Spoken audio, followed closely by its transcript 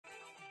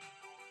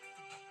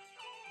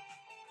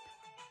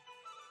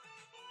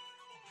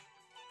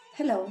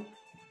Hello,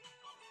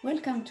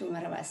 welcome to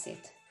Mereba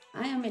Esset.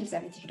 I am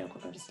Teklay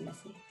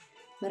Haileselassie.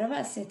 Mereba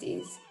Esset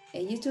is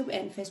a YouTube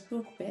and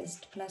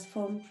Facebook-based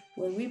platform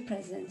where we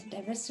present a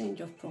diverse range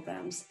of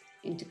programs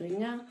in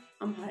Tigray,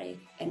 Amharic,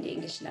 and the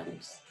English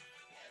language.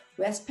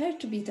 We aspire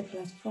to be the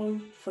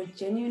platform for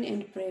genuine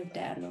and brave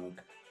dialogue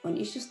on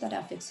issues that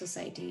affect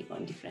society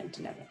on different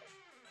levels.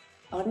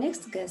 Our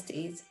next guest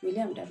is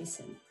William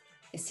Davison,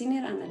 a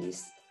senior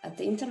analyst at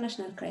the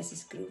International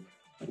Crisis Group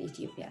on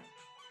Ethiopia.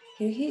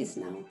 Here he is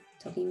now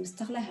talking with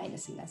Teklay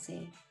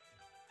Haileselassie.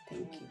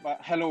 Thank you.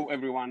 Hello,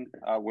 everyone.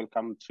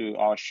 Welcome to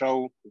our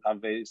show. We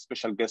have a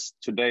special guest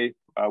today,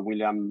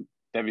 William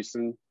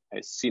Davison,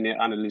 a senior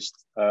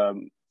analyst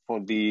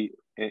for the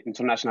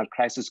International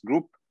Crisis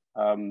Group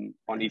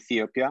on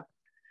Ethiopia.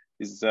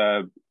 He's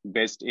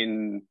based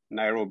in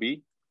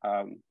Nairobi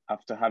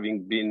after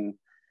having been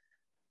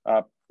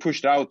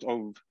pushed out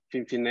of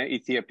Finfinne,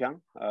 Ethiopia.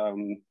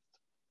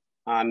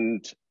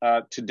 And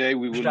today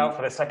we will... Pushed out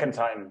for the second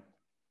time.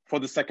 For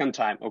the second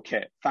time,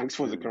 okay. Thanks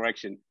for the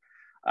correction.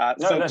 No,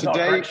 so that's today,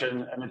 not a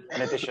correction,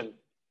 an addition.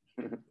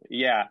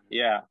 Yeah.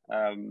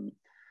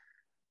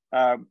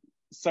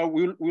 So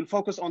we'll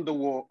focus on the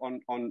war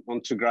on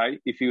Tigray,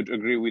 if you'd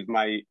agree with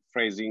my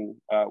phrasing,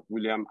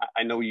 William.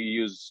 I know you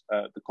use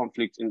the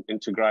conflict in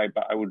Tigray,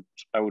 but I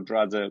would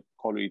rather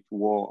call it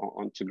war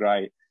on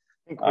Tigray.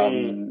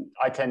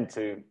 I tend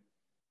to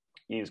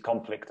use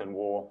conflict and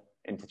war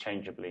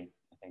interchangeably,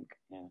 I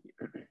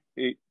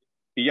think.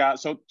 Yeah,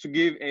 so to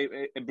give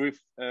a brief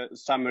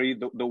summary,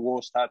 the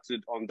war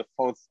started on the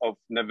 4th of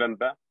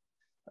November,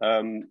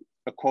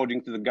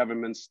 according to the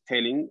government's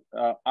telling,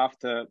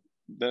 after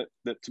the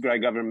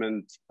Tigray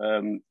government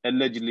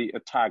allegedly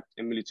attacked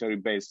a military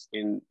base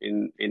in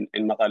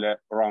Mekelle,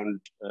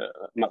 around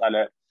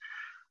Mekelle,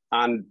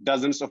 and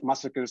dozens of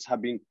massacres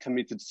have been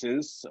committed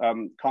since.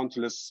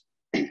 Countless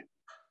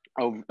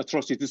of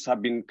atrocities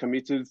have been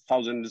committed.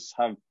 Thousands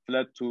have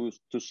fled to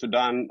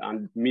Sudan,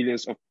 and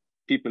millions of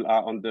people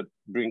are on the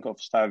brink of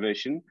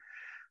starvation,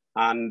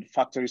 and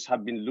factories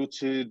have been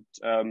looted,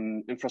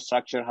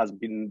 infrastructure has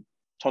been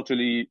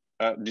totally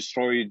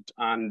destroyed,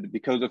 and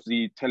because of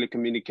the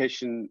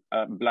telecommunication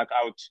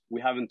blackout,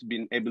 we haven't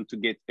been able to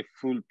get a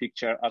full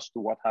picture as to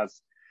what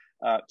has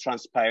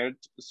transpired.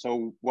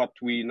 So what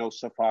we know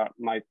so far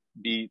might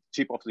be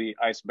tip of the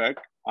iceberg,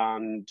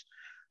 and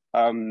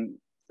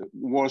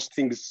worse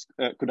things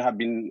could have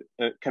been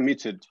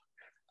committed.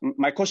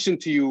 My question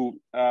to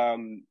you,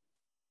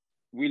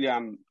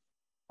 William,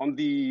 on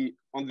the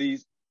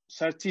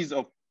 30th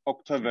of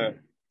October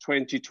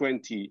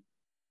 2020,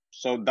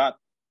 so that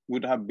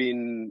would have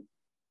been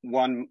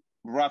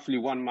roughly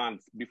 1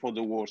 month before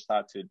the war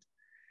started.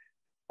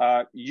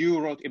 You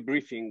wrote a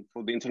briefing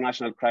for the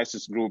International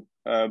Crisis Group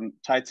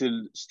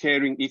titled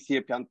 "Steering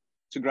Ethiopian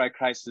Tigray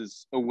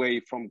Crisis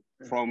Away from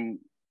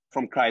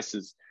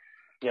Crisis."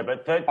 Yeah,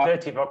 but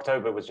 30th of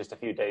October was just a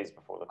few days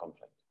before the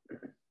conflict.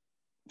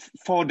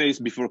 4 days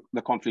before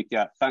the conflict,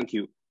 yeah, thank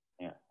you.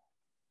 Yeah.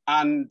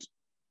 And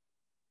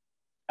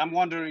I'm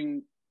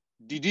wondering,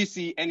 did you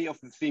see any of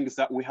the things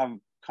that we have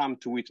come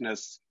to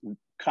witness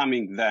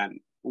coming then?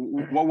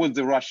 What was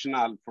the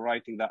rationale for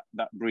writing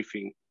that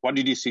briefing? What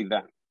did you see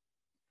then?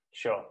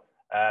 Sure.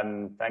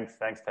 Thanks,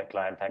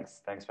 Teklay, and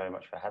thanks very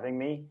much for having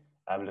me.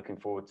 I'm looking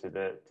forward to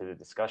the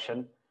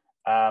discussion.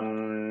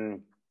 I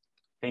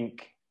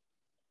think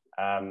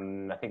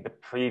the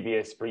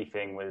previous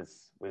briefing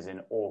was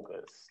in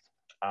August.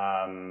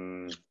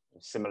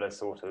 Similar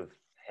sort of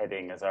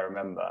heading, as I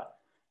remember.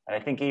 And I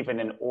think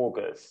even in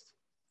August,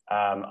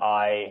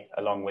 I,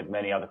 along with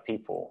many other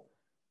people,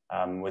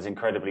 was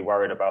incredibly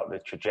worried about the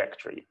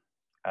trajectory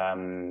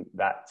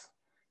that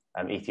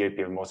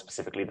Ethiopia, and more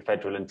specifically the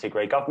federal and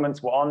Tigray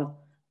governments, were on,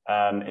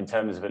 in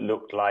terms of it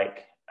looked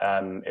like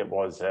it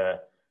was a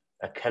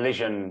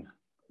collision.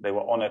 They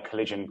were on a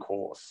collision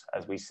course,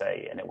 as we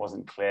say, and it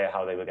wasn't clear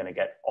how they were going to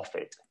get off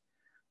it.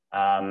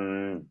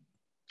 I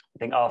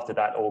think after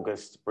that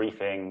August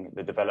briefing,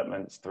 the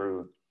developments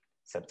through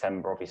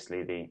September,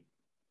 obviously the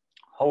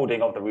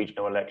holding of the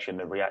regional election,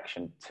 the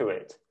reaction to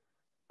it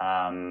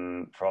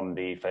from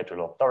the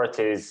federal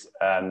authorities,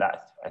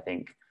 that I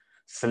think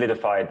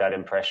solidified that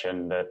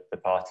impression that the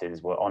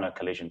parties were on a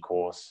collision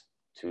course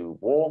to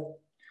war.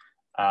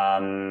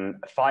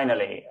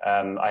 Finally,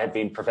 I had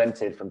been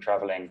prevented from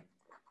traveling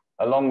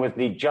along with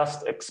the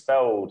just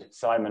expelled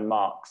Simon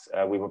Marks.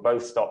 We were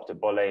both stopped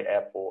at Bole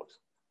Airport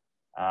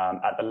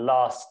at the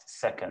last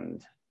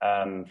second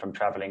from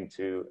traveling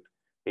to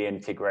be in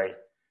Tigray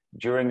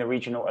during the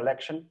regional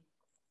election.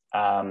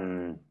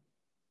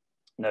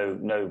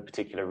 No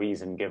particular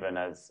reason given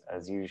as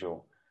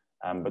usual,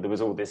 but there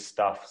was all this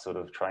stuff sort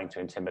of trying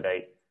to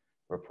intimidate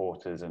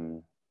reporters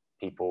and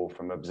people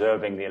from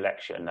observing the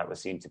election that was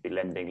seen to be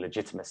lending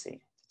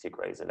legitimacy to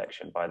Tigray's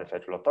election by the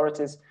federal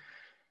authorities.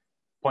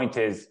 Point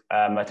is,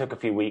 I took a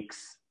few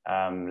weeks,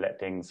 let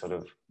things sort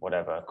of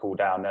cool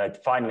down. I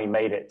finally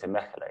made it to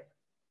Mekelle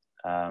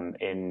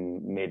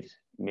in mid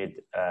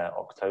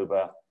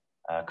October.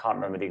 Can't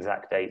remember the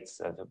exact dates,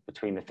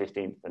 between the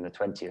 15th and the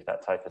 20th,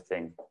 that type of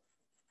thing.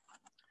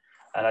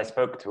 and I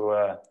spoke to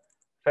a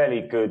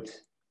fairly good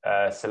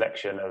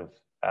selection of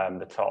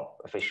the top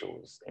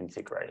officials in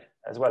Tigray,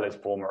 as well as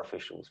former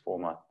officials,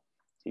 former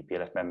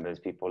TPLF members,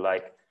 people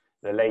like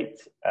the late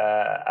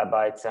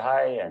Abai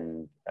Tsahai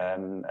and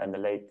the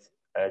late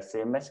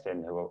Sir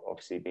Meskin, who have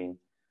obviously been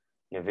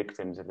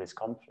victims of this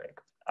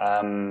conflict.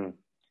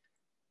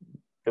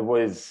 There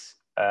was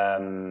a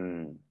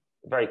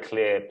very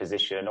clear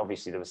position.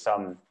 Obviously, there was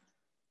some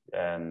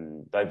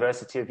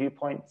diversity of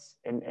viewpoints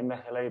in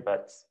Mekele,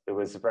 but there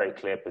was a very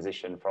clear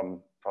position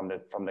from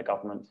the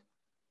government.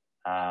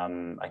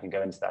 I can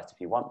go into that if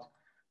you want.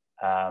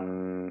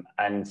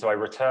 And so I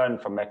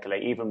returned from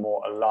Mekele even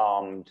more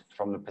alarmed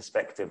from the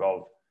perspective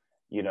of,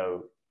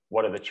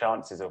 what are the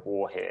chances of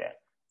war here,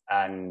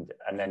 and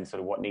then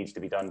sort of what needs to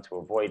be done to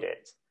avoid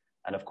it.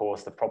 And of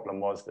course, the problem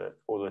was that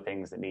all the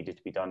things that needed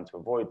to be done to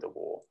avoid the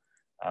war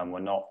were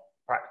not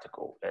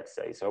practical, let's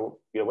say. So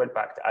I went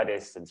back to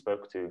Addis and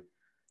spoke to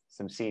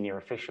some senior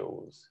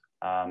officials,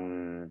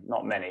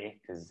 not many,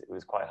 because it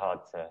was quite hard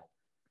to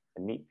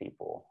meet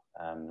people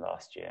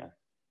last year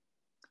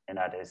in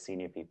Addis,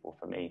 senior people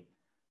for me.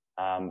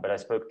 But I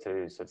spoke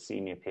to sort of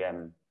senior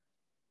PM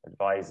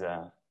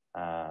advisor,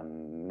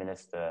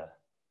 minister,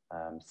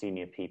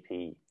 senior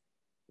PP,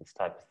 this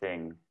type of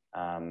thing,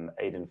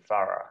 Aidan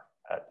Farah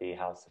at the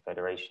House of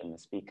Federation, the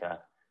speaker,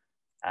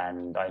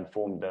 and I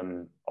informed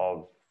them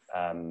of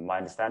my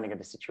understanding of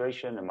the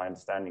situation and my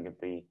understanding of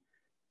the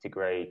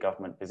Tigray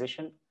government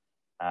position,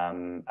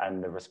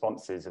 and the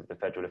responses of the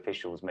federal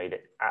officials made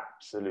it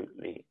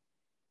absolutely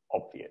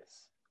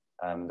obvious.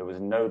 There was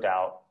no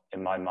doubt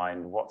in my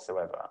mind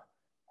whatsoever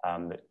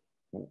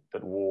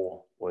that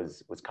war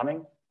was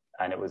coming,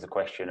 and it was a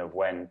question of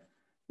when,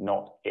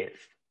 not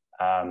if.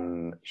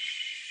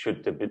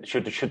 Should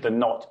there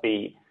not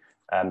be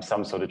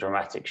some sort of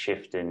dramatic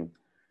shift in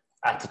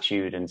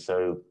attitude and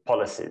so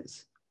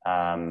policies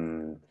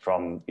from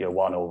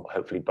one or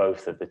hopefully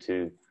both of the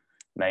two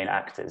main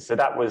actors. So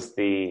that was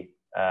the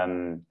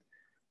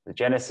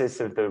genesis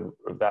of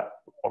that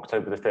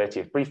October the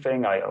 30th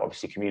briefing. I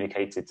obviously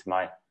communicated to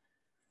my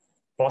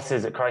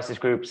bosses at Crisis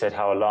Group, said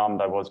how alarmed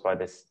I was by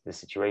this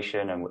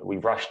situation, and we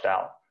rushed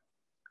out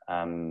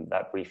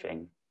that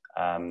briefing.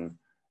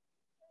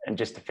 And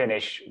just to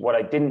finish, what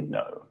I didn't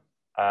know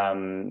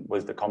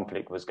was the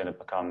conflict was going to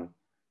become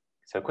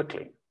so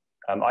quickly.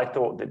 I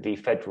thought that the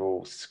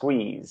federal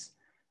squeeze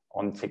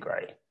on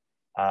Tigray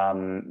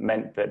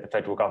meant that the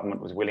federal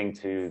government was willing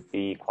to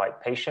be quite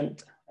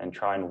patient and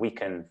try and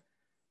weaken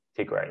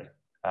Tigray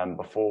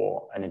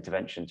before an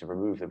intervention to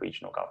remove the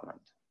regional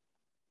government.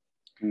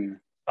 Mm.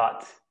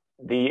 But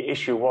the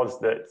issue was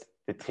that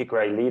the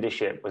Tigray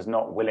leadership was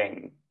not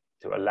willing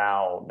to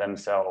allow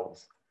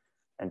themselves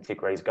and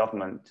Tigray's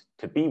government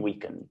to be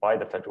weakened by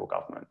the federal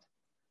government.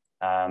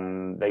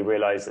 They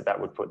realized that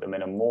would put them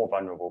in a more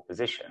vulnerable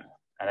position.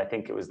 And I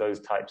think it was those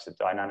types of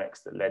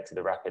dynamics that led to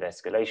the rapid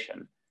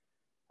escalation.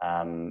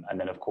 And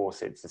then, of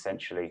course, it's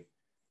essentially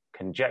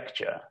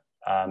conjecture.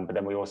 But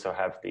then we also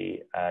have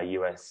the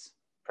US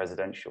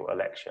presidential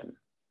election.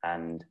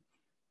 And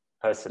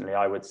personally,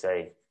 I would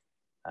say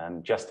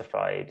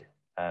justified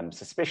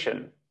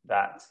suspicion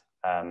that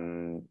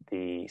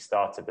the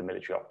start of the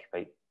military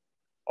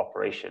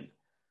operation,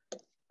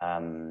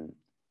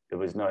 there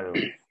was no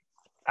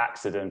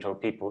accident,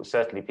 or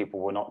certainly people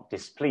were not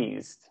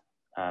displeased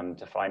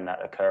to find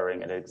that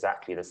occurring at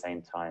exactly the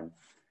same time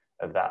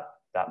of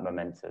that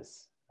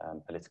momentous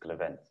political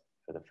event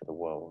for the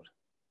world.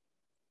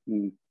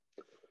 Mm.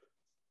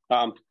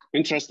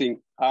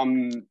 Interesting.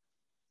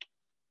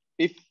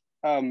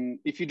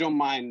 If you don't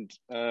mind,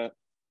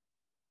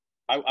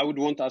 I would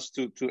want us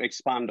to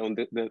expand on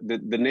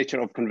the nature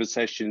of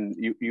conversation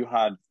you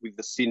had with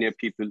the senior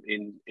people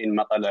in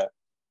Mekele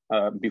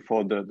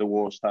before the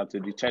war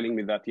started. You're telling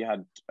me that you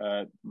had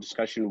a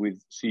discussion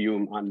with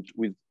Siyum and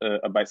with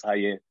Abai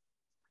Tsahai,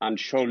 and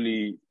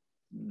surely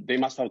they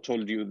must have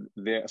told you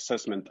their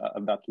assessment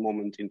at that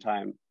moment in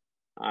time,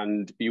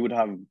 and you would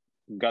have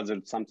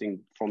gathered something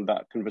from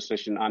that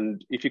conversation.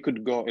 And if you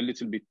could go a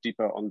little bit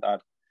deeper on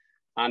that.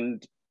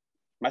 And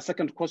my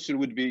second question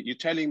would be, you're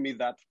telling me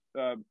that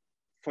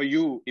for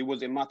you, it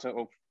was a matter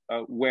of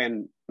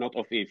when, not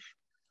of if.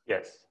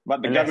 Yes,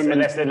 but unless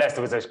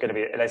there was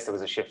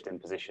a shift in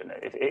position.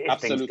 If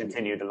things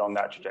continued along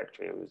that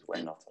trajectory, it was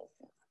when, not if.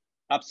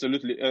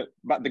 Absolutely,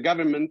 but the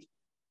government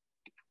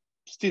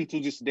still to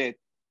this day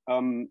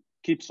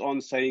keeps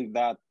on saying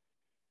that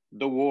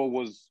the war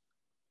was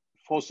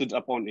forced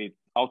upon it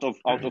out of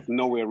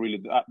nowhere.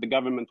 Really, the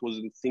government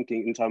wasn't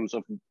thinking in terms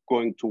of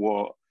going to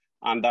war,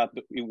 and that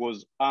it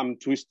was arm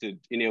twisted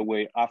in a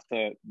way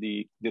after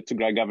the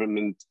Tigray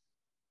government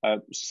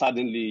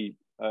suddenly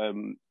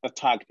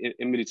attacked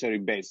a military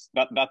base.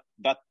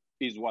 That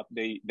is what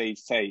they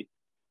say.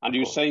 And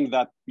you're saying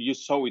that you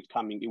saw it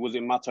coming. It was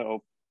a matter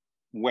of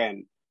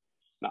when.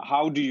 Now,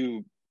 how do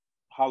you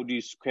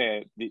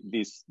square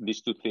these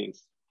two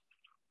things,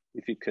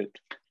 if you could?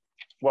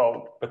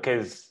 Well,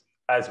 because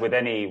as with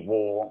any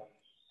war,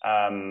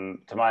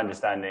 to my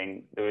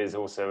understanding, there is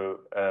also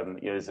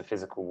there's a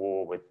physical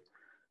war with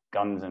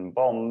guns and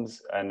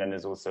bombs, and then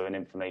there's also an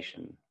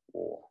information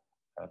war,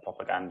 a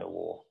propaganda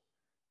war.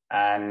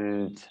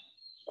 And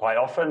quite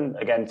often,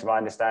 again, to my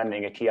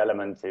understanding, a key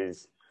element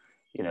is,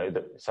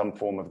 some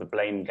form of the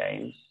blame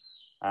game.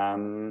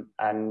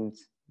 And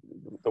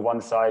the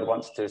one side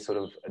wants to sort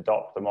of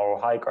adopt the moral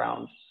high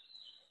ground,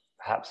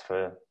 perhaps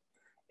for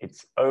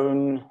its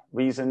own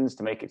reasons,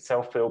 to make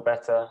itself feel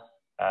better,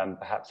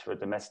 perhaps for a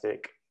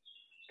domestic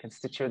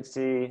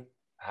constituency,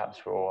 perhaps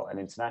for an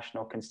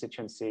international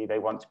constituency. They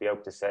want to be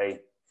able to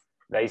say,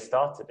 they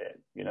started it.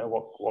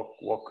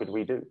 What could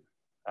we do?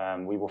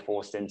 We were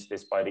forced into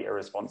this by the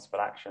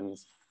irresponsible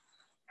actions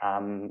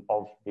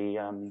of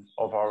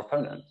our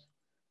opponent.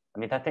 I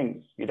mean, I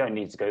think you don't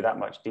need to go that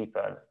much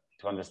deeper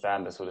to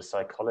understand the sort of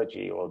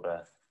psychology or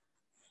the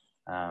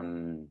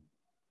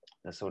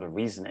sort of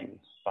reasoning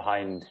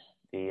behind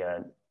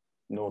the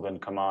Northern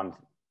Command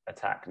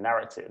attack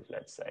narrative,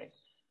 let's say.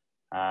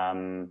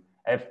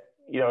 If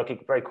I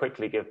could very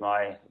quickly give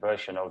my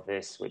version of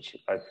this, which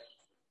I've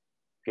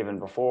given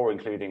before,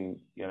 including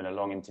in a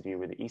long interview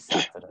with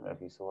Esset. I don't know if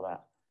you saw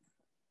that.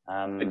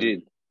 I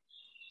did.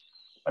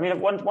 I mean,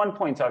 one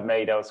point I've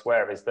made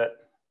elsewhere is that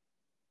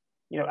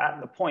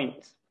at the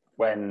point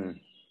when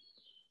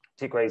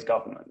Tigray's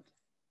government,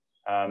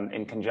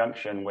 in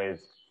conjunction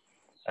with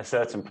a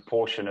certain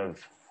proportion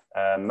of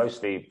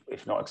mostly,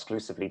 if not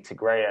exclusively,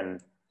 Tigrayan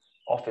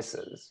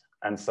officers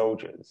and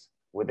soldiers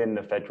within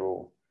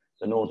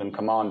the Northern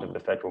Command of the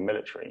federal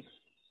military,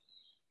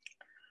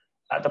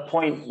 at the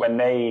point when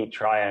they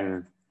try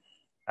and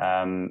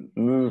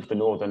move the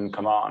Northern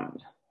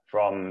Command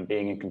from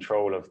being in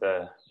control of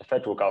the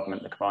federal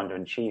government, the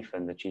commander-in-chief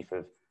and the chief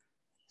of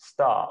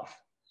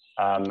staff,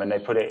 and they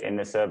put it in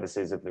the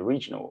services of the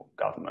regional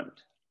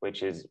government,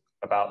 which is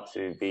about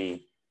to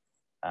be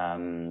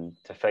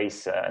to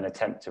face an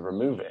attempt to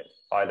remove it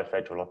by the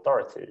federal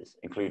authorities,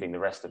 including the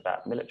rest of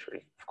that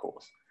military, of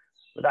course.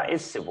 But that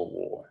is civil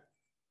war.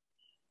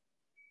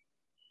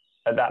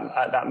 At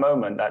that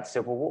moment, that's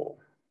civil war.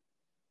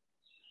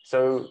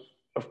 So,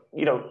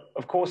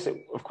 of course,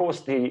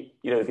 the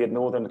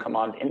Northern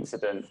Command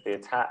incident, the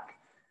attack,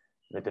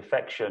 the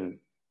defection,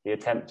 the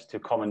attempt to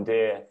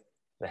commandeer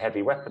the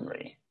heavy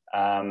weaponry,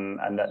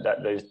 and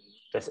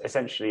that's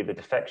essentially the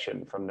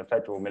defection from the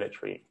federal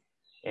military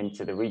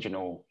into the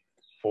regional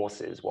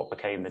forces, what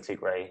became the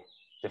Tigray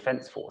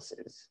Defense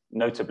Forces,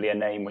 notably a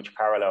name which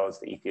parallels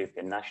the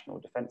Ethiopian National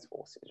Defense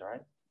Forces,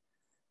 right?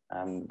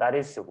 That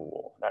is civil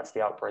war. That's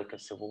the outbreak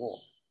of civil war.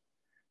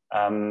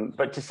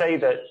 But to say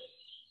that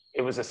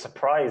it was a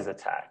surprise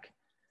attack,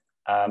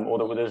 or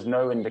that there's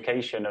no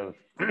indication of,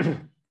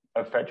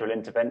 of federal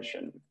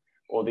intervention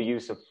or the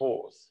use of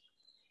force,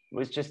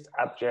 was just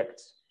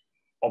abject,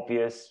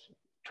 obvious,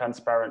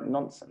 transparent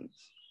nonsense.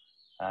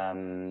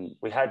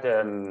 We had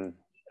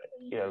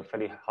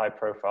fairly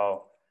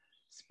high-profile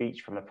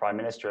speech from the Prime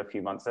Minister a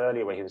few months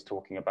earlier where he was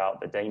talking about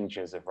the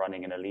dangers of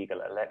running an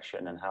illegal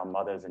election and how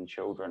mothers and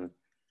children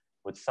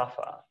would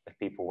suffer if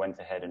people went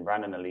ahead and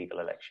ran an illegal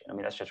election. I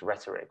mean, that's just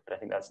rhetoric, but I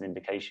think that's an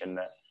indication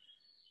that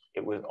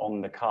it was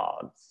on the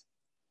cards.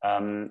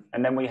 And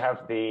then we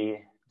have the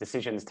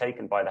decisions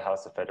taken by the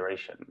House of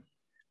Federation,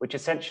 which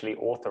essentially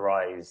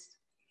authorized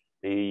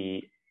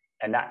the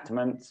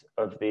enactment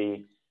of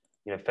the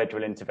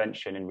federal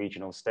intervention in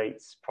regional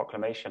states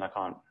proclamation. I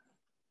can't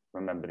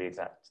remember the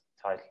exact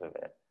title of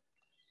it.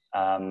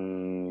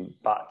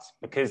 But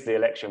because the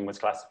election was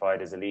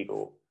classified as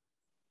illegal,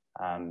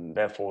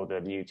 therefore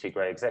the new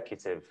Tigray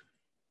executive,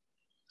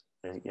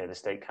 the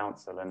state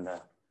council and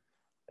the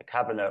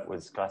cabinet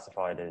was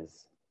classified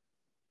as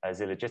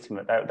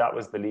illegitimate. That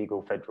was the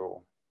legal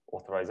federal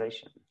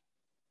authorization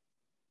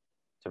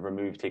to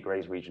remove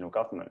Tigray's regional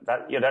government.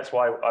 That's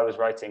why I was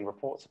writing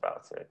reports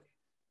about it.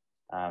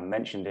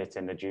 Mentioned it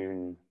in the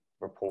June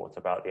report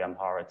about the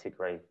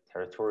Amhara-Tigray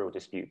territorial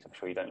dispute. I'm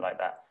sure you don't like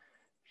that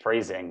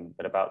phrasing,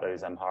 but about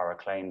those Amhara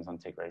claims on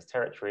Tigray's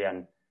territory,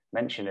 and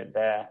mentioned it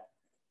there,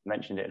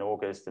 mentioned it in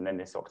August, and then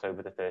this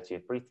October the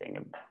 30th briefing.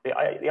 And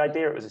the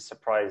idea it was a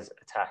surprise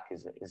attack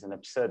is an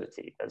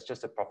absurdity. It's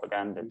just a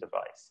propaganda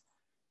device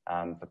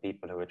for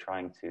people who are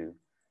trying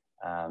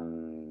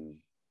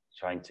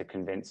to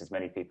convince as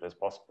many people as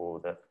possible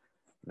that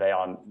they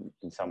are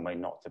in some way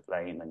not to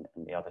blame and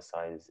the other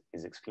side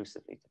is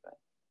exclusively to blame.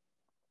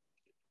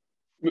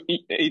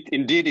 It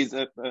indeed is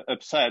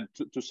absurd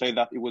to say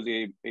that it was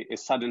a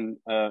sudden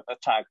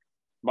attack.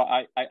 But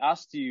I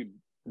asked you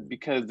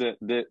because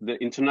the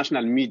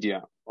international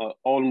media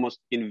almost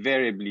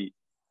invariably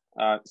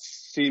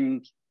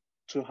seems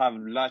to have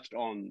latched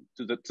on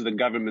to the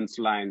government's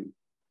line,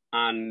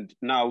 and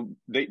now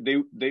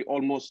they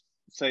almost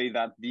say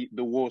that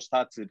the war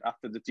started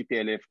after the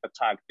TPLF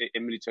attacked a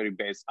military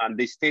base, and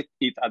they state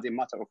it as a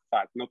matter of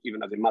fact, not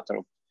even as a matter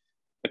of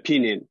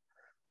opinion.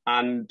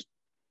 And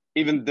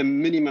even the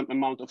minimum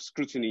amount of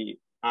scrutiny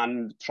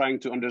and trying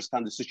to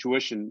understand the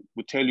situation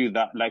would tell you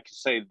that, like you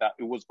say, that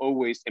it was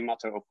always a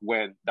matter of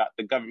when, that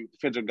the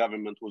federal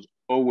government was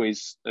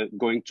always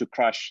going to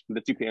crush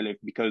the TPLF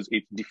because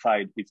it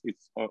defied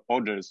its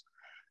orders.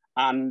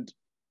 And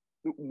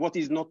what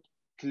is not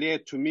clear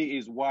to me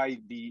is why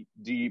the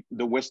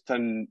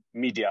Western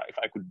media, if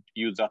I could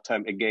use that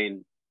term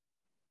again,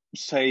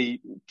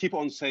 keep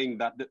on saying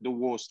that the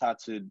war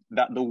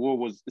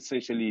was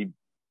essentially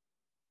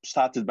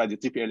started by the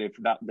TPLF,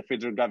 that the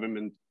federal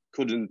government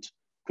couldn't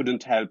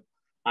help,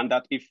 and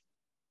that if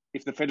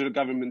the federal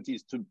government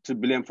is to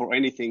blame for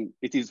anything,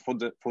 it is for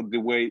the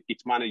way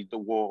it managed the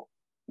war,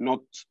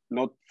 not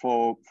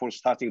for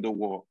starting the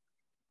war.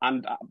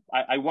 And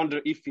I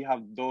wonder if you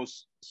have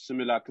those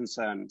similar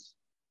concerns.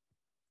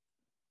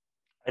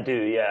 I do,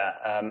 yeah.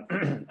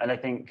 And I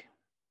think,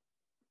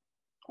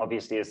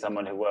 obviously, as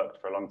someone who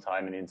worked for a long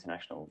time in the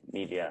international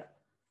media,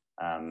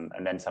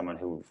 and then someone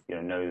who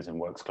knows and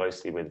works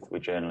closely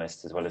with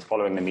journalists as well as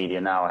following the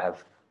media now, I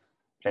have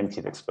plenty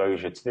of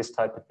exposure to this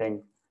type of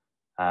thing.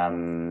 I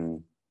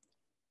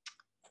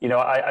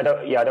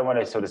don't want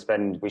to sort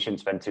of we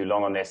shouldn't spend too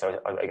long on this.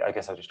 I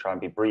guess I'll just try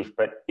and be brief.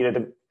 But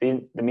the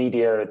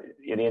media,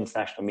 the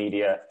international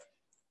media,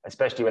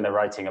 especially when they're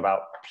writing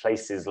about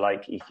places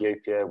like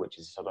Ethiopia, which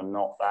is sort of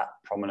not that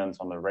prominent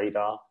on the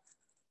radar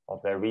of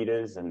their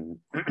readers and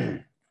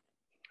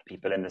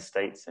people in the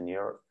States and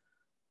Europe,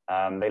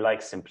 they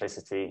like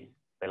simplicity,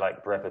 they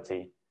like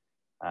brevity,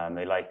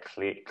 they like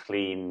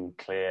clean,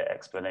 clear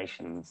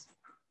explanations.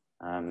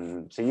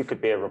 So you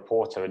could be a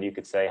reporter and you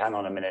could say, hang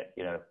on a minute,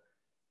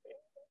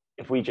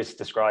 if we just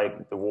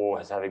describe the war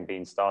as having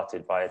been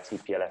started by a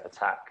TPLF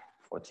attack,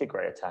 or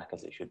Tigray attack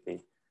as it should be,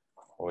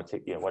 or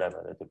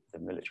whatever, the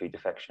military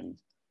defections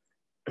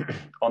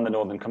on the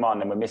Northern Command,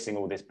 then we're missing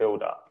all this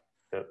build-up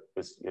that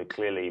was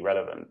clearly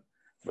relevant.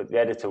 But the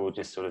editor will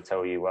just sort of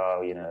tell you,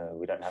 well,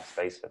 we don't have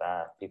space for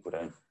that. People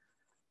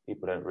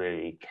don't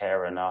really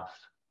care enough.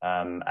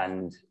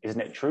 And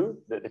isn't it true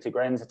that the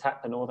Tigrayans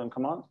attacked the Northern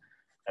Command?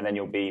 And then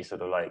you'll be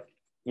sort of like,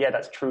 yeah,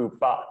 that's true,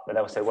 but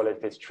they'll say, well,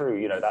 if it's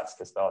true, that's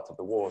the start of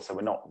the war, so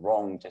we're not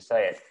wrong to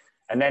say it.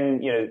 And then,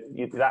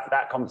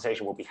 that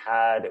conversation will be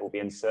had, it will be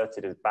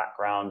inserted as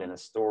background in a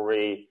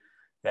story.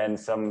 Then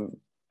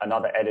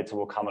another editor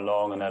will come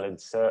along and they'll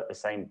insert the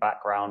same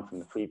background from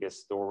the previous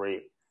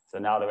story. So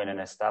now they're in an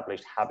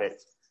established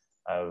habit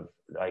of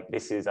like,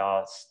 this is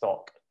our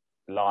stock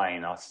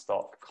line, our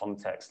stock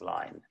context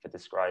line for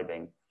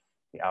describing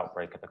the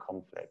outbreak of the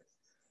conflict.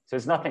 So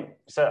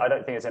I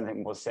don't think it's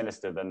anything more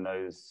sinister than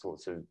those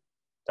sorts of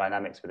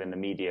dynamics within the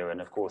media.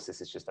 And of course,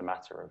 this is just a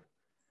matter of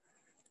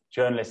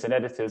journalists and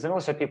editors, and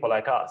also people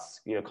like us,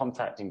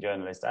 contacting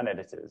journalists and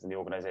editors and the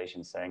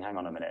organization saying, hang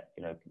on a minute,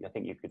 I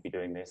think you could be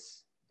doing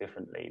this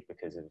differently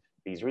because of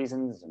these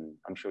reasons. And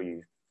I'm sure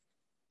you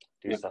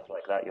do stuff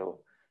like that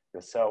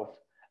yourself.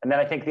 And then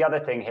I think the other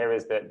thing here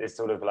is that there's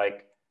sort of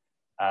like,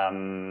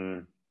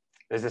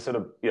 there's a sort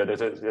of,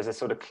 there's a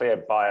sort of clear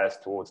bias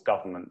towards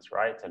governments,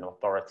 right, and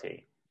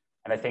authority.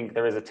 And I think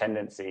there is a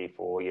tendency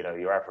for,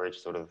 your average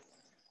sort of,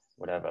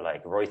 whatever,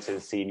 like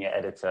Reuters senior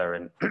editor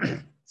and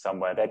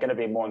somewhere, they're going to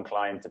be more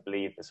inclined to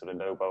believe the sort of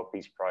Nobel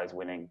Peace Prize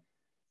winning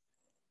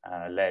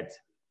led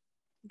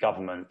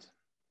government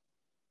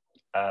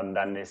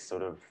than this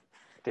sort of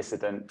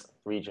dissident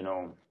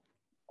regional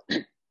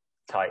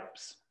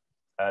types.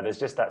 There's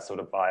just that sort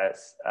of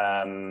bias.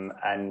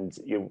 And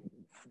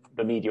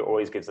the media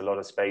always gives a lot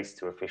of space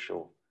to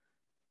official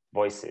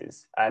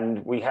voices.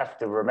 And we have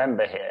to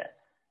remember here,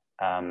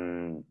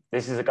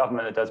 this is a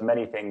government that does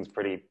many things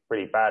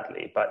pretty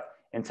badly, but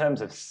in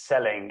terms of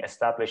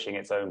establishing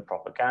its own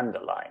propaganda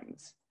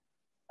lines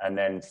and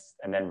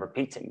then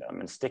repeating them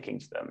and sticking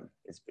to them,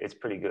 it's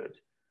pretty good.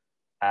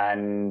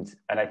 And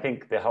I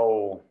think they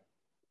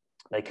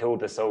killed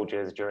the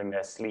soldiers during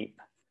their sleep,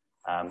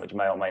 which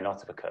may or may not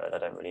have occurred. I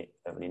don't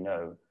really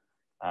know.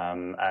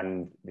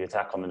 And the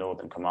attack on the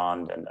Northern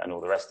Command and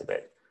all the rest of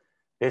it.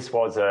 This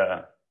was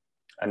a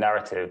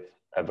narrative,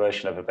 a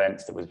version of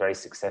events that was very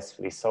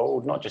successfully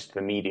sold, not just to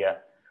the media,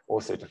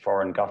 also to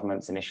foreign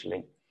governments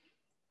initially,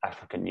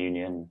 African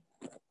Union,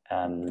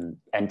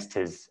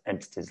 entities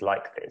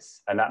like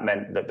this. And that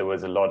meant that there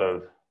was a lot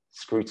of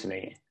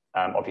scrutiny,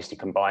 obviously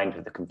combined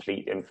with the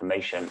complete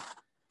information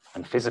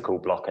and physical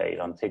blockade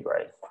on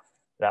Tigray.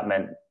 That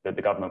meant that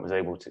the government was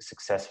able to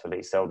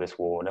successfully sell this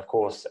war. And of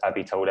course,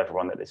 Abiy told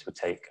everyone that this would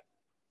take,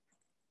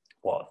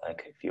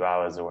 like a few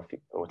hours or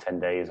 10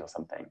 days or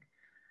something.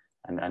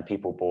 And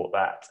people bought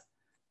that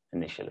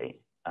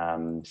initially.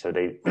 So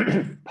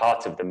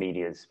part of the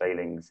media's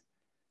failings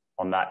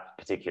on that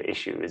particular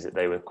issue is that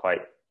they were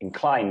quite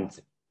inclined,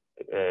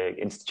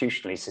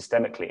 institutionally,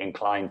 systemically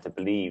inclined to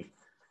believe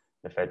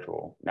the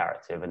federal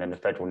narrative. And then the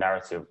federal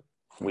narrative,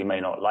 we may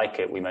not like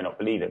it, we may not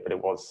believe it, but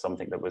it was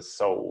something that was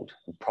sold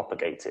and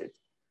propagated,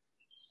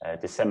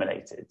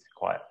 disseminated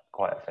quite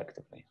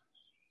effectively.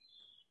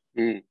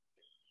 Mm.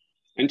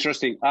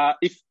 Interesting.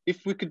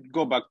 If we could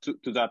go back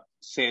to that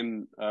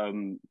same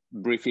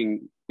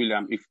briefing,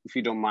 William, if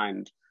you don't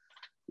mind.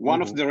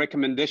 One of the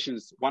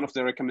recommendations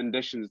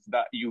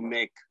that you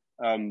make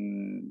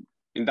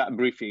in that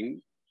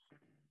briefing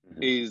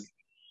is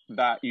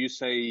that you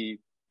say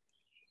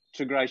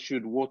Tigray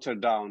should water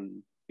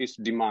down its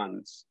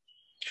demands.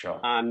 Sure.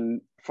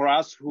 And for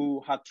us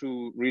who had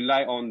to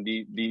rely on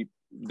the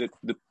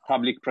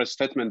public press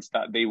statements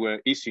that they were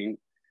issuing,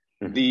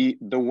 the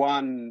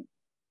one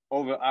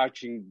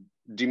overarching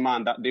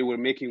demand that they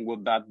were making was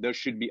that there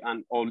should be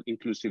an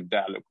all-inclusive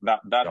dialogue.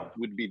 That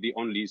would be the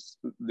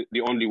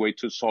only way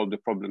to solve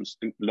the problems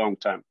in long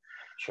term.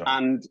 Sure.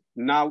 And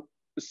now,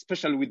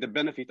 especially with the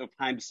benefit of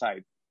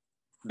hindsight,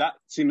 that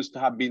seems to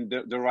have been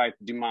the right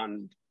demand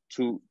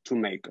to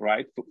make,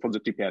 right, for the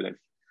TPLF.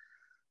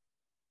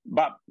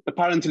 But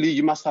apparently,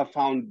 you must have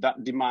found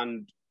that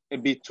demand a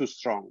bit too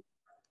strong.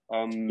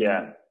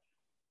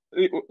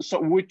 So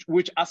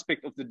which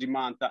aspect of the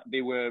demand that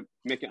they were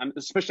making, and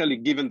especially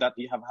given that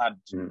you have had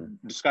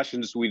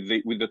discussions with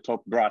the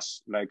top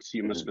brass like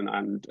C. Muslim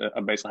and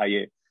Abbas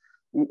Haye,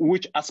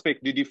 which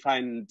aspect did you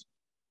find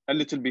a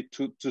little bit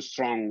too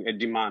strong a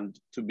demand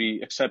to be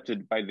accepted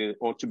by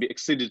or to be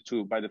acceded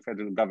to by the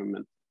federal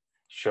government?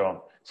 Sure.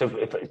 So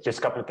just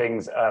a couple of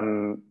things.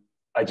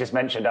 I just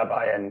mentioned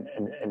Abai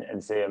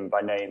and Siem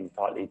by name,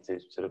 partly to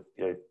sort of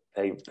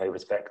pay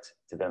respect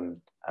to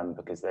them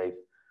because they've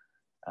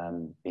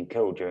been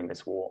killed during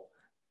this war.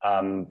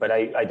 But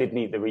I did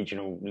meet the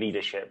regional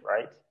leadership,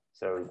 right?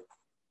 So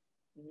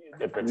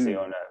the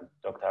Prezion,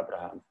 Dr.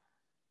 Abraham,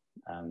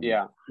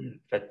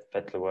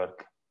 Fettler work,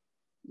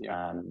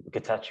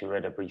 Getachew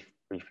read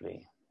briefly,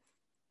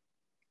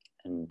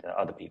 and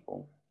other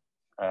people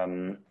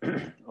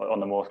on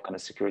the more kind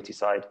of security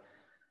side.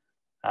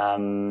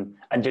 And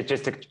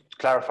just to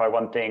clarify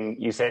one thing,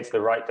 you say it's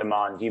the right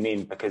demand. You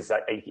mean because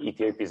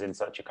Ethiopia is in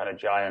such a kind of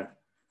giant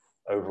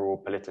overall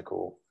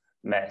political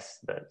mess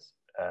that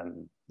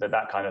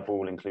that kind of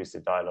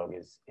all-inclusive dialogue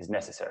is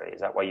necessary?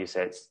 Is that why you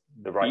say it's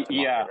the right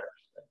demand?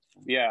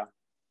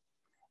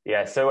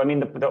 Yeah. So I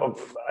mean,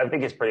 I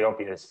think it's pretty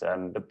obvious.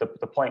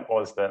 The point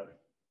was that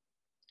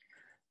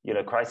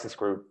Crisis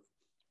Group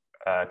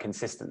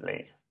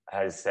consistently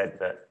has said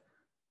that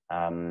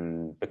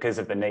because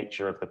of the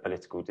nature of the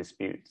political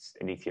disputes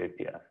in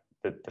Ethiopia,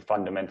 the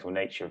fundamental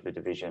nature of the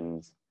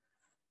divisions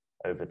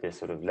over this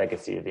sort of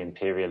legacy of the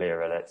imperial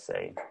era, let's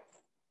say,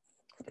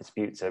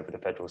 disputes over the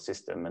federal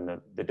system and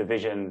the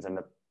divisions and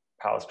the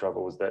power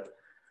struggles that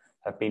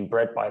have been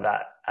bred by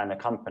that and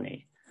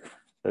accompany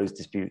those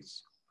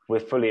disputes, we're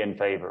fully in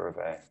favor of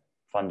a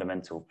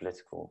fundamental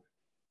political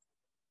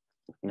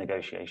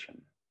negotiation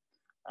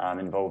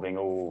involving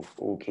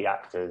all key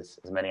actors,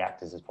 as many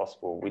actors as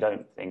possible. We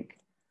don't think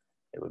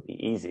it would be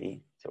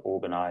easy to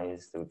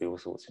organize. There would be all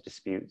sorts of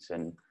disputes,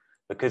 and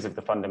because of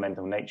the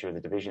fundamental nature of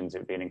the divisions, it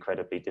would be an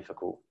incredibly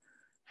difficult,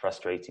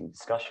 frustrating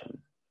discussion.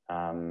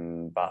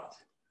 But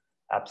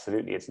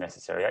absolutely, it's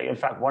necessary. In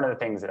fact, one of the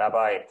things that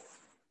Abai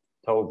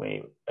told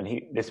me,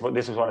 and this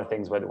was one of the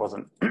things where there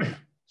wasn't,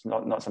 it's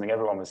not something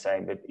everyone was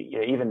saying, but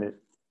even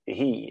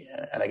he,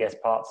 and I guess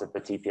parts of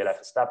the TPLF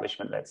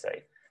establishment, let's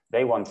say,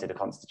 they wanted a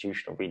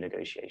constitutional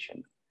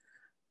renegotiation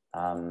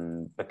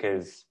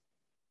because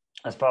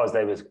as far as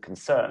they were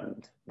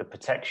concerned, the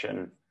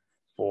protection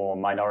for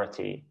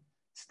minority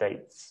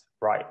states'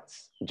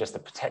 rights, just the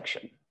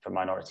protection for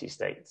minority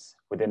states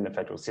within the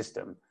federal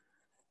system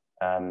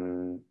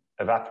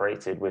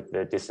evaporated with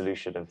the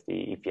dissolution of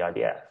the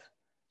EPIDF.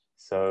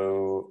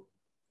 So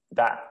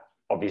that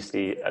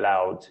obviously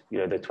allowed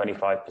the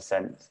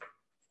 25%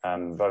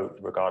 vote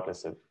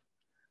regardless of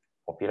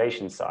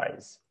population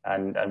size.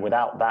 And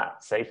without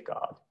that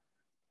safeguard,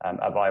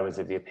 Abai was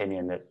of the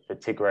opinion that the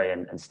Tigray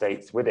and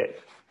states with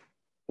it,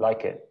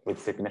 like it,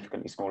 with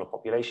significantly smaller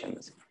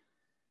populations,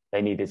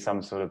 they needed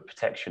some sort of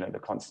protection at the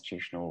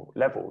constitutional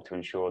level to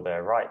ensure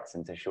their rights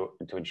and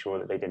to ensure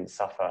that they didn't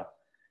suffer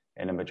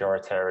in a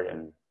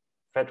majoritarian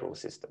federal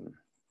system.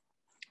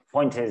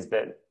 Point is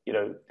that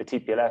the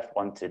TPLF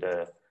wanted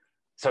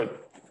so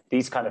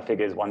these kind of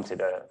figures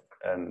wanted a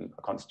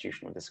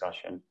constitutional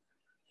discussion.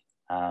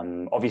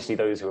 Obviously,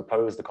 those who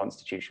opposed the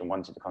constitution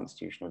wanted a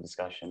constitutional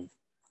discussion.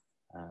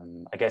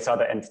 I guess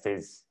other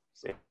entities,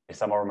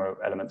 some Oromo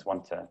elements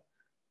want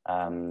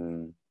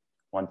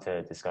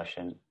a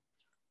discussion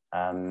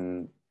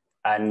and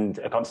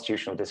a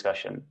constitutional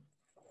discussion,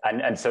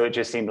 and so it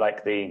just seemed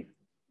like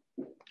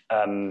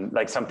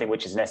like something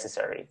which is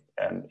necessary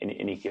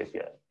in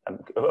Ethiopia.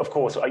 Of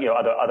course,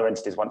 other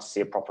entities want to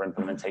see a proper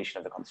implementation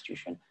of the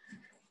constitution.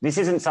 This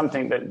isn't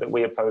something that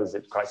we oppose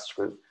at Crisis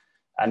Group,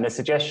 and the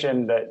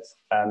suggestion that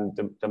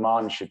the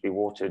demand should be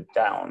watered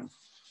down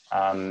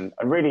and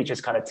really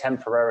just kind of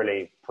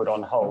temporarily put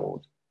on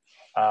hold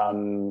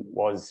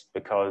was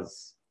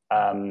because.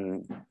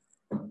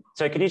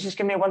 So could you just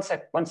give me one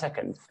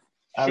second?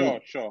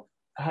 Sure.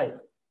 Hi.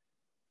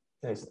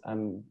 Yes,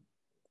 I'm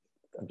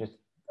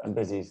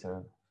busy,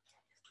 so.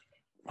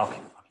 Okay.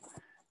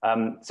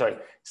 Sorry.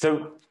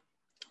 So,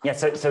 yeah.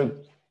 So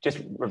just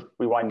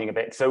rewinding a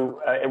bit. So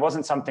it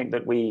wasn't something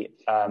that we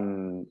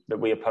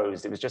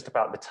opposed. It was just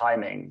about the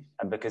timing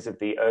and because of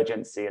the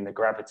urgency and the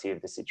gravity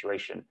of the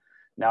situation.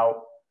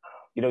 Now,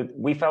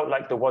 we felt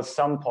like there was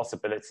some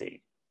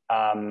possibility,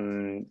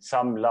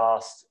 some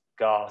last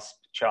gasp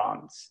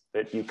chance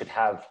that you could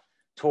have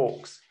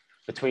talks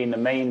between the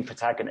main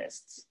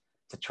protagonists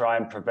to try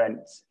and prevent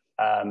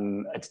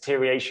a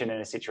deterioration in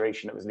a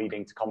situation that was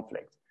leading to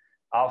conflict.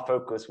 our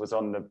focus was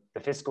on the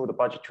fiscal, the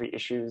budgetary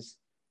issues,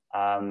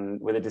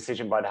 with a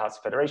decision by the House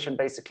of Federation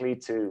basically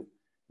to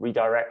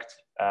redirect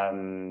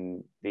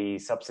the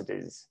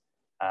subsidies,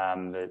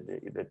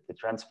 the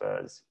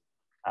transfers,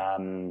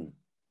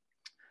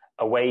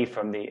 away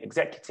from the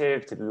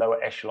executive to the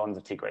lower echelons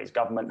of Tigray's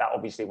government. That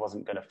obviously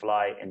wasn't going to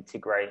fly in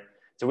Tigray.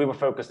 So we were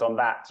focused on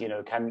that. You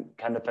know,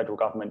 can the federal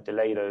government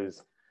delay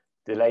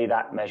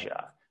that measure?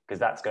 Because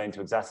that's going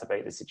to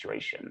exacerbate the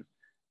situation.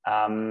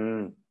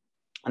 And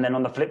then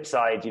on the flip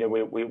side, you know,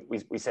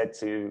 we said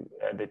to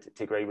the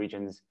Tigray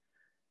region's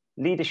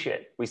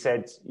leadership, we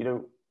said, you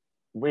know,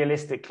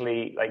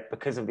 realistically, like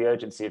because of the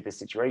urgency of this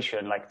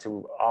situation, like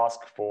to ask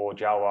for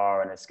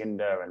Jawar and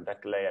Eskinder and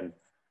Teklay and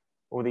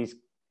all these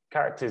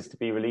characters to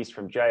be released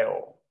from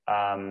jail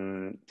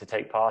to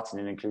take part in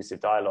an inclusive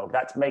dialogue,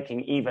 that's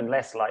making even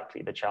less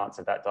likely the chance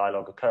of that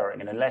dialogue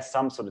occurring. And unless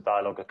some sort of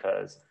dialogue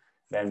occurs,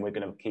 then we're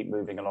going to keep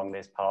moving along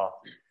this path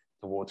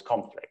towards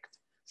conflict.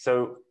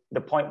 So the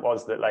point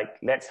was that, like,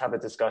 let's have a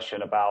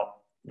discussion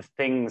about the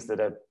things that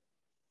are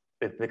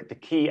the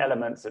key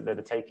elements that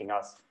are taking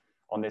us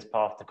on this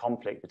path to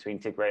conflict between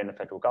Tigray and the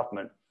federal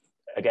government.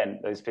 Again,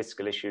 those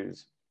fiscal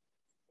issues,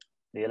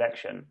 the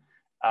election.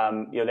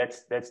 You know,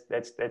 let's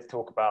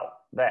talk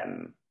about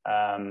them.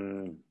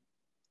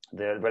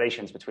 The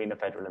relations between the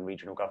federal and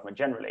regional government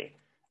generally,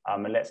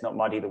 and let's not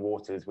muddy the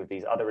waters with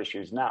these other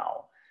issues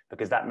now,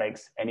 because that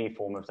makes any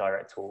form of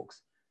direct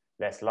talks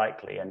less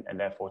likely and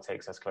therefore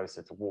takes us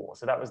closer to war.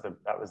 So that was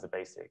the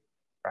basic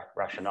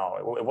rationale.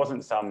 It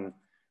wasn't some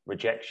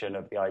rejection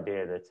of the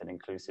idea that an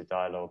inclusive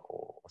dialogue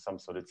or some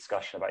sort of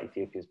discussion about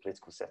Ethiopia's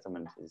political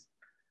settlement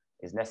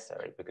is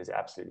necessary, because it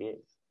absolutely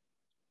is.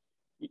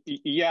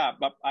 Yeah,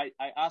 but I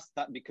asked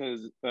that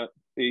because,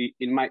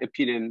 in my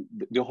opinion,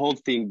 the whole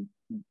thing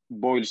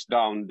boils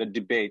down, the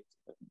debate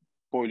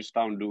boils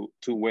down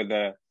to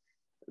whether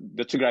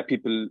the Tigray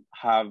people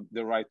have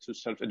the right to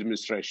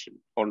self-administration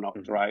or not,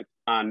 right?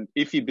 And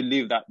if you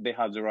believe that they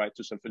have the right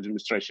to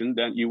self-administration,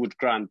 then you would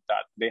grant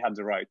that they had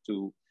the right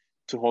to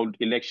hold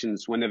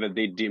elections whenever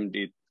they deemed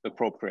it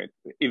appropriate,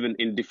 even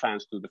in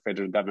defiance to the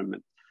federal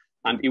government.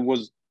 And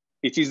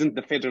it isn't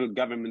the federal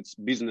government's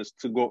business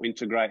to go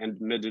into Tigray and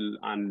meddle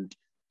and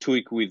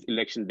tweak with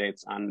election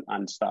dates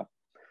and stuff.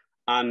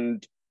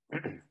 And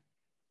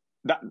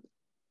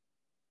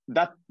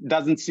that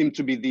doesn't seem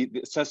to be the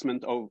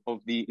assessment of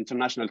the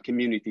international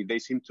community. They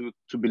seem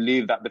to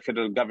believe that the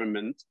federal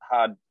government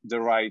had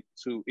the right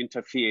to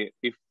interfere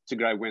if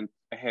Tigray went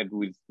ahead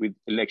with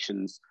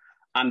elections.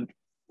 And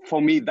for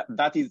me,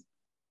 that is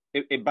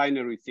a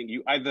binary thing.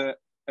 You either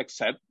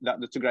accept that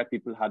the Tigray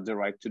people had the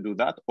right to do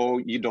that,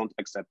 or you don't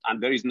accept.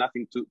 And there is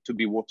nothing to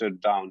be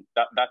watered down.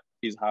 That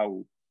is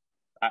how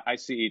I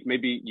see it.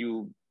 Maybe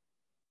you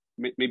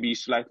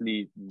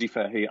slightly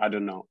differ here. I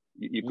don't know.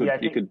 You could.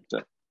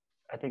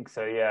 I think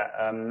so. Yeah.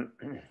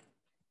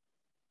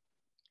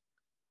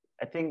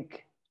 I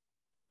think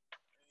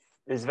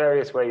there's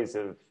various ways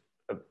of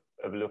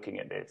looking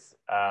at this,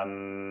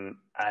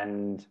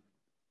 and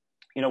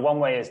you know, one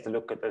way is to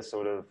look at the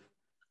sort of,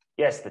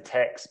 yes, the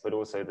text, but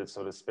also the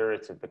sort of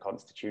spirit of the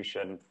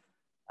Constitution,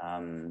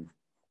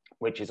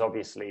 which is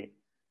obviously,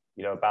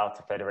 you know, about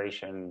a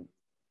federation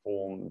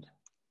formed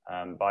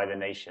by the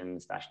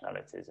nations,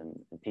 nationalities, and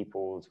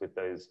peoples with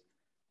those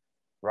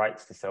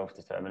rights to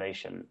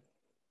self-determination,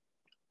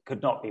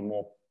 could not be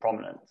more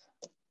prominent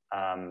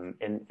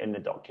in the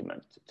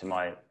document,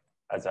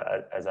 as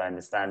I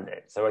understand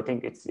it. So I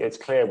think it's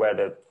clear where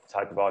the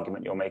type of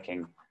argument you're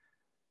making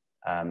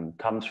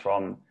comes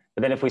from.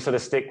 But then if we sort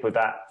of stick with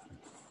that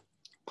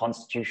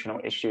constitutional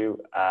issue,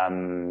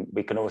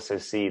 we can also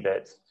see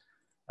that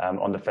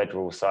on the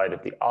federal side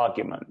of the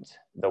argument,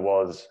 there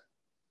was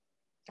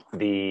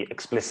the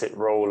explicit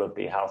role of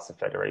the House of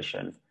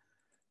Federation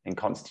in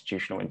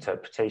constitutional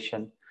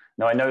interpretation.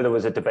 Now, I know there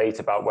was a debate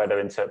about whether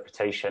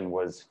interpretation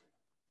was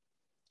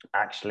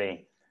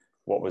actually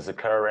what was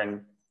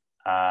occurring.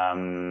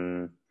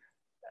 There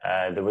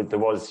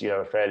was, you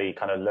know, a fairly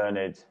kind of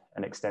learned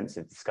and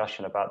extensive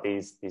discussion about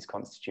these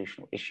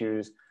constitutional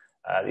issues.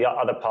 The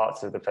other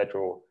parts of the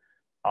federal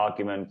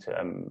argument,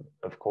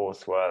 of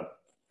course, were,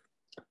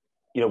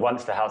 you know,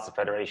 once the House of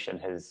Federation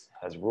has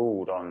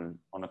ruled on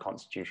a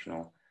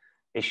constitutional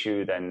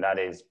issue, then that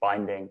is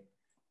binding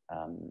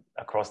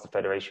across the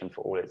federation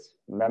for all its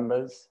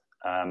members.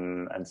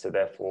 And so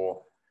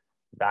therefore,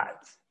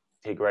 that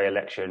Tigray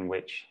election,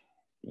 which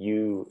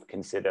you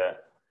consider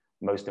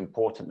most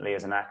importantly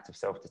as an act of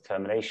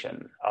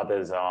self-determination,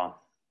 others are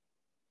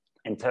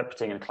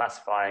interpreting and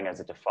classifying as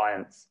a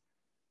defiance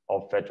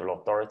of federal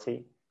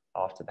authority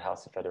after the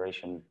House of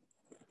Federation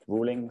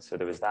ruling. So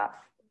there was that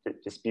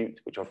dispute,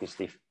 which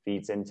obviously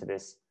feeds into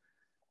this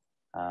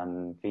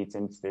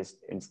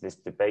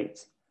debate.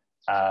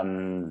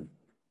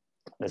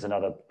 There's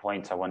another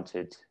point I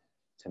wanted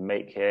to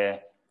make here.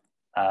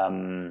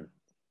 I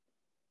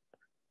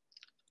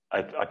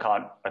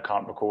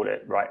can't recall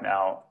it right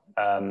now.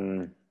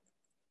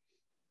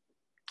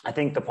 I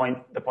think the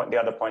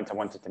other point I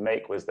wanted to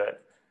make was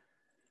that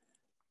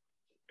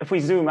if we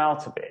zoom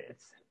out a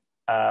bit,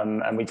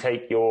 and we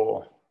take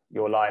your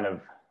line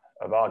of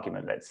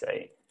argument, let's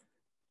say,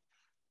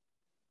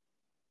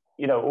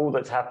 all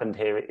that's happened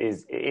here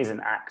is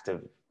an act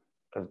of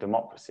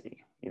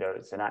democracy.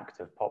 It's an act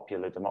of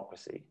popular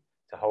democracy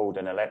to hold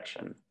an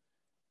election.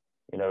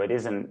 It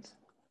isn't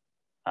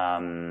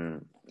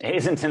an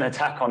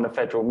attack on the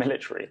federal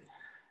military,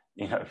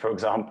 for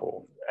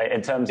example,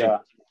 in terms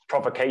of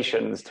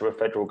provocations to a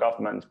federal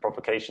government,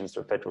 provocations to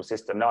a federal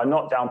system. Now, I'm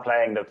not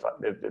downplaying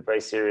the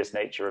very serious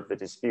nature of the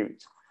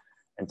dispute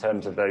in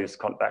terms of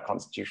that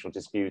constitutional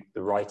dispute,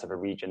 the right of a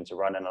region to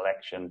run an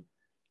election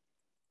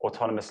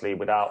autonomously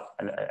without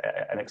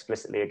and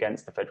explicitly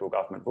against the federal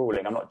government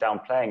ruling. I'm not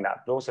downplaying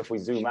that, but also if we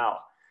zoom out,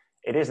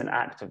 it is an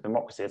act of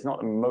democracy. It's not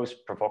the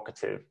most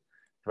provocative,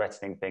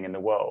 threatening thing in the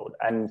world.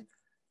 And,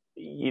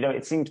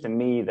 it seems to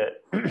me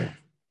that,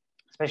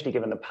 especially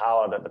given the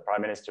power that the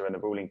Prime Minister and the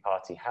ruling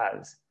party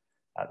has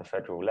at the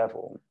federal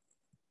level,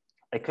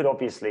 they could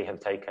obviously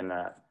have taken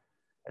a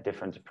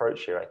different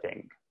approach here, I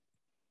think.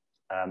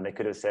 They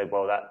could have said,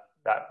 well,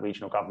 that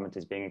regional government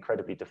is being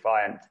incredibly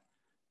defiant,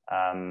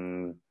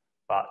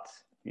 but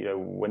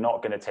we're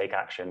not going to take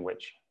action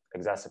which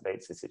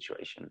exacerbates the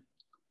situation.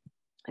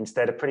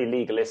 Instead, a pretty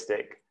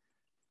legalistic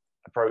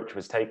approach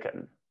was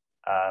taken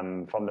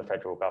from the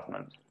federal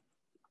government.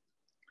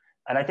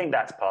 And I think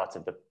that's part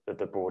of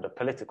the broader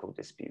political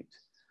dispute.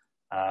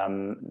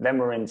 Then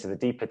we're into the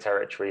deeper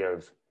territory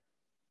of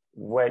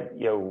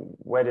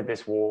where did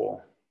this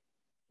war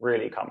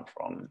really come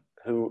from?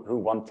 Who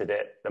wanted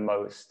it the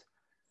most?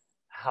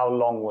 How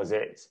long was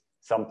it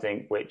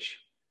something which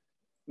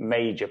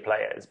major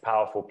players,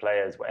 powerful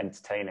players, were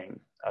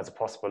entertaining as a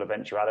possible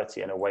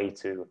eventuality and a way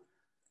to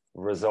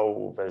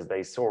resolve, as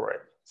they saw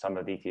it, some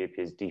of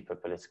Ethiopia's deeper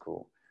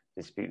political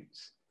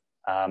disputes?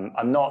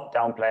 I'm not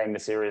downplaying the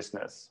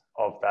seriousness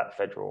of that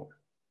federal,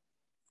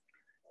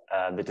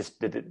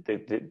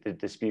 the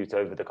dispute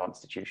over the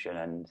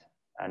constitution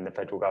and the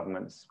federal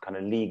government's kind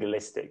of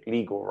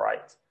legal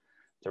right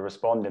to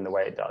respond in the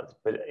way it does.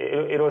 But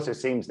it also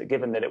seems that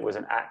given that it was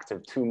an act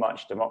of too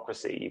much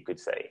democracy, you could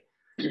say,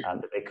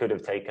 that they could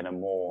have taken a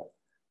more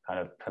kind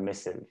of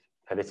permissive,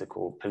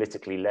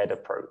 politically led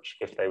approach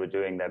if they were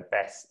doing their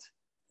best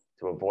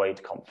to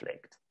avoid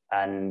conflict.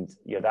 And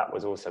that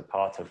was also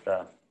part of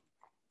the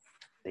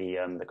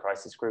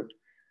crisis group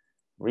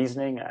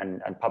reasoning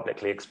and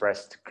publicly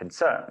expressed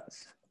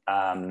concerns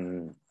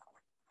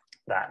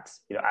that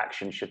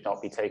action should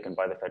not be taken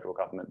by the federal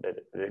government that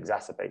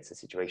exacerbates the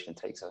situation and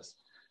takes us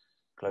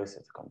closer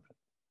to conflict.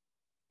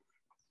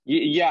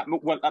 Yeah,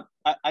 well,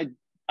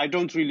 I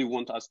don't really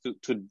want us to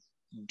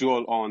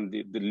dwell on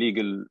the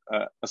legal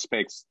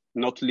aspects,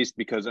 not least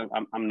because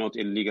I'm not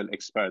a legal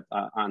expert.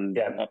 But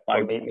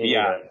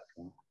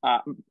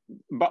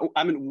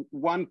I mean,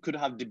 one could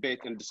have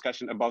debate and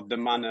discussion about the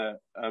manner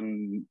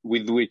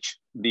with which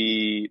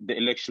the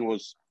election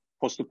was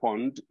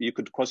postponed. You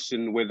could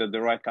question whether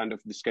the right kind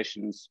of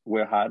discussions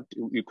were had.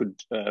 You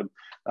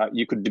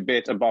could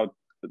debate about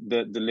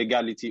the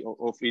legality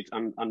of it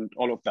and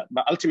all of that.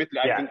 But ultimately,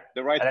 I think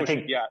the right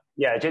question,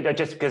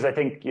 just because I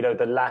think,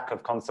 the lack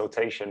of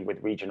consultation with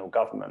regional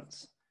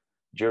governments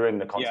during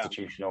the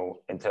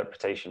constitutional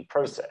interpretation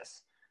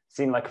process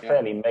seemed like a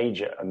fairly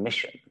major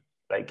omission,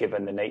 like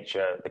given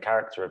the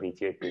character of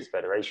Ethiopia's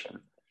federation.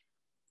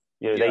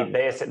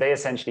 They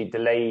essentially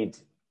delayed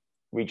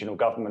regional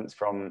governments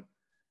from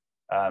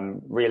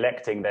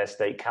re-electing their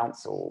state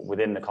council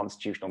within the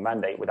constitutional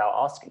mandate without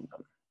asking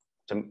them.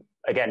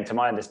 To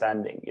my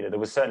understanding, there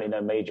was certainly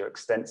no major,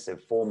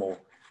 extensive, formal,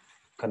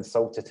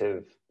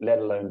 consultative, let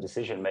alone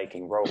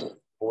decision-making role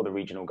for the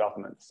regional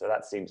government. So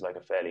that seems like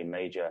a fairly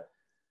major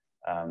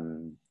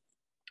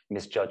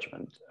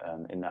misjudgment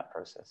in that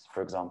process,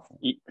 for example.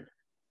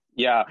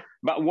 Yeah,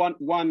 but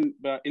one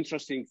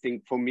interesting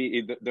thing for me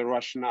is the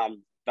rationale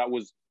that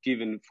was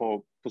given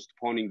for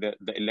postponing the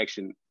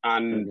election,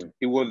 and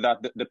it was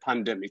that the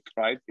pandemic,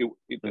 right?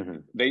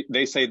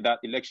 They said that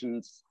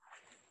elections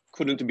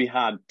couldn't be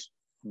had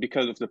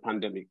because of the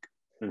pandemic,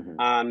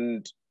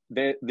 and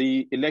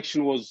the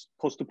election was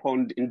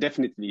postponed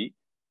indefinitely,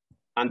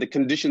 and the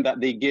condition that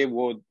they gave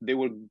was they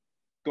were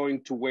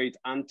going to wait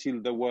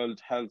until the World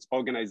Health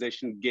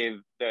Organization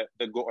gave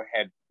the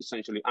go-ahead,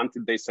 essentially,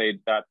 until they said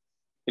that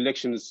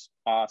elections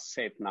are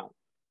safe now.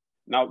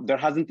 Now, there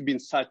hasn't been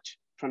such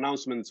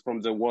pronouncements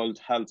from the World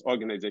Health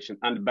Organization,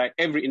 and by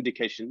every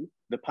indication,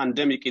 the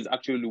pandemic is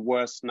actually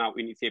worse now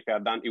in Ethiopia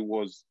than it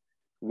was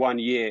 1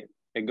 year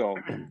ago,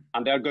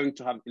 and they're going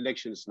to have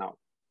elections now.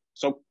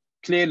 So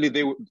clearly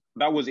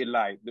that was a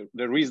lie.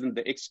 The reason,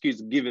 the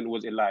excuse given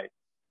was a lie.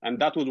 And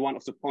that was one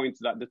of the points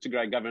that the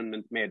Tigray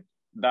government made,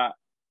 that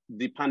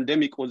the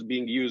pandemic was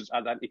being used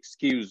as an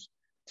excuse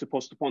to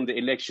postpone the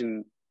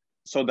election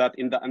so that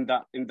in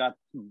that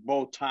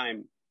both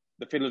time,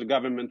 the federal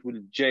government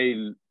will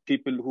jail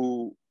people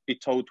who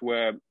it thought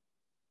were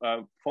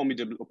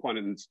formidable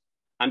opponents.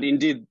 And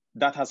indeed,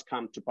 that has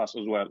come to pass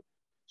as well.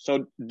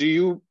 So do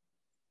you,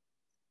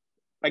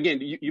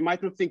 again, you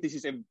might not think this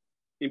is an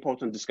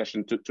important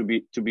discussion to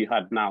be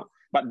had now,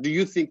 but do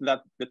you think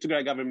that the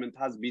Tigray government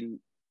has been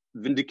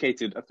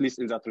vindicated, at least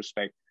in that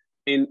respect,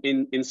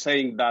 in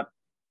saying that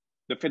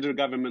the federal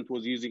government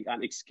was using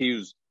an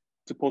excuse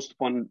to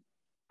postpone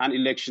an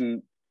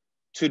election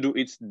to do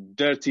its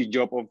dirty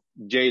job of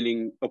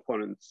jailing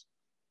opponents.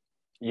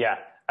 Yeah,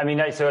 I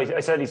mean, so I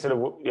certainly sort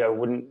of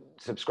wouldn't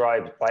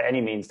subscribe by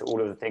any means to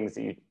all of the things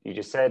that you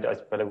just said,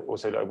 but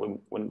also I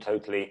wouldn't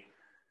totally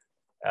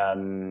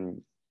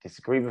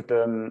disagree with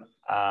them.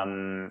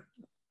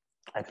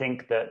 I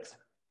think that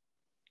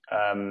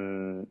I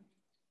don't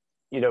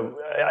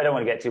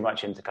want to get too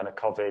much into kind of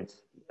COVID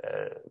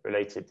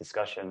related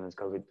discussions,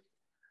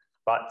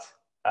 but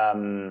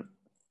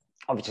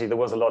obviously there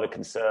was a lot of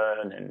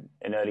concern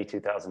in early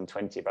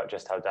 2020 about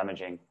just how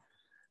damaging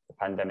the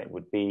pandemic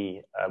would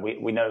be.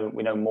 We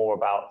know more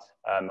about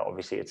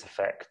obviously its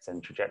effects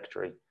and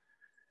trajectory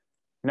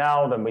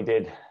now than we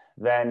did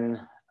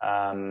then.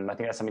 I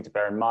think that's something to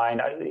bear in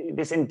mind.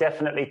 This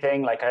indefinitely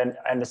thing, like I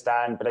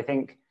understand, but I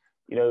think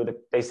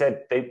they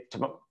said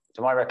to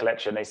my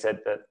recollection, they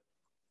said that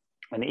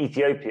when the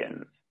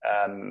Ethiopian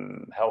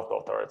health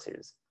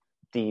authorities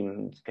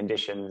deemed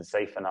conditions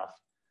safe enough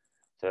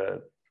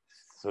to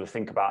sort of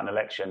think about an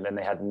election, then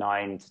they had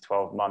 9 to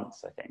 12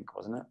 months, I think,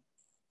 wasn't it?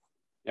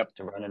 Yep.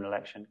 To run an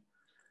election.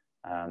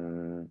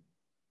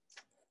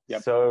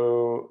 Yep.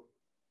 So,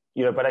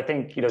 but I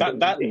think,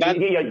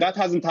 that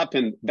hasn't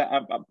happened.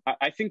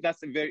 I think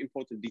that's a very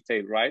important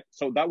detail, right?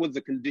 So that was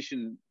the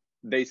condition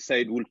they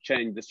said will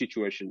change the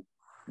situation.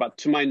 But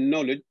to my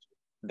knowledge,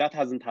 that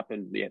hasn't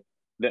happened yet.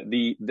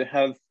 The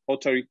health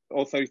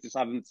authorities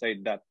haven't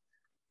said that.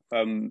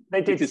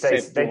 They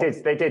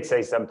did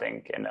say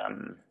something in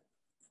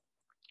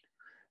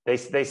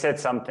they said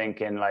something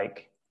in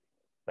like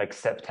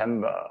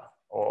September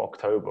or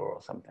October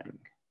or something.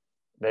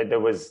 There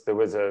was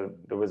a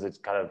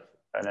kind of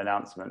an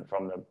announcement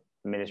from the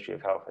Ministry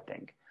of Health, I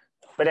think.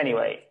 But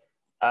anyway,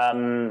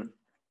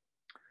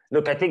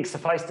 look, I think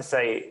suffice to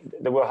say,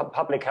 there were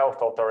public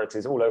health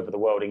authorities all over the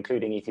world,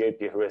 including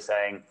Ethiopia, who are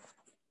saying,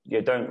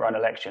 don't run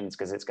elections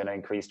because it's going to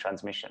increase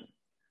transmission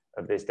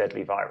of this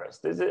deadly virus.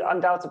 There's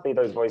undoubtedly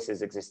those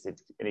voices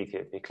existed in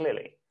Ethiopia,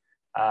 clearly.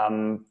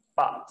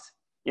 But,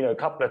 a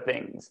couple of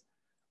things.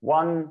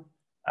 One,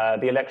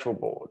 the electoral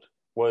board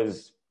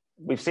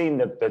we've seen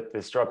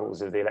the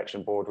struggles of the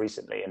election board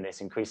recently in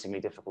this increasingly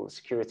difficult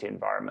security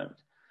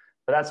environment.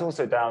 But that's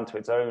also down to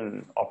its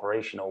own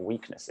operational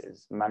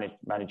weaknesses,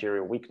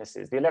 managerial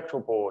weaknesses. The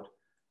electoral board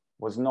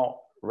was not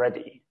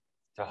ready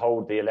to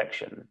hold the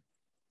election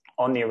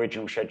on the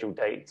original scheduled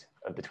date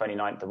of the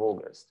 29th of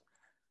August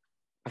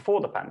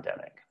before the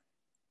pandemic.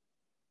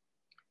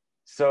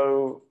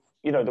 So,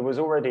 there was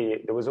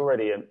already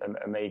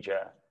a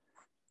major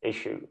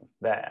issue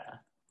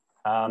there.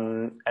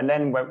 And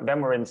then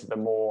we're into the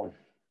more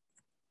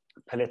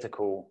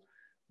political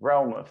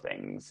realm of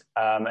things.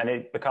 And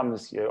it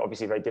becomes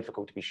obviously very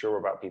difficult to be sure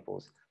about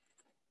people's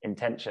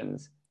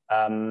intentions.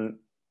 In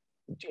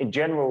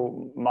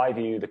general, my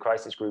view, the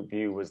crisis group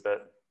view, was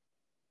that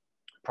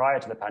prior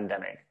to the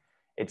pandemic,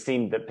 it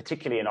seemed that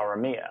particularly in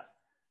Oromia,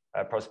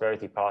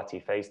 Prosperity Party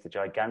faced a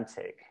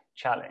gigantic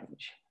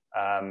challenge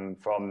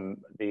from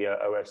the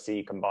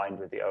OFC combined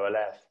with the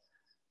OLF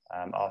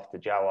after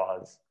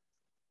Jawar's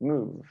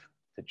move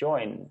to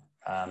join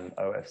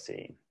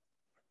OFC.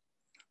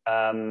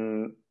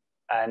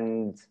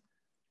 And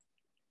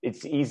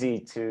it's easy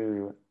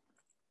to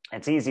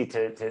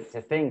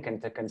think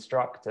and to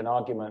construct an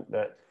argument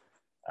that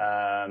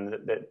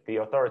that the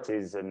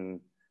authorities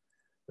and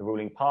the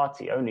ruling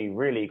party only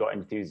really got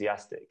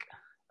enthusiastic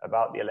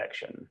about the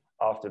election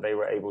after they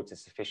were able to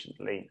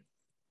sufficiently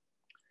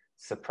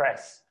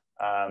suppress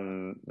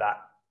that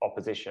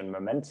opposition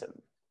momentum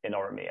in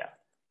Oromia.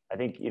 I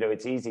think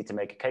it's easy to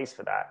make a case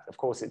for that. Of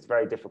course, it's a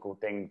very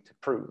difficult thing to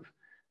prove,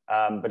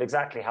 but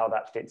exactly how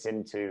that fits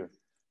into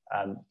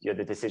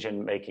the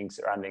decision making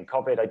surrounding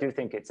COVID, I do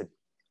think it's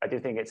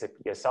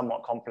a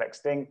somewhat complex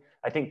thing.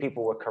 I think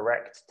people were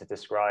correct to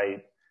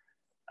describe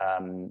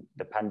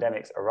the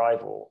pandemic's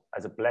arrival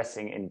as a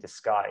blessing in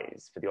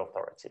disguise for the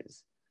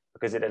authorities,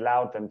 because it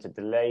allowed them to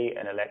delay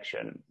an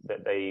election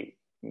that they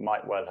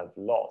might well have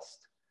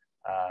lost,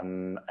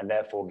 and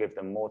therefore give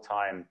them more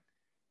time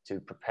to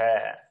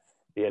prepare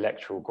the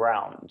electoral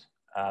ground,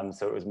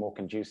 so it was more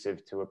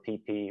conducive to a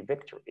PP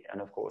victory.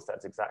 And of course,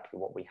 that's exactly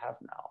what we have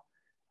now.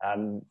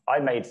 I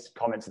made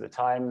comments at the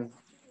time,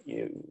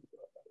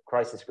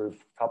 Crisis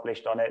Group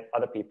published on it,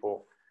 other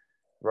people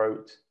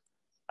wrote,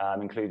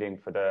 including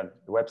for the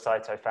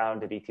website I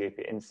founded,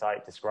 Ethiopia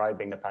Insight,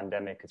 describing the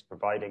pandemic as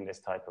providing this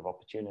type of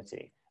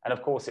opportunity. And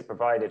of course, it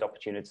provided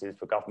opportunities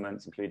for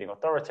governments, including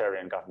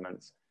authoritarian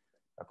governments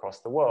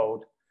across the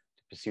world,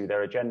 to pursue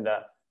their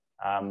agenda.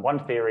 One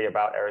theory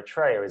about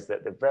Eritrea is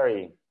that the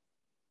very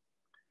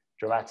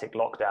dramatic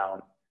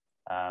lockdown,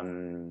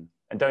 and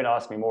don't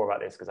ask me more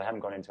about this because I haven't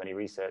gone into any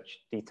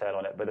research detail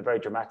on it, but the very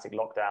dramatic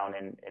lockdown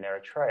in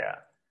Eritrea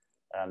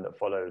that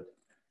followed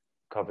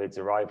COVID's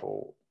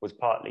arrival was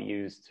partly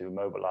used to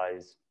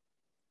mobilize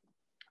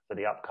for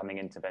the upcoming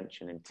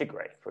intervention in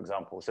Tigray, for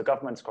example. So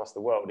governments across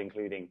the world,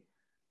 including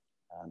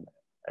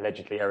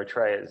allegedly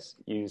Eritreans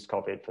used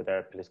COVID for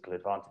their political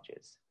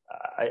advantages.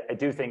 I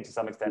do think to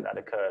some extent that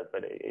occurred,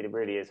 but it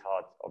really is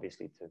hard,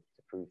 obviously, to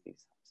prove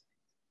these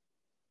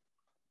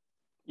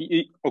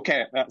things.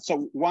 Okay,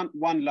 so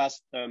one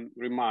last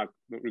remark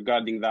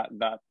regarding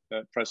that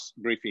press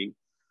briefing.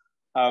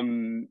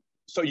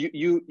 So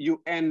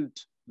you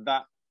end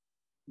that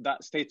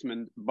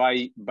statement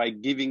by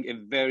giving a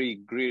very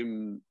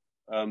grim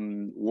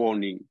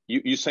warning.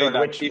 You say that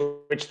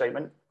which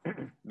statement?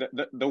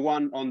 The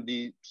one on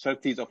the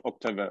 30th of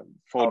October,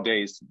 4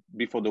 days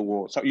before the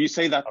war. So you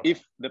say that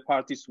if the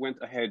parties went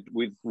ahead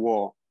with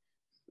war,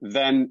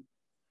 then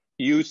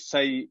you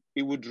say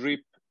it would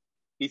rip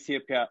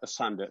Ethiopia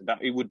asunder,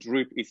 that it would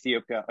rip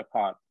Ethiopia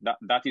apart.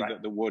 That is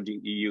the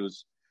wording you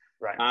use.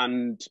 Right.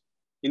 And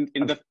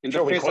I'm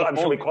sure we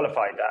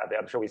qualified that.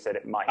 I'm sure we said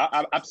it might.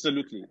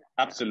 Absolutely,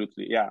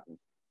 yeah.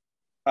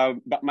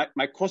 But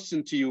my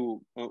question to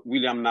you,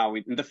 William, now,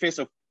 in the face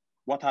of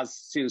what has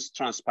since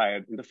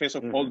transpired, in the face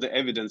of all the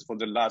evidence for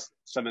the last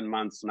 7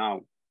 months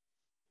now,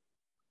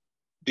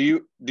 do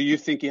you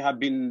think you have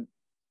been,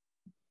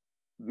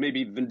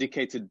 maybe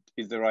vindicated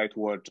is the right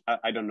word,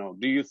 I don't know.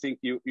 Do you think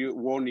your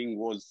warning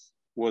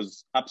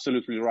was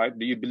absolutely right?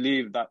 Do you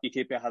believe that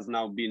Ethiopia has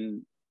now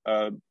been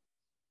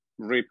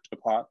ripped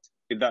apart?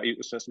 Is that your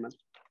assessment?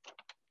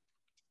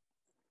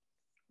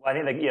 Well,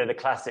 I think the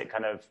classic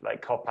kind of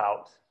like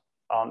cop-out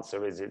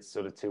answer is it's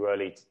sort of too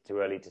early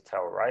to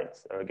tell, right?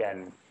 So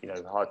again,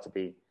 hard to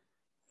be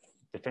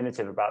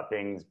definitive about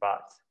things,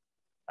 but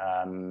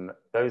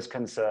those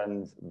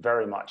concerns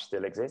very much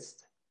still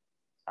exist.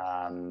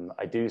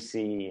 I do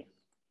see,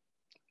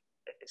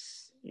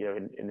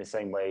 in the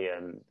same way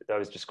that I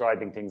was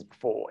describing things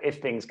before,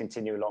 if things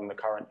continue along the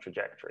current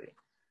trajectory,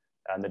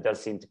 and there does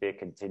seem to be a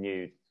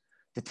continued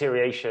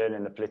deterioration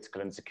in the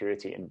political and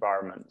security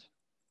environment,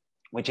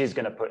 which is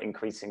going to put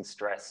increasing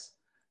stress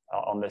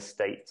on the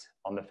state,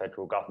 on the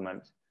federal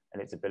government,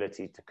 and its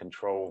ability to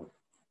control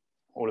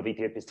all of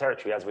Ethiopia's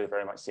territory, as we're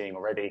very much seeing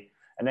already.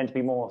 And then to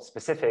be more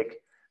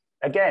specific,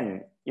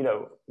 again,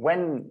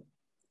 when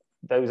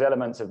those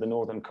elements of the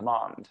Northern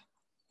Command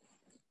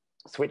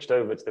switched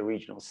over to the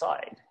regional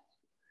side,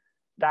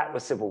 that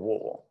was civil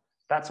war.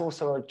 That's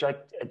also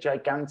a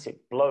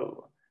gigantic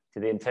blow to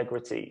the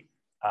integrity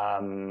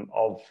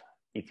of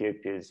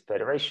Ethiopia's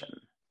federation.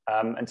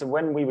 And so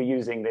when we were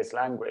using this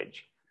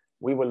language,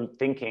 we were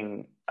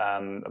thinking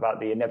about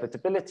the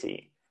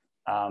inevitability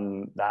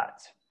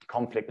that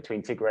conflict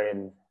between Tigray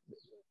and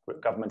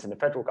government and the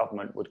federal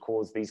government would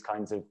cause these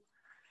kinds of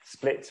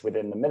splits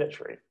within the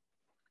military.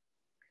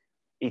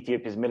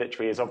 Ethiopia's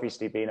military has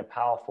obviously been a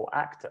powerful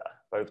actor,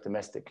 both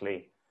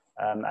domestically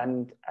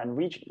and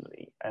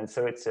regionally. And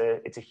so it's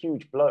a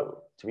huge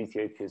blow to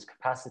Ethiopia's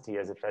capacity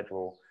as a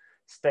federal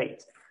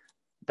state.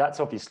 That's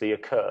obviously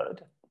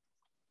occurred.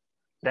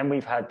 Then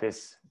we've had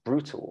this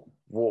brutal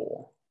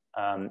war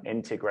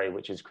in Tigray,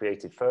 which has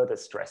created further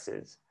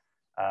stresses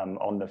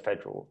on the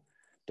federal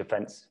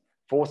defense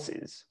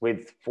forces,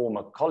 with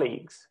former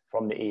colleagues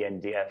from the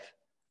ENDF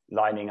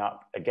lining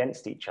up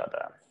against each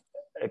other.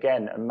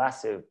 Again, a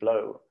massive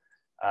blow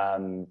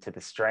to the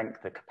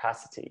strength, the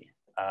capacity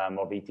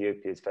of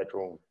Ethiopia's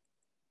federal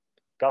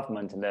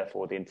government, and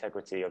therefore the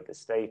integrity of the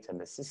state and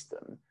the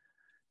system.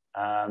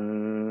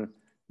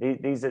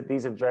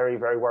 These are very,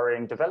 very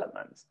worrying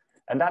developments.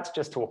 And that's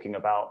just talking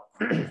about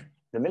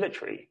the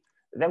military.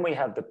 Then we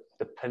have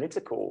the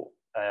political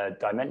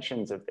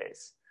dimensions of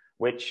this,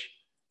 which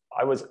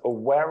I was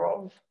aware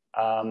of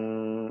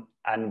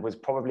and was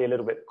probably a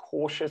little bit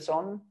cautious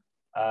on.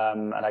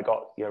 And I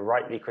got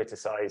rightly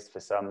criticized for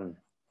some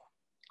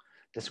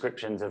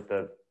descriptions of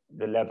the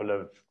level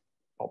of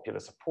popular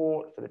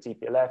support for the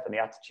TPLF and the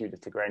attitude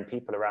of Tigrayan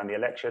people around the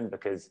election,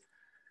 because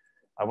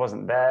I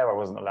wasn't there, I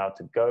wasn't allowed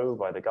to go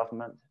by the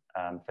government,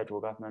 federal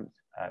government.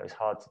 It was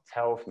hard to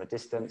tell from a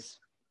distance.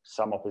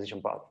 Some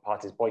opposition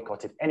parties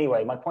boycotted.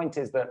 Anyway, my point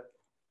is that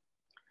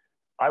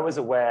I was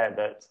aware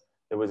that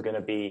there was going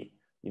to be,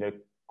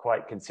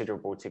 quite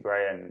considerable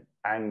Tigrayan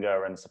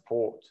anger and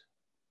support,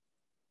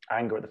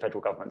 anger at the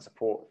federal government,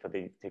 support for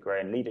the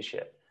Tigrayan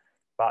leadership.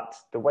 But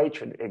the way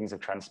things have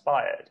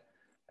transpired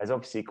has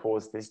obviously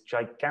caused this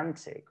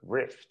gigantic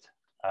rift,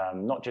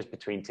 not just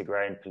between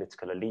Tigrayan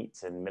political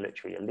elites and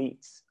military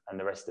elites and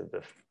the rest of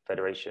the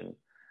federation,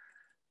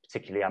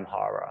 particularly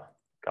Amhara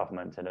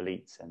government and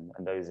elites and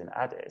those in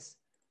Addis,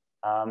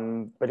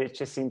 but it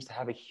just seems to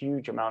have a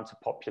huge amount of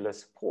popular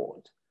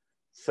support.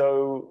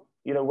 So,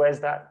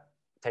 where's that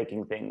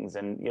taking things?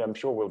 And, I'm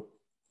sure we'll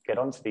get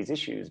onto these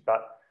issues,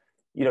 but,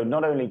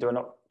 not only do I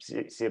not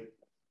see a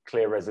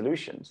clear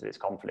resolution to this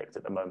conflict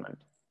at the moment,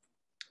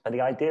 but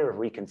the idea of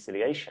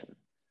reconciliation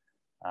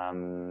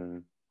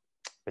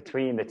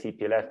between the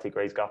TPLF,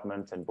 Tigray's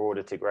government, and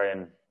broader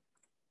Tigrayan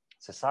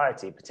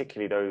society,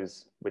 particularly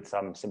those with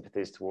some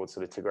sympathies towards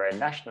sort of Tigrayan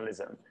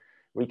nationalism,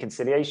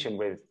 reconciliation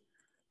with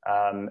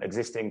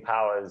existing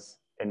powers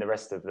in the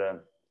rest of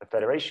the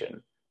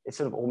federation, it's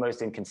sort of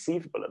almost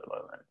inconceivable at the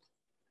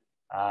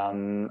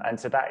moment. And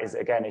so that is,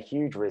 again, a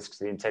huge risk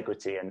to the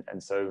integrity.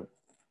 And so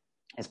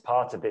is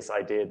part of this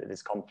idea that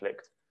this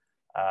conflict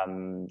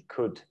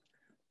could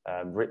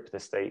rip the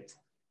state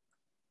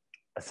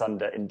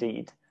asunder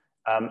indeed.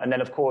 And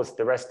then, of course,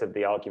 the rest of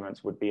the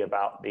arguments would be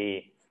about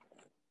the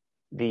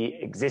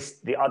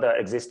other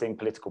existing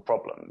political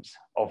problems,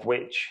 of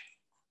which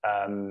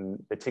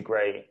the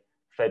Tigray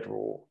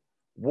federal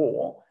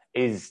war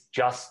is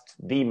just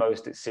the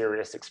most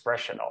serious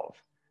expression of,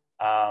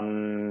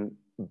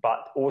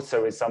 but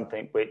also is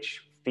something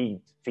which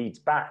feeds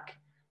back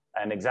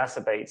and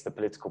exacerbates the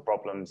political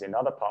problems in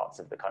other parts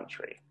of the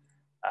country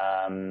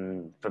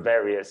for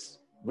various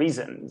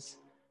reasons,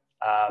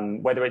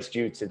 whether it's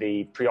due to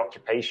the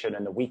preoccupation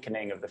and the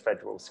weakening of the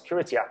federal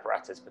security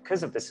apparatus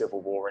because of the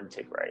civil war in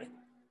Tigray,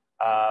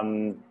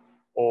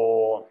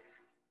 or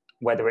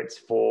whether it's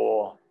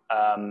for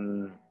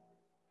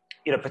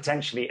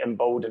potentially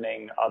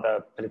emboldening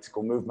other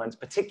political movements,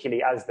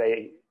 particularly as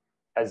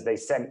they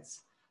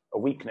sense a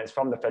weakness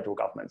from the federal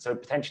government. So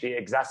potentially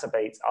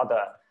exacerbates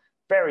other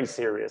very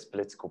serious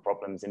political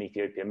problems in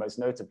Ethiopia, most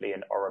notably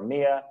in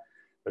Oromia,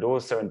 but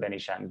also in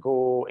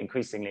Benishangul,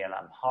 increasingly in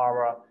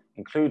Amhara,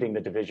 including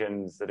the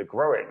divisions that are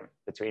growing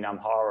between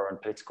Amhara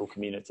and political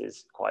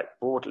communities quite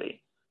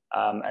broadly.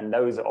 And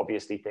those are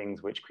obviously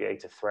things which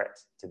create a threat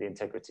to the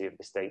integrity of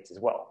the state as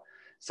well.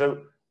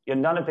 So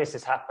none of this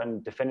has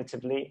happened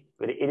definitively,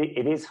 but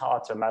it is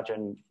hard to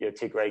imagine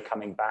Tigray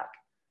coming back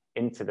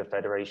into the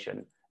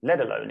federation, let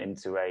alone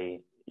into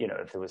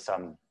if there was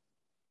some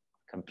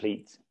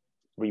complete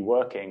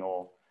reworking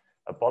or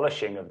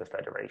abolishing of the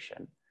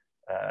federation.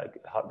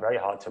 Very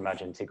hard to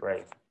imagine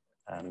Tigray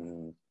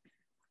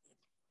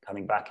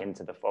coming back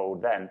into the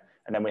fold then.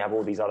 And then we have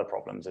all these other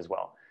problems as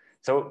well.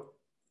 So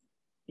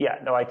yeah,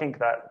 no, I think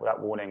that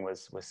warning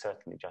was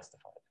certainly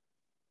justified.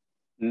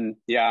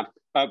 Yeah,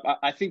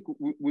 I think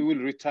we will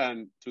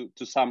return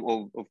to some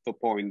of the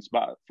points,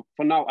 but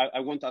for now, I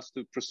want us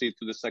to proceed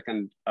to the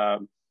second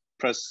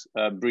press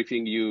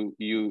briefing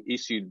you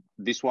issued,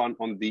 this one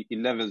on the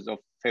 11th of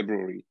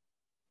February.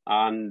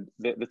 And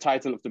the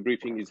title of the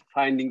briefing is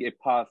Finding a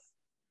Path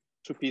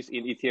to Peace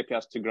in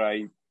Ethiopia's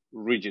Tigray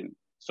region.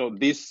 So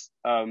this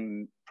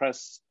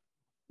press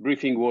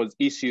briefing was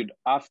issued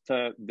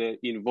after the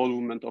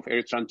involvement of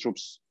Eritrean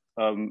troops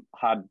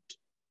had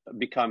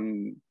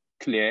become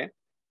clear,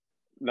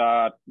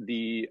 that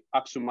the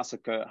Aksum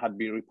massacre had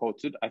been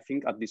reported, I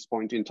think, at this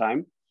point in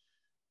time.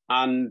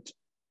 And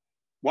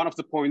one of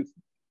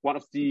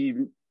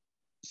the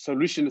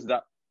solutions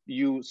that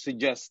you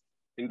suggest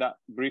in that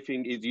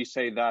briefing is you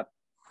say that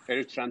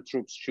Eritrean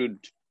troops should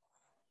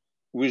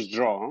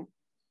withdraw,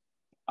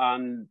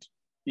 and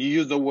you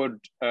use the word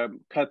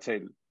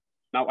curtail.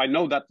 Now, I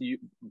know that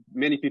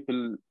many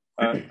people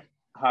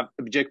have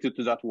objected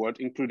to that word,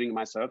 including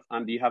myself,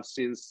 and you have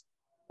since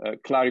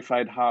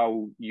clarified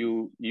how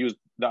you used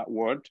that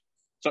word.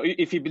 So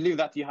if you believe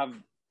that you have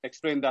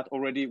explained that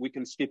already, we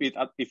can skip it.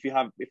 If you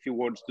have a few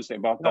words to say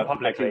about Not that,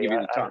 publicly. I can give you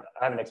the time.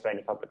 I haven't explained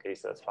it publicly,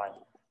 so that's fine.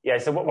 Yeah,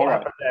 so what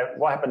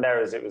happened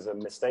there is it was a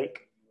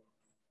mistake.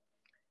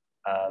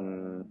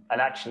 And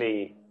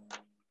actually,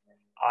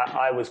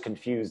 I was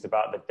confused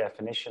about the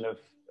definition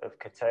of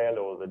curtail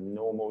or the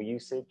normal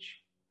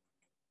usage.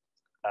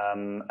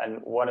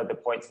 And one of the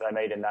points that I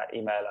made in that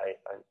email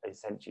I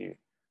sent you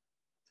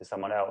to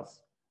someone else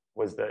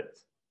was that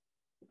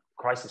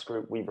crisis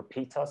group, we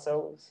repeat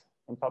ourselves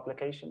in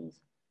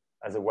publications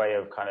as a way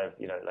of kind of,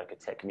 like a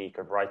technique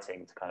of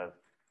writing to kind of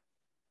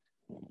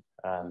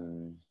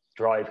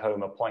drive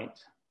home a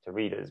point to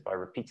readers by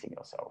repeating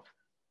yourself.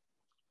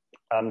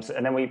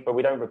 But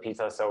we don't repeat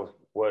ourselves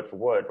word for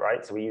word,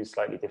 right? So we use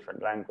slightly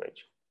different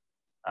language.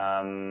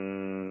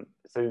 I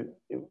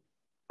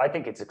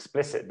think it's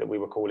explicit that we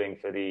were calling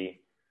for the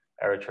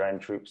Eritrean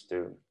troops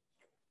to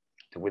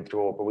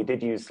withdraw, but we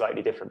did use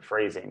slightly different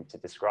phrasing to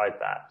describe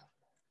that.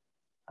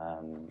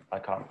 I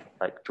can't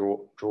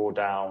draw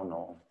down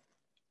or.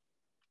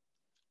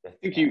 I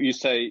think you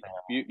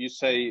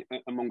say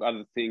among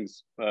other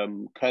things,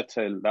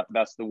 curtail.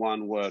 That's the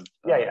one word.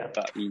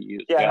 That you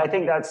use. Yeah, and I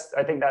think that's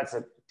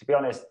to be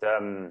honest,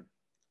 it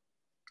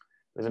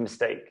was a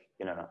mistake.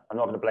 I'm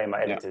not going to blame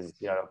my editors.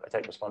 I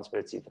take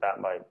responsibility for that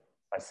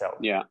myself.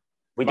 Yeah.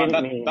 We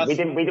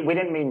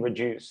didn't mean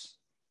reduce.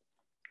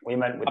 We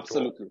meant withdraw.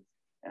 Absolutely.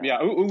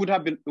 Yeah, it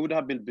would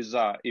have been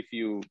bizarre if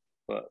you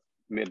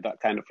made that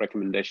kind of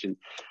recommendation.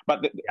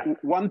 But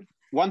one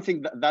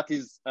thing that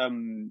is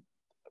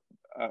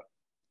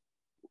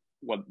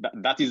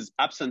that is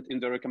absent in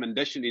the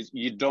recommendation is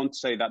you don't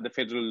say that the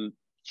federal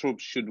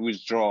troops should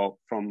withdraw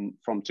from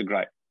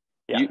Tigray.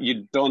 Yeah.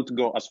 You don't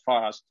go as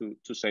far as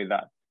to say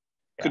that.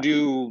 Yeah.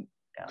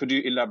 Could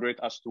you elaborate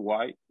as to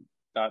why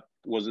that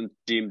wasn't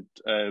deemed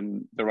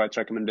the right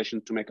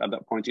recommendation to make at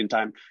that point in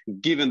time,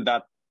 given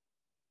that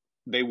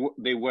they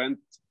weren't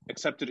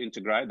accepted in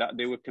Tigray, that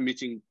they were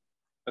committing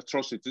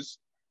atrocities,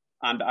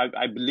 and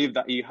I believe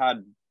that you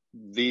had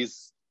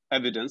this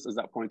evidence at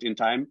that point in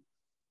time,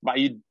 but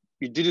you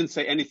didn't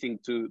say anything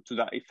to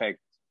that effect,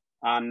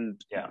 and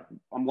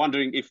I'm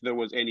wondering if there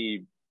was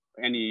any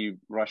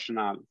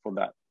rationale for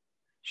that.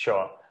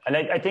 Sure. And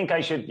I think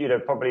I should,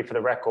 probably for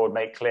the record,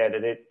 make clear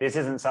that this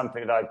isn't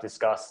something that I've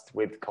discussed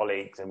with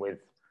colleagues and with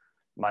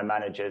my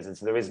managers, and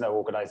so there is no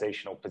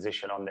organizational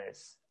position on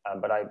this.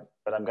 But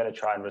I'm going to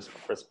try and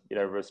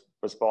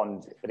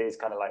respond. It is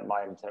kind of like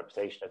my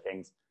interpretation of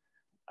things.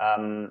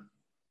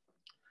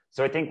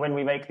 So I think when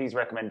we make these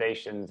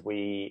recommendations,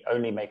 we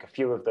only make a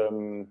few of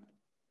them.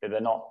 They're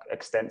not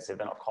extensive,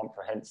 they're not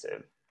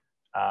comprehensive.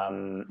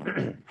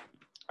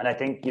 And I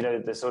think,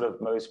 the sort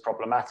of most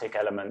problematic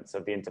elements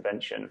of the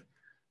intervention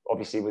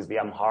obviously was the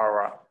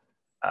Amhara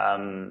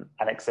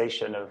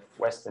annexation of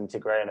Western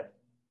Tigray and a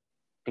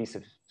piece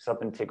of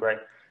Southern Tigray,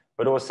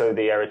 but also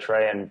the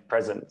Eritrean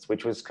presence,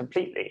 which was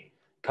completely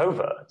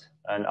covert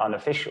and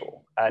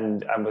unofficial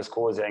and was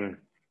causing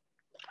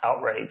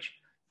outrage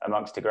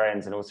amongst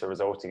Tigrayans and also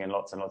resulting in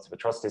lots and lots of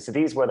atrocities. So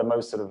these were the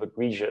most sort of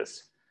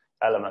egregious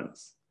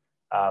elements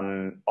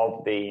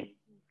of the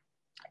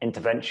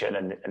intervention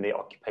and the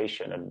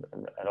occupation and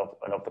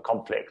of the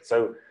conflict.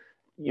 So,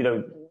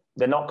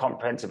 they're not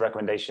comprehensive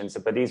recommendations,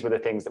 but these were the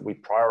things that we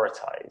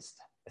prioritized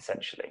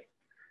essentially.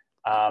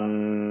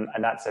 And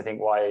that's, I think,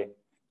 why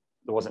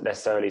there wasn't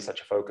necessarily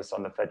such a focus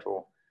on the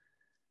federal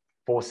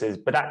forces.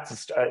 But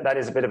that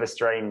is a bit of a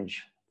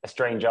strange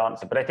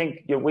answer. But I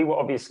think we were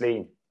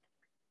obviously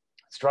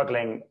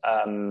struggling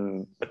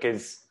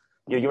because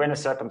you're in a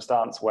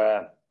circumstance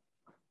where,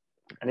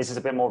 and this is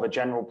a bit more of a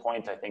general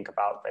point, I think,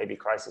 about maybe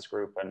crisis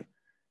group and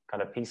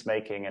kind of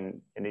peacemaking and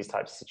in these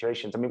types of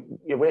situations. I mean,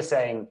 we're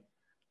saying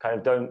kind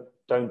of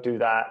don't do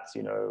that,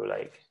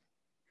 like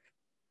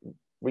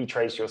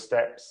retrace your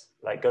steps,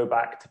 like go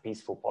back to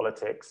peaceful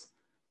politics,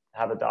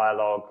 have a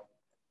dialogue,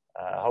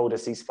 hold a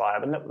ceasefire,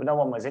 but no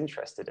one was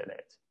interested in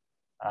it.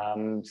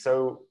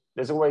 So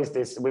there's always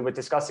this, we were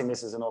discussing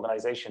this as an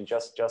organization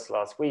just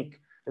last week,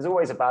 there's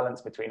always a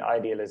balance between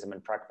idealism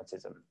and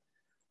pragmatism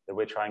that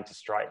we're trying to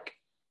strike.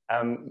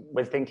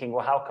 We're thinking,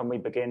 well, how can we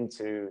begin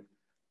to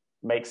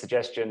make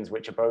suggestions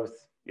which are both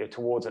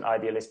towards an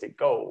idealistic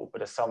goal,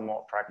 but are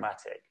somewhat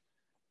pragmatic?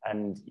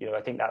 And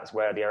I think that's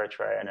where the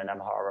Eritrean and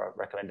Amhara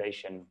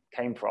recommendation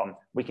came from.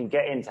 We can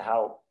get into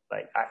how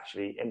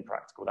actually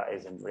impractical that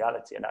is in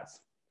reality, and that's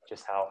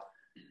just how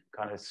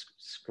kind of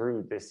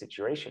screwed this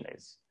situation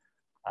is.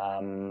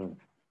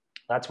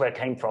 That's where it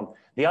came from.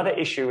 The other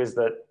issue is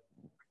that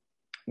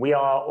we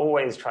are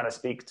always trying to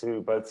speak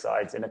to both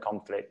sides in a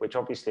conflict, which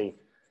obviously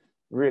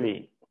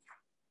really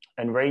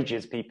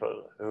enrages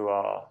people who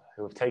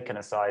have taken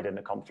a side in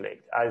the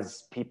conflict,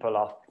 as people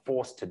are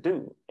forced to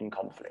do in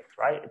conflict,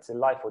 right? It's a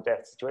life or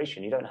death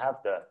situation. You don't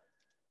have the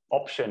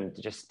option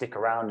to just stick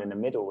around in the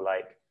middle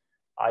like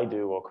I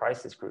do or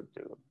crisis group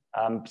do.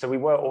 So we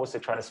were also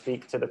trying to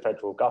speak to the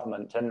federal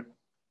government. And,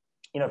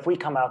 if we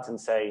come out and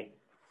say,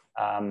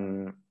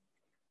 that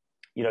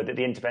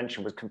the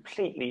intervention was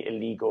completely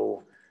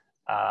illegal,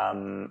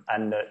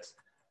 and that,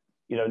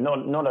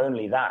 not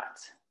only that,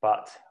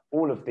 but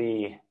all of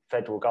the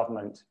federal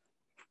government's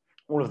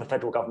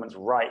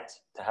right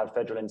to have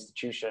federal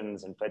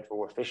institutions and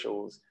federal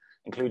officials,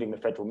 including the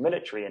federal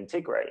military in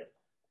Tigray,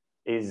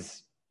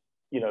 is,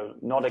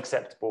 not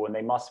acceptable, and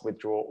they must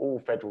withdraw all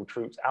federal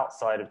troops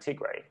outside of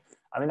Tigray.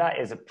 I mean, that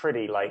is a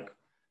pretty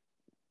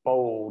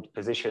bold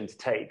position to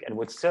take, and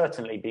would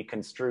certainly be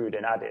construed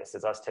in Addis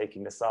as us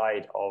taking the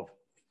side of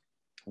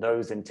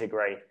those in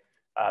Tigray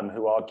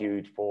who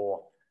argued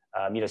for,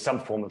 some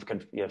form of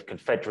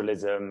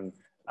confederalism,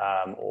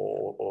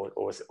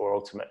 or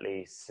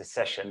ultimately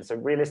secession. So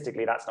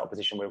realistically, that's not a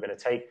position we were going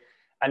to take.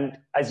 And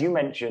as you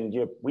mentioned,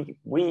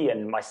 we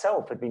and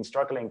myself had been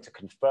struggling to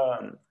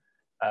confirm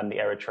the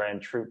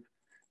Eritrean troop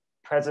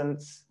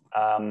presence.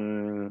 I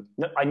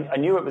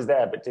knew it was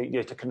there, but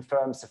to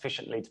confirm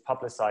sufficiently to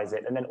publicize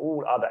it, and then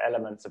all other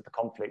elements of the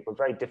conflict were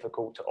very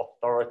difficult to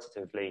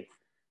authoritatively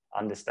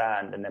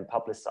understand and then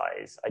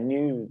publicize. I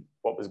knew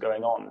what was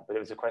going on, but it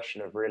was a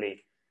question of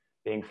really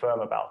being firm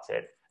about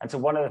it. And so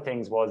one of the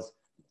things was,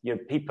 there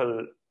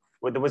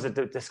was a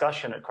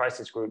discussion at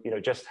Crisis Group,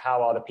 just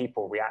how are the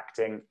people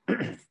reacting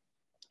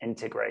in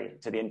Tigray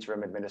to the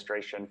interim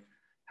administration?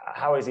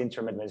 How is the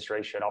interim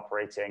administration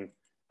operating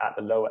at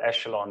the lower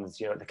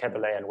echelons, at the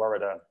Kebele and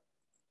Warada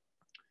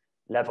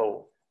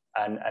level,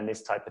 and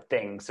this type of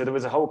thing? So there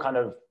was a whole kind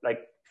of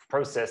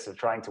process of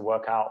trying to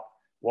work out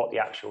what the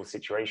actual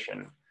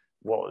situation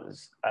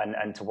was,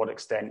 and to what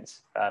extent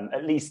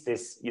at least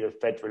this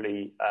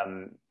federally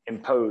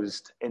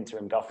imposed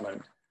interim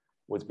government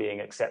was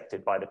being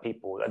accepted by the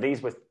people.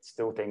 These were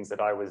still things that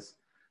I was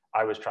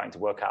trying to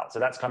work out. So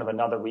that's kind of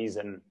another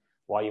reason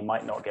why you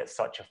might not get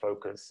such a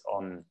focus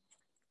on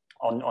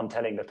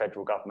telling the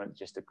federal government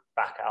just to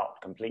back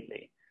out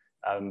completely.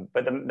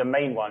 But the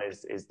main one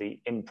is the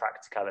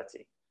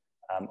impracticality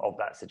of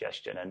that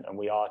suggestion. And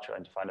we are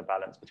trying to find a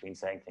balance between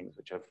saying things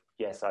which are,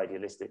 yes,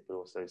 idealistic, but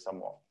also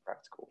somewhat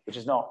practical, which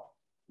is not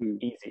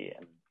easy.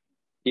 And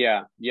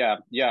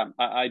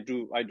I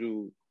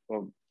do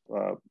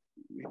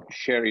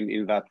sharing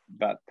in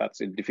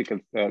that's a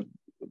difficult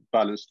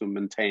balance to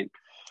maintain.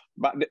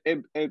 But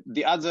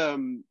the other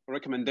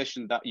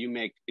recommendation that you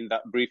make in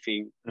that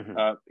briefing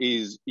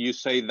is you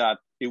say that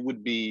it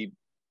would be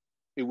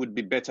it would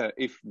be better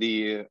if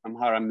the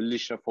Amhara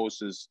militia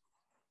forces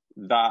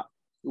that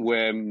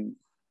were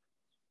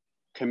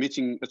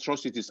committing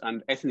atrocities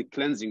and ethnic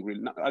cleansing,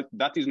 really,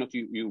 that is not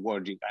your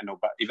wording, I know,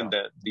 but even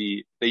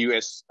the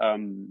US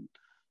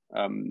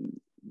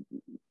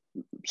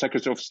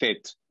Secretary of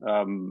State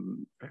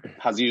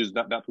has used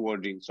that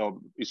wording,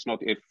 so it's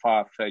not a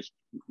far-fetched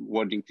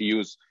wording to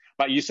use.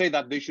 But you say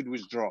that they should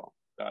withdraw.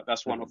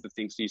 That's one of the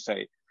things you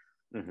say.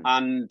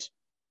 And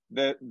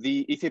the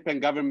Ethiopian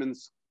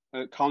government's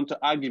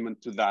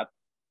counter-argument to that,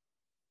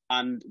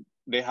 and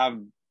they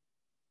have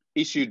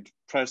issued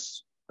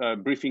press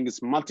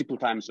briefings multiple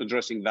times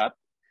addressing that.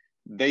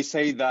 They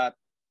say that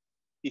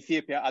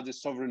Ethiopia, as a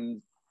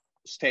sovereign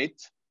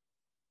state,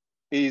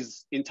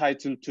 is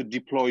entitled to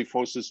deploy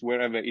forces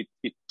wherever it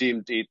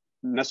deemed it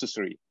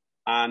necessary.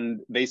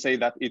 And they say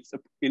that it's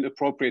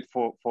inappropriate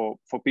for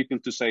people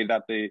to say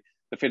that the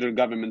federal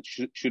government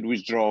should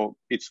withdraw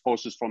its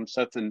forces from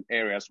certain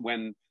areas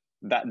when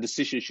that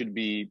decision should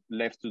be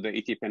left to the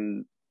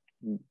Ethiopian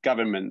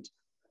government.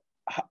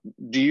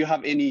 Do you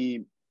have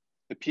any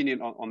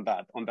opinion on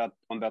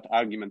that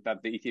argument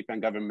that the Ethiopian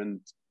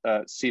government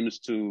seems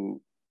to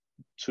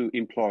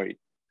employ?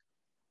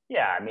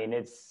 Yeah, I mean,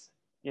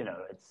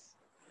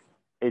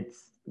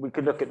 we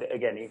could look at it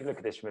again. You can look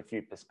at this from a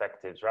few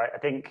perspectives, right? I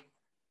think,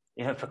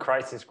 for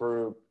crisis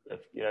group,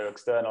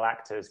 external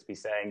actors to be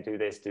saying, do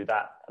this, do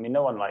that. I mean,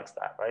 no one likes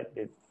that, right?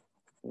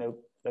 No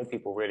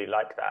people really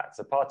like that.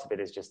 So part of it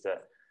is just a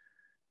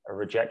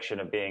rejection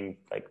of being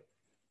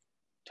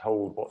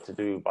told what to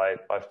do by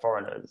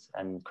foreigners,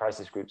 and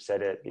crisis groups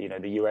said it,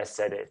 the US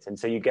said it. And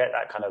so you get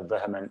that kind of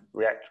vehement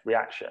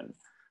reaction,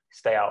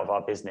 stay out of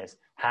our business,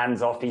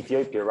 hands off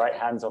Ethiopia, right?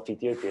 Hands off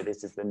Ethiopia.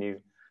 This is the new,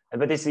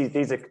 but these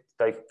are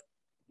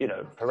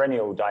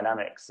perennial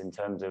dynamics in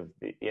terms of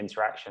the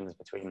interactions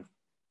between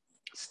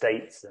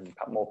states and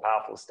more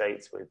powerful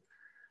states with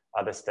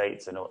other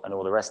states and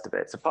all the rest of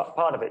it. So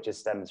part of it just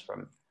stems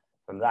from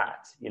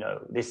that,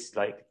 this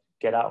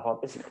get out of our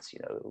business.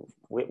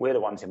 We're the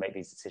ones who make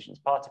these decisions.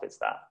 Part of it's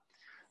that.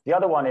 The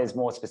other one is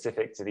more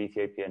specific to the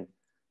Ethiopian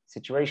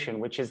situation,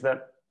 which is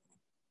that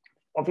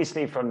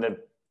obviously from the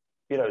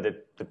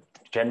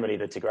generally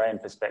the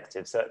Tigrayan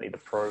perspective, certainly the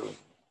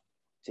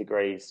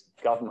pro-Tigray's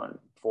government,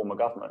 former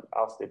government,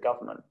 ousted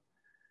government,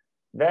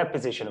 their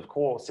position, of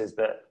course, is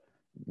that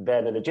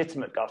they're the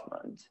legitimate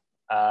government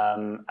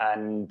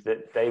and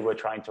that they were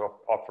trying to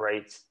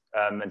operate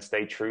and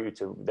stay true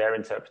to their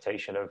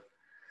interpretation of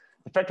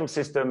the federal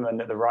system and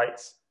the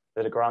rights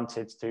that are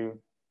granted to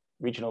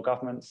regional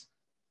governments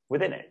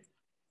within it.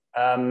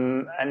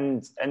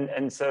 And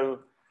so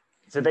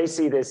they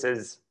see this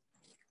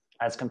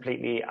as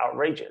completely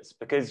outrageous,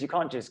 because you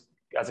can't just,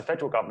 as a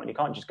federal government, you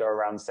can't just go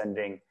around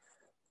sending,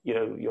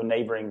 your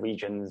neighboring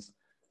regions'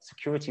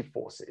 security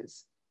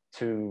forces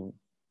to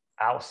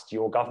oust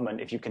your government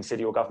if you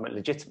consider your government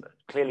legitimate.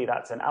 Clearly,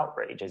 that's an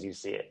outrage as you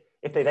see it.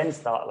 If they then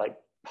start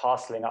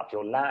parceling up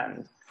your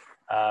land,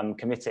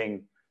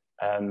 committing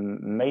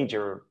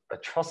major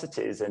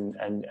atrocities and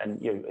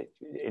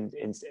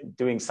in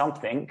doing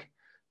something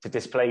to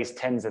displace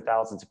tens of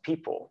thousands of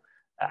people,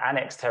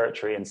 annex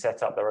territory and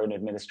set up their own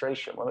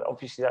administration, well,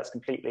 obviously that's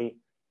completely,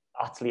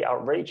 utterly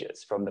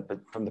outrageous from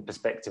the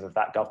perspective of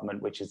that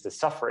government, which is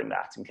suffering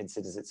that and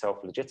considers itself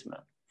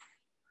legitimate.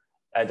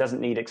 It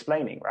doesn't need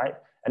explaining, right?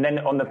 And then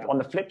on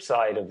the flip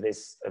side of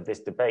this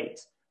debate,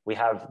 we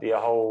have the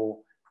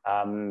whole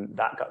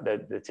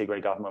the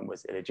Tigray government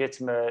was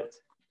illegitimate,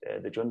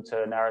 the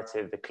junta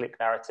narrative, the clique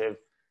narrative,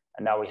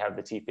 and now we have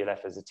the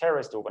TPLF as a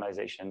terrorist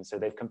organization. So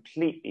they've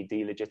completely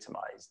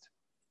delegitimized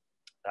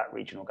that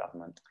regional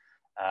government.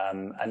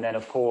 And then,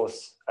 of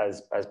course,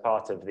 as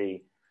part of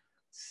the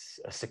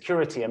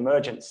security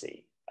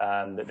emergency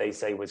that they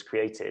say was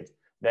created,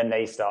 then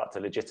they start to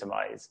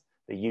legitimize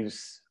the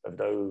use of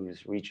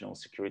those regional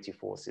security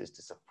forces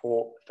to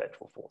support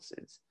federal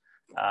forces.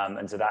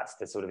 And so that's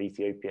the sort of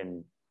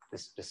Ethiopian,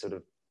 this sort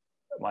of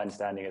my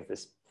understanding of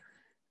this,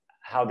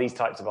 how these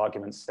types of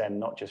arguments stem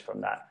not just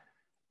from that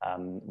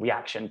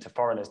reaction to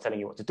foreigners telling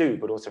you what to do,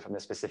 but also from the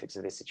specifics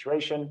of this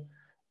situation.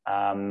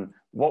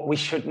 What we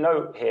should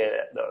note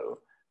here, though,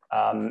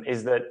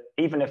 is that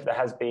even if there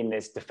has been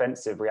this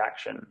defensive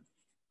reaction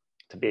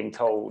to being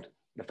told,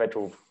 the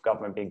federal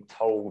government being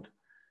told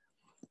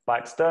by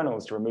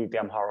externals to remove the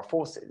Amhara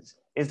forces,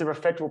 is there a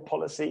federal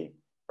policy,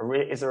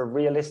 is there a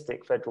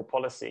realistic federal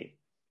policy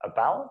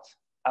about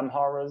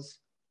Amhara's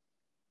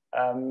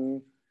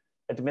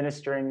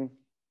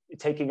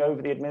taking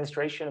over the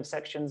administration of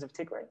sections of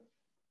Tigray?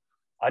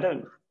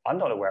 I'm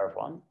not aware of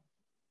one.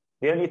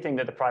 The only thing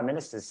that the Prime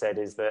Minister said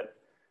is that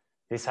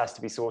this has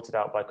to be sorted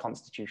out by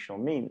constitutional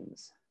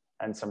means,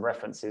 and some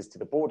references to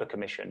the Border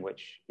Commission,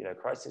 which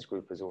Crisis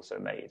Group has also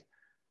made.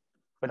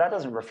 But that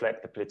doesn't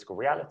reflect the political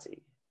reality.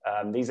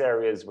 These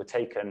areas were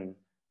taken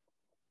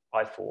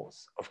by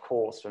force, of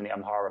course, from the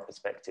Amhara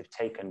perspective,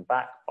 taken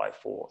back by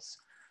force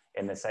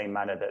in the same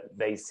manner that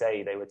they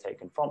say they were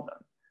taken from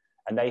them.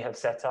 And they have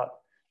set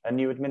up a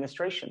new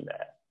administration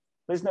there.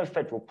 There's no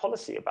federal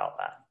policy about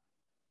that.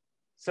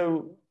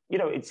 So you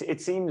know,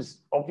 it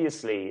seems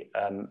obviously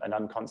an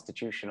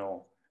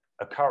unconstitutional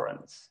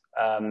occurrence.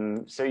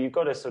 So you've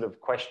got to sort of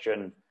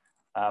question.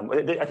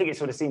 I think it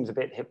sort of seems a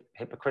bit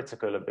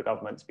hypocritical of the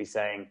government to be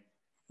saying,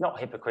 not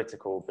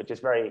hypocritical, but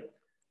just very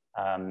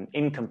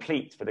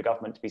incomplete for the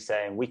government to be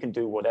saying we can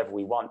do whatever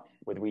we want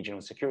with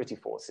regional security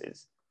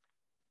forces,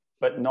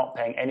 but not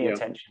paying any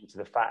attention to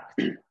the fact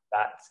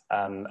that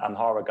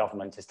Amhara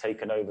government has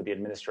taken over the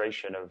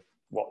administration of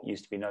what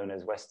used to be known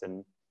as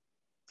Western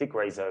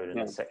Tigray zone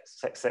and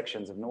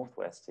sections of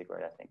Northwest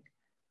Tigray, I think.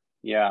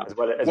 Yeah. As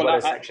well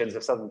as sections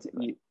of Southern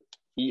Tigray.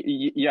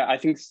 Yeah, I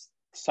think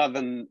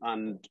Southern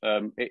and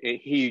a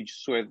huge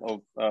swathe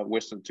of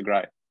Western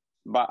Tigray.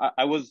 But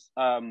I was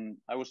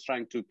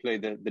trying to play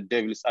the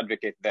devil's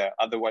advocate there.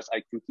 Otherwise,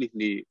 I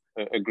completely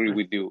agree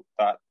with you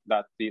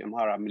that the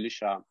Amhara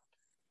militia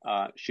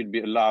should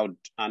be allowed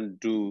and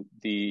do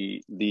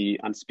the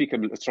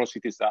unspeakable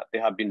atrocities that they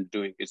have been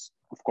doing. Is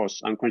of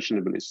course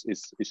unconscionable.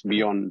 Is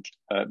beyond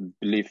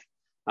belief,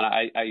 and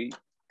I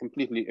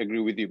completely agree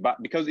with you.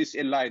 But because it's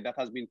a lie that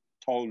has been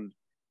told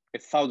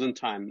 1,000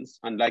 times,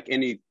 and like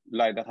any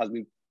lie that has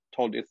been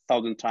told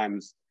 1,000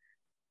 times,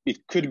 it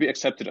could be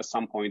accepted at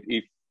some point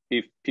if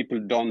people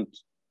don't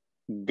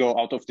go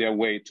out of their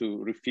way to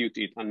refute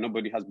it, and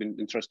nobody has been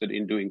interested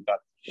in doing that.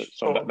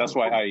 So that's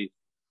why I.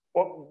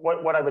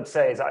 What I would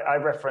say is I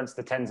referenced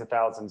the tens of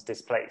thousands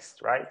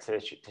displaced, right, to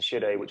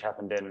Shire, which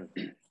happened in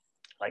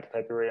like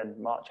February and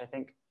March, I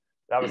think.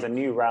 That was a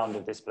new round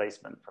of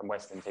displacement from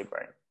Western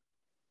Tigray.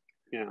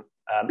 Yeah.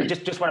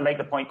 Just want to make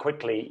the point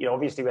quickly. You know,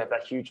 obviously we have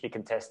that hugely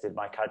contested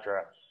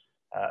Maikadra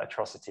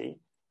atrocity.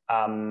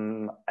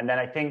 And then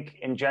I think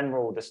in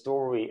general, the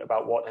story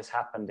about what has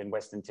happened in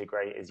Western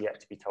Tigray is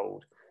yet to be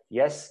told.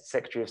 Yes,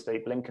 Secretary of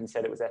State Blinken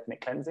said it was ethnic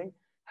cleansing.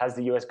 Has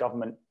the US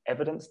government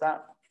evidenced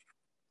that?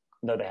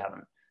 No, they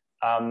haven't.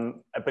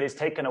 But it's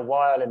taken a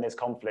while in this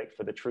conflict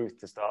for the truth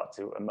to start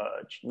to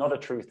emerge. Not a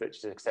truth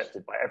that's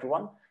accepted by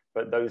everyone,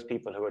 but those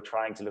people who are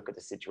trying to look at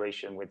the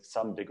situation with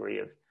some degree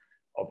of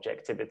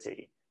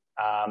objectivity.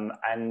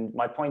 And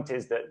my point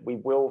is that we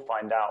will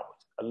find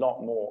out a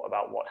lot more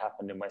about what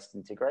happened in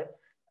Western Tigray.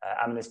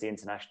 Amnesty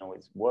International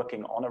is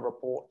working on a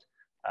report.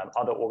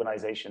 Other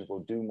organizations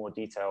will do more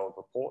detailed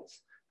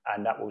reports,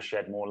 and that will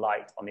shed more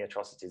light on the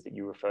atrocities that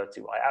you refer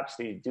to.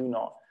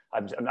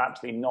 I'm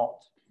absolutely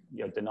not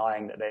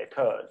denying that they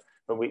occurred,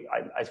 but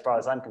as far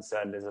as I'm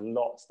concerned, there's a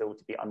lot still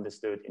to be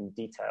understood in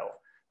detail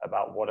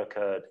about what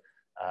occurred,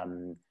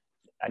 and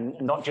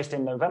not just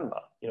in November,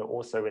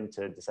 also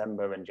into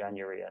December and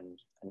January and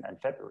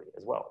February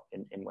as well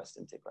in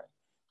Western Tigray.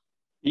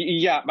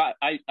 Yeah, but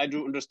I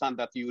do understand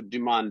that you would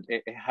demand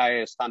a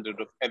higher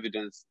standard of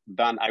evidence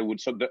than I would.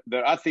 So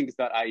there are things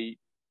that I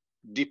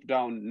deep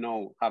down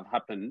know have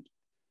happened,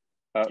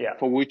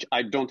 for which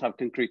I don't have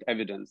concrete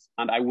evidence,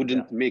 and I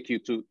wouldn't make you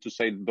to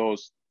say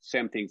those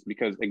same things,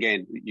 because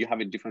again, you have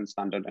a different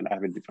standard and I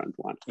have a different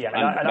one. Yeah,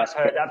 and I've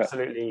heard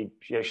absolutely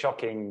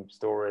shocking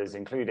stories,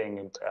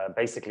 including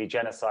basically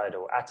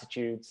genocidal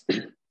attitudes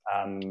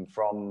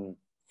from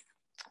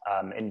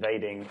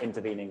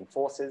intervening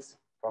forces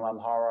from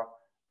Amhara,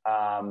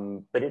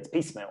 but it's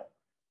piecemeal.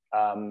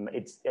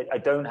 I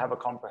don't have a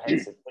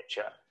comprehensive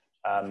picture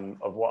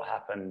of what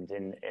happened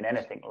in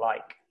anything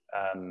like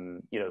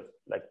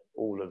like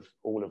all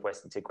of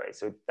Western Tigray.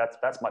 So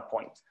that's my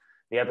point.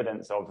 The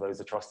evidence of those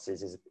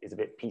atrocities is a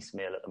bit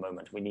piecemeal at the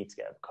moment. We need to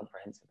get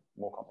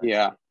more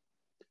comprehensive.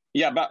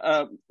 Yeah.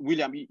 But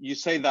William, you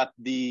say that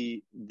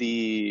the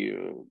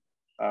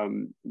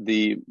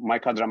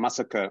Maikadra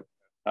massacre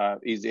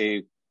is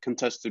a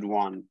contested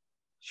one.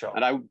 Sure.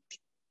 And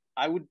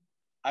I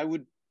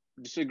would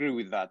disagree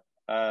with that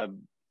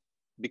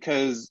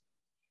because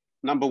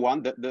number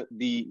one,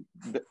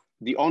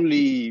 the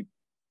only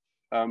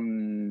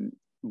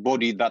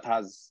body that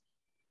has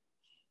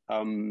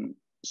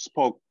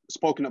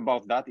spoken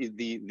about that is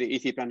the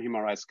Ethiopian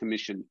Human Rights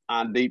Commission,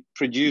 and they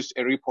produced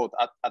a report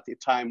at a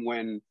time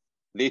when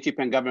the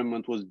Ethiopian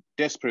government was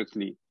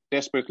desperately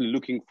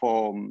looking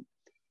for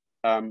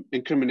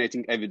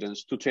incriminating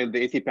evidence to tell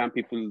the Ethiopian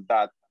people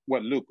that,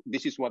 well, look,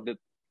 this is what the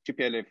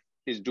TPLF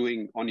is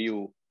doing on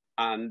you,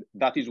 and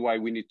that is why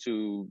we need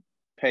to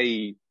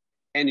pay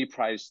any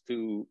price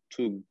to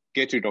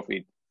get rid of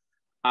it.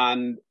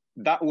 And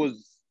that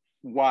was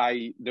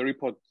why the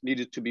report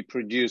needed to be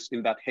produced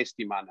in that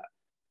hasty manner.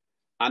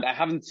 And I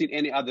haven't seen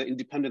any other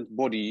independent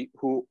body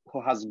who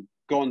has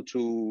gone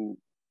to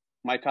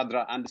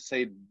Maikadra and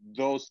said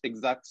those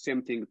exact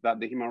same things that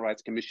the Human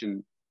Rights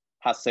Commission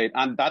has said.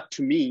 And that,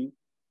 to me,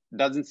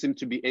 doesn't seem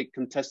to be a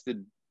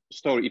contested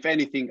story. If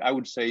anything, I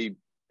would say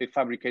a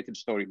fabricated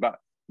story.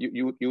 But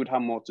you would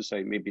have more to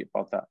say maybe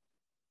about that.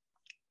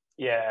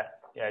 Yeah.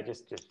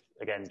 Just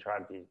again, try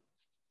and be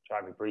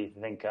brief. I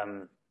think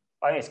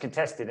it's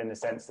contested in the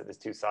sense that there's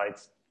two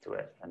sides to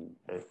it and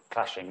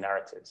clashing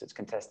narratives. It's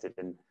contested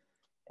in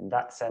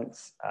that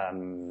sense. I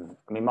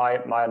mean,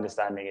 my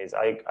understanding is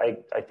I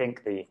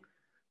think the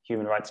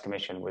Human Rights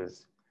Commission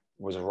was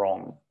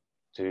wrong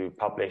to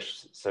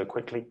publish so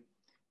quickly,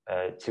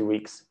 2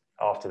 weeks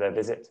after their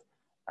visit.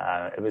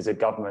 It was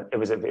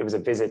a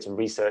visit and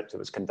research that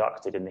was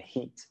conducted in the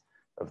heat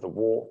of the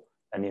war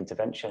and the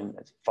intervention.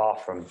 It's far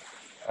from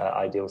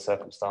ideal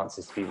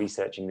circumstances to be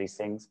researching these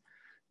things.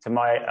 To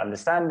my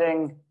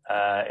understanding,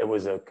 it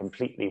was a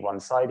completely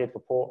one-sided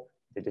report.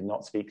 They did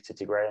not speak to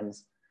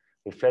Tigrayans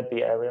who fled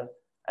the area.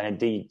 And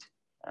indeed,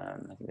 I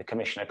think the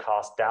commissioner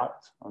cast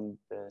doubt on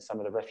some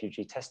of the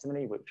refugee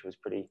testimony, which was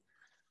pretty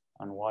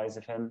unwise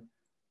of him.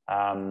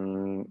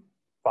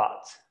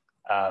 But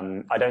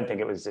I don't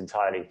think it was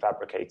entirely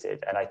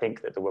fabricated. And I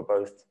think that there were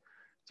both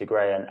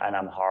Tigrayan and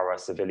Amhara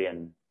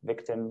civilian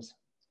victims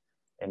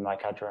in my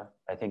cadre.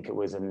 I think it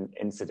was an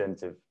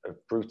incident of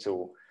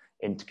brutal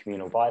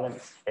intercommunal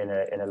violence in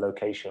a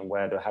location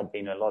where there had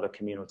been a lot of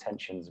communal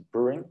tensions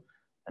brewing,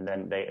 and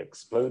then they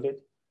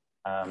exploded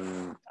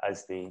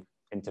as the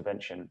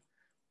intervention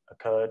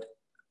occurred.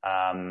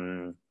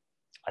 I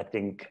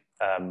think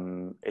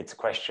it's a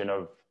question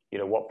of,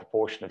 what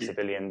proportion of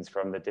civilians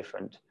from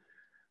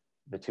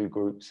the two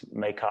groups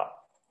make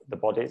up the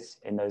bodies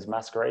in those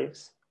mass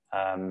graves.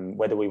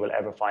 Whether we will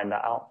ever find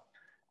that out,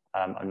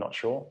 I'm not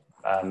sure.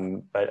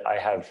 But I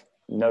have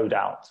no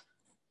doubt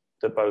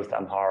that both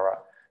Amhara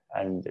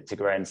and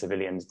Tigrayan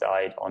civilians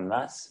died en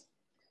masse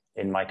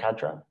in my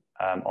cadre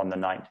on the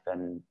 9th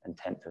and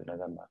 10th of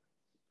November.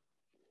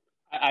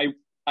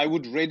 I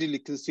would readily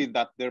concede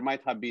that there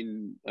might have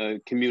been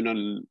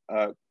communal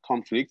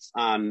conflicts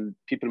and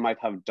people might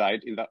have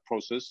died in that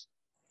process.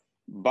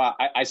 But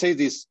I say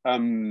this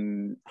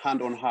hand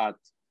on heart.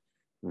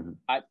 Mm-hmm.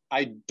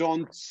 I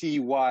don't see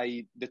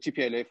why the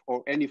TPLF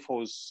or any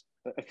force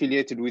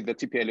affiliated with the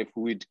TPLF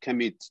would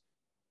commit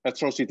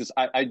atrocities.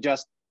 I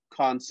just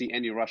can't see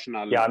any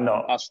rationale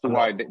as to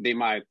why they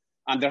might.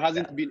 And there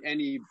hasn't been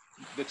any,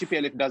 the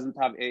TPLF doesn't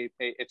have a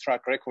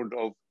track record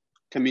of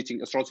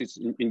committing atrocities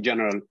in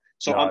general.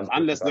 So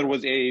unless there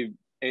was a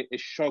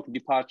shock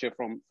departure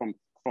from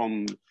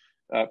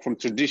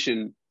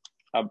tradition,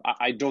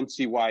 I don't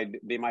see why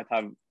they might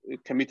have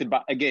committed.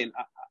 But again,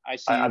 I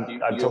see I'm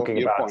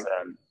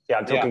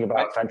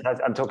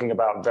talking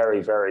about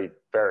very, very,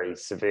 very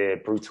severe,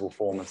 brutal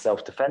form of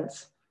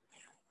self-defense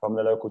from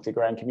the local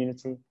Tigrayan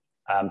community.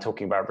 I'm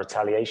talking about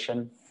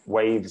retaliation,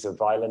 waves of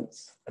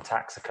violence,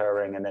 attacks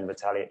occurring, and then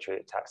retaliatory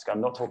attacks.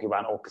 I'm not talking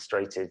about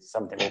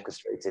something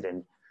orchestrated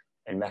in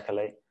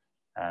Mekelle.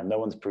 No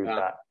one's proved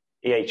that.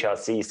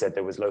 EHRC said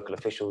there was local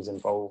officials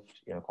involved.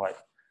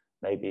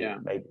 Maybe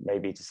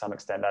to some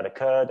extent that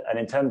occurred. And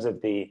in terms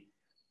of the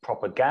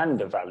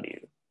propaganda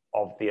value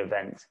of the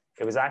event,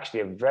 it was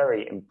actually a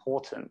very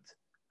important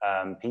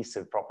piece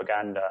of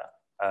propaganda,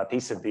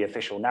 piece of the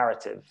official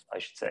narrative, I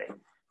should say,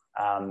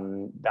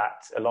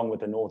 that along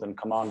with the Northern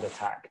Command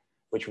attack,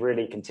 which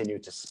really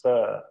continued to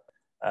spur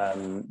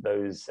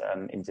those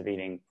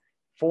intervening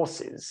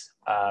forces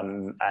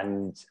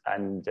and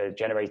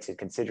generated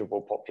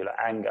considerable popular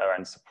anger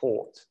and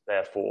support,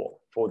 therefore,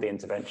 for the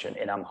intervention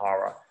in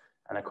Amhara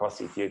and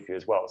across Ethiopia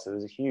as well. So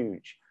there's a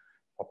huge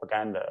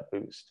propaganda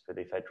boost for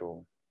the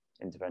federal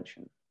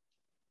intervention.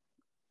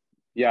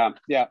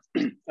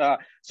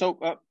 So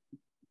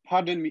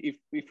pardon me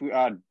if we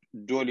are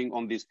dwelling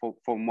on this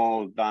for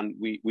more than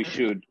we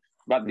should,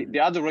 but the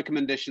other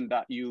recommendation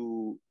that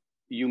you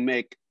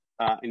make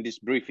in this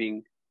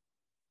briefing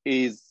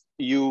is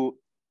you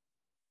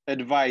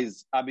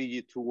advise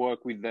Abiy to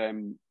work with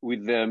the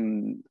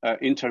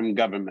interim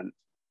government,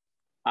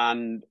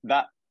 and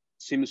that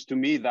seems to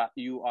me that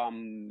you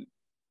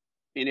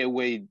in a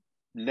way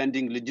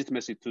lending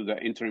legitimacy to the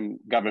interim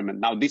government.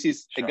 Now, this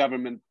is a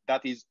government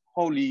that is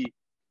wholly,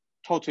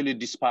 totally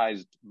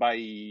despised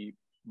by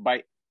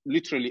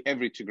literally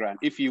every Tigrayan.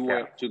 If you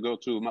were to go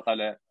to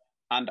Mekelle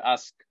and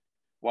ask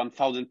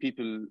 1,000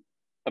 people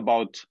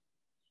about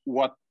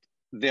what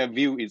their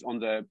view is on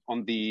the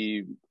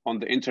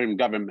interim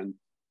government,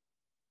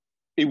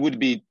 it would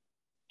be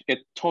a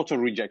total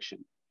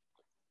rejection.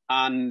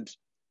 And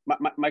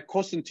my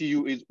question to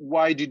you is,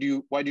 why did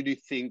you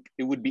think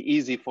it would be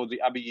easy for the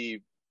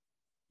Abiy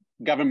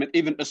government,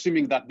 even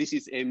assuming that this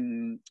is a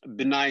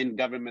benign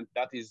government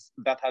that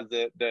has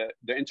the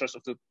interests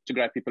of the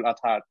Tigray people at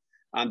heart,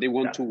 and they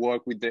want to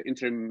work with the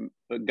interim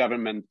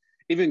government,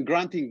 even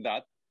granting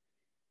that,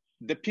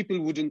 the people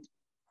wouldn't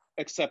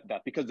accept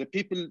that, because the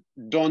people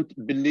don't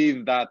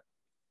believe that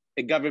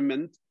a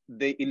government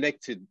they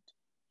elected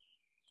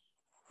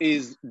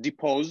is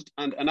deposed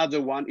and another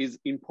one is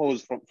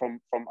imposed from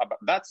above.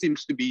 That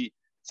seems to be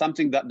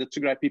something that the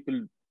Tigray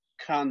people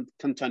can't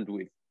contend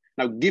with.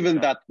 Now,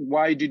 given that,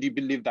 why did you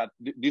believe that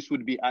this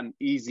would be an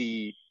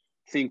easy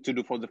thing to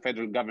do for the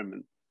federal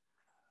government?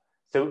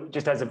 So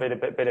just as a bit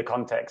of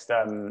context,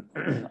 I'm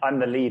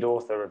the lead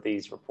author of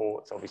these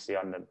reports. Obviously,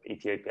 I'm the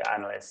Ethiopia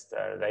analyst.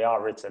 They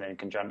are written in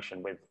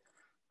conjunction with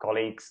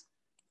colleagues.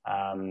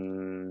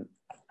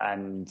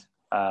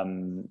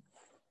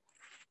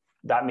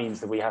 That means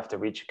that we have to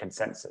reach a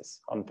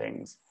consensus on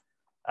things.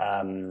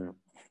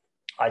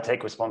 I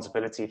take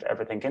responsibility for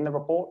everything in the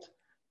report,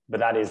 but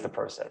that is the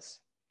process.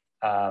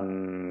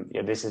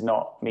 This is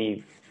not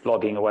me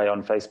blogging away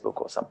on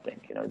Facebook or something.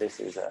 This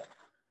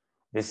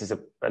is a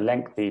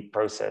lengthy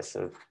process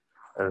of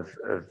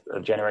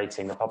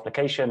generating the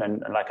publication.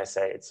 And like I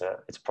say, it's a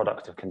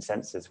product of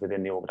consensus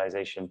within the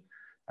organization.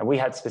 And we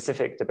had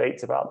specific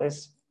debates about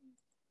this.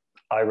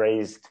 I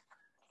raised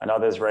and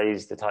others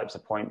raised the types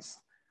of points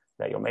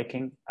that you're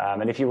making.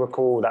 And if you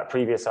recall that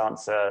previous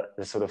answer,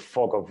 the sort of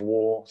fog of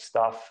war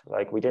stuff,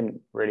 like we didn't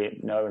really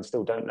know and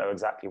still don't know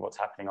exactly what's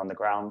happening on the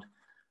ground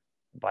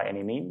by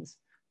any means.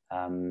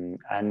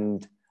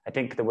 And I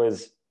think there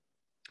was,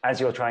 as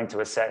you're trying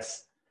to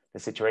assess the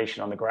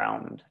situation on the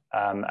ground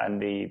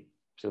and the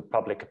sort of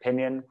public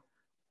opinion,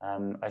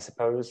 I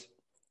suppose,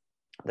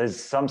 there's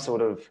some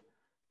sort of,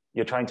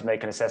 you're trying to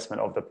make an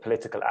assessment of the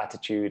political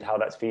attitude, how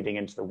that's feeding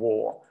into the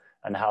war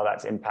and how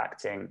that's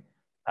impacting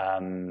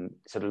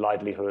sort of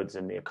livelihoods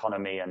and the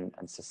economy and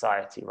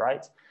society,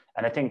 right?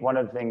 And I think one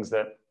of the things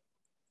that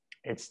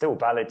it's still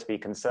valid to be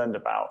concerned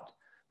about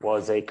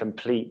was a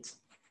complete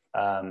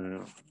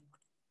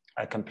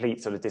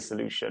sort of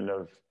dissolution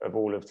of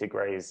all of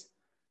Tigray's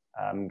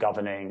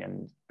governing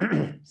and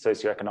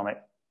socioeconomic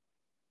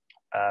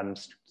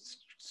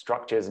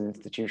structures and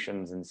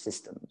institutions and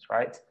systems,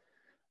 right?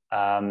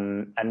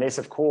 And this,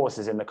 of course,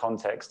 is in the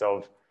context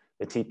of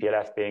the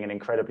TPLF being an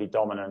incredibly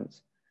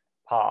dominant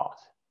part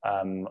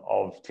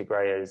of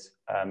Tigray's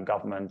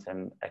government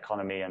and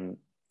economy and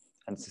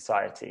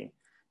society.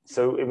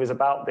 So it was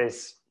about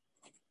this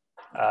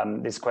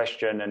this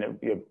question, and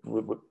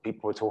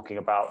people were talking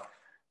about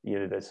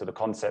the sort of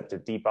concept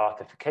of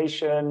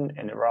de-Baathification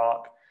in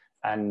Iraq,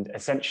 and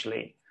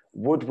essentially,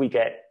 would we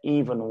get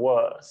even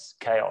worse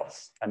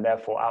chaos and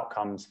therefore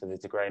outcomes for the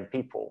Tigrayan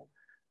people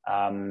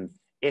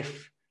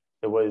if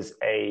there was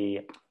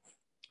a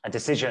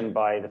decision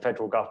by the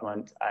federal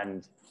government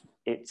and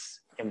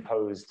its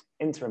imposed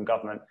interim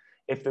government,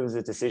 if there was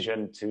a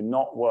decision to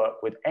not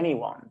work with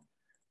anyone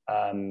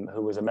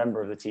who was a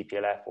member of the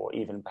TPLF or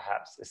even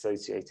perhaps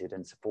associated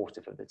and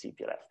supportive of the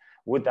TPLF,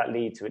 would that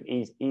lead to an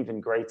even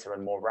greater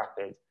and more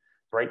rapid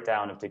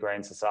breakdown of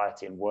Tigrayan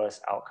society and worse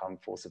outcome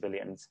for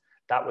civilians?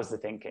 That was the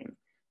thinking.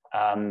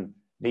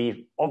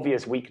 The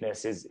obvious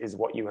weakness is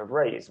what you have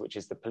raised, which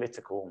is the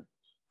political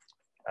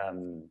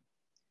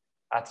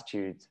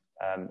attitude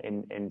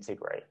in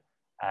Tigray,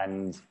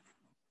 and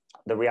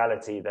the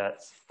reality that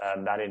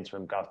that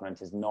interim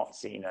government is not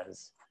seen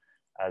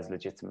as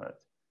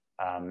legitimate,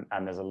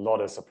 and there's a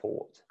lot of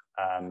support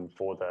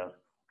for the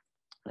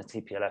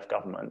TPLF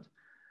government.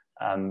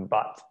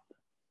 But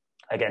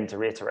again, to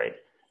reiterate,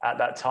 at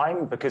that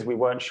time, because we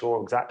weren't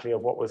sure exactly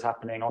of what was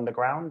happening on the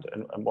ground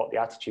and what the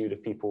attitude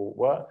of people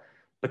were,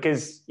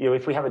 because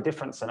if we have a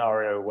different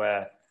scenario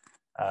where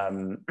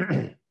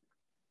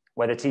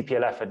where the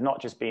TPLF had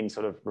not just been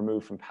sort of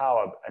removed from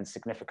power and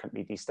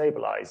significantly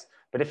destabilized,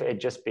 but if it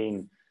had just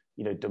been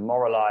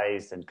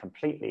demoralized and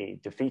completely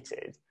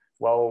defeated,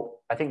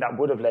 well, I think that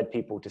would have led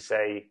people to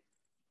say,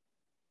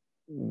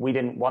 we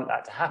didn't want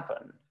that to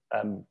happen.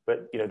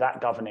 But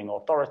that governing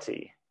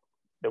authority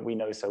that we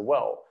know so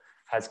well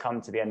has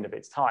come to the end of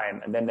its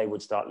time, and then they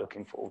would start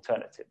looking for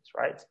alternatives,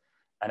 right?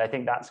 And I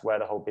think that's where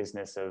the whole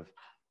business of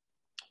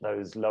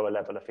those lower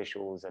level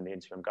officials and the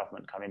interim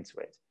government come into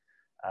it.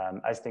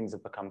 As things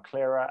have become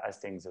clearer, as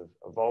things have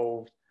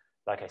evolved,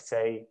 like I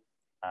say,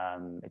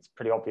 it's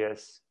pretty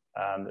obvious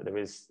that there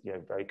is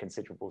very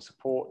considerable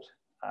support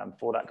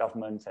for that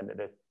government, and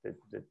that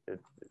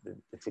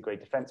the Tigray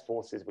Defense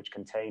Forces, which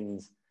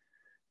contains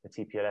the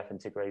TPLF and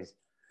Tigray's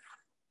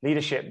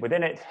leadership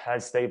within it,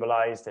 has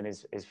stabilized and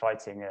is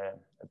fighting a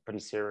pretty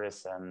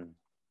serious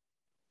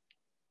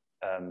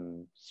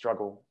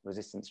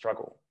resistance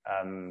struggle.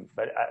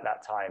 But at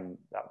that time,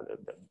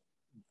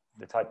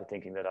 the type of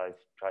thinking that I've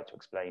tried to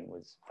explain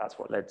that's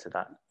what led to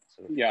that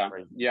sort of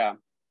crazy. Yeah.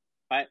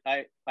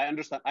 I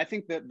understand. I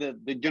think that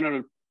the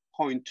general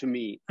point to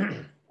me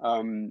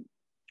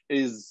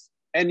is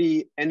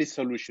any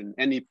solution,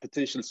 any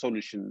potential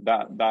solution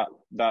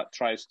that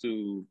tries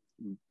to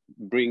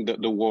bring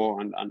the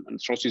war and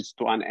atrocities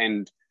to an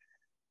end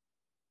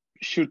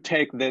should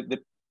take the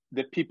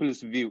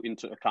people's view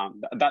into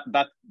account.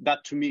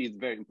 That to me is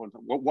very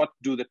important. What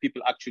do the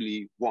people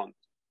actually want?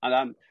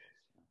 And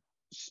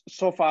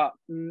so far,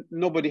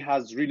 nobody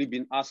has really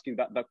been asking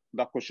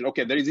that question.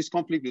 Okay, there is this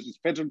conflict, there is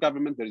federal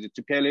government, there is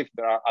the TPLF,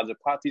 there are other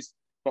parties,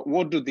 but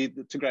what do the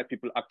Tigray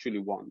people actually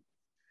want?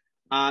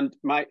 And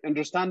my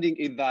understanding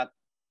is that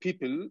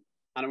people,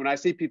 and when I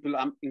say people,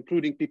 I'm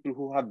including people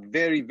who have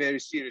very, very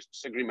serious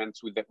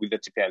disagreements with the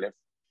TPLF,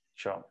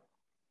 sure,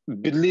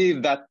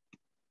 believe that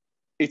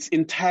it's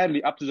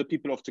entirely up to the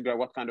people of Tigray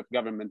what kind of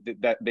government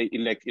that they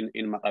elect in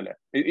Mekelle.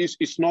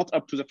 It's not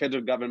up to the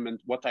federal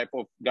government what type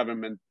of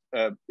government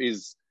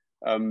is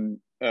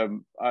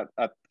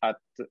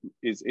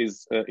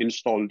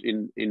installed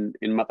in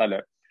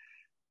Mekelle.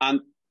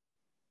 And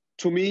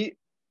to me,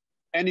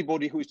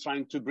 anybody who is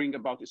trying to bring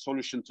about a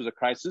solution to the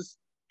crisis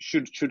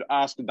should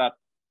ask that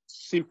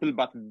simple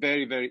but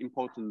very, very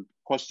important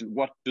question: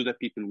 what do the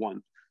people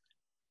want?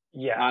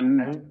 Yeah.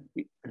 And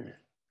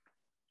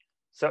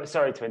so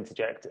sorry to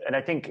interject, and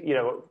I think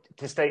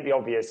to state the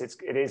obvious,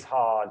 it is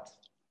hard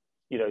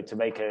to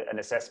make an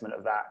assessment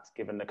of that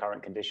given the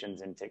current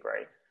conditions in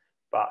Tigray.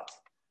 But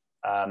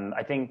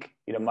I think,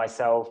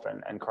 myself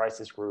and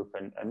Crisis Group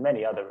and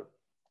many other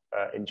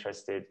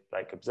interested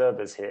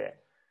observers here,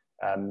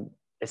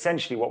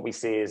 essentially what we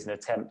see is an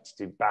attempt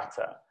to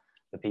batter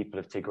the people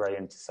of Tigray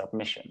into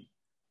submission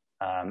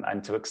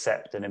and to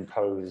accept an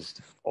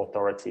imposed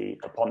authority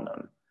upon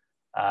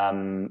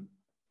them.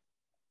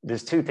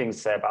 There's two things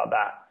to say about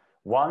that.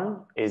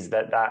 One is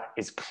that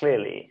is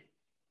clearly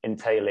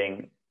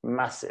entailing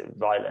massive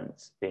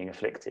violence being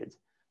inflicted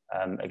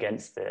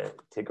against the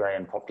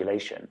Tigrayan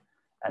population.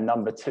 And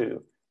number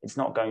two, it's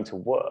not going to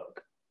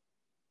work.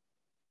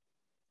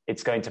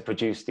 It's going to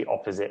produce the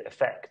opposite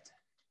effect.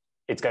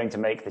 It's going to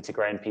make the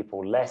Tigrayan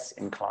people less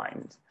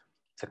inclined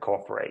to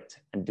cooperate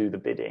and do the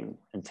bidding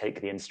and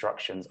take the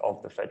instructions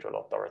of the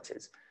federal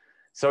authorities.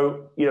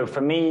 So,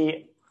 for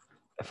me,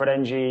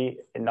 Ferengi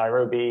in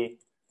Nairobi,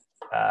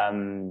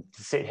 to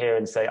sit here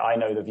and say, I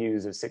know the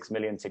views of 6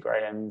 million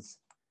Tigrayans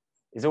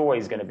is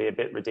always going to be a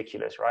bit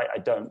ridiculous, right? I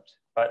don't,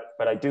 but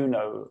I do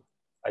know,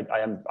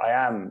 I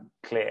am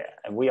clear,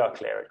 and we are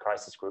clear at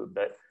Crisis Group,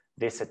 that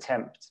this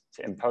attempt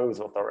to impose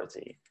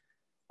authority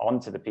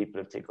onto the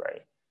people of Tigray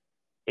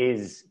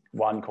is,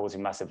 one,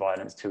 causing massive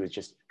violence, two, is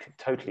just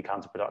totally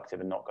counterproductive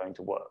and not going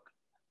to work.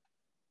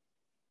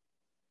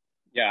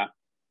 Yeah,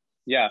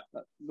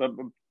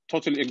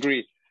 totally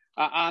agree.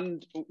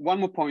 And one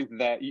more point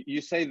there,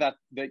 you say that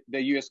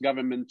the US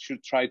government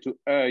should try to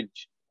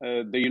urge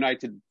the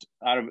United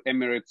Arab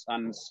Emirates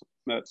and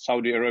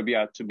Saudi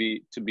Arabia to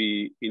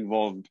be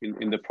involved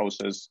in the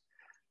process.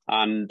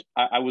 And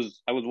I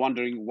was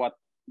wondering what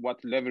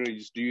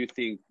leverage do you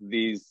think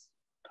these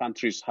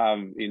countries have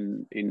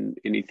in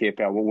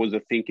Ethiopia? What was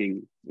the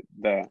thinking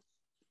there?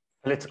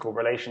 Political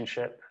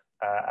relationship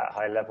at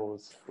high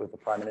levels with the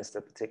Prime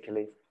Minister,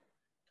 particularly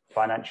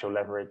financial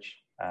leverage.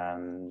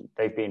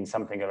 They've been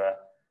something of a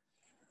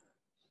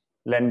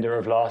lender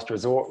of last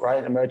resort,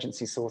 right?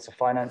 Emergency source of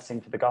financing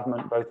for the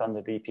government, both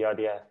under the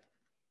EPRDF,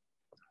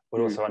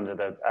 but also under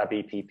the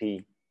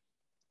ABPP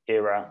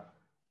era.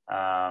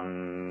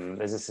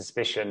 There's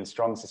a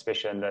strong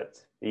suspicion that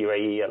the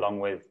UAE, along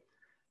with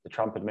the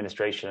Trump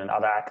administration and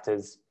other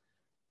actors,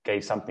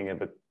 gave something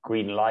of a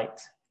green light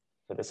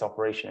for this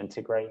operation in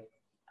Tigray.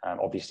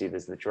 Obviously,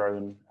 there's the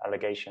drone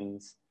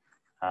allegations.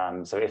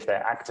 So if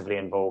they're actively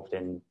involved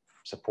in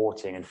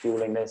supporting and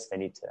fueling this, they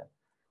need to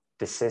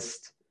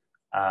desist.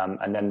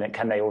 And then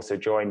can they also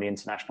join the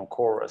international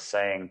chorus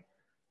saying,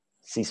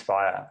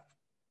 ceasefire,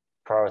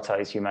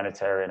 prioritize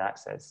humanitarian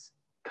access,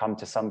 come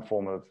to some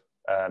form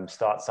of,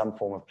 start some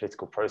form of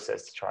political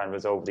process to try and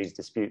resolve these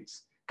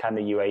disputes? Can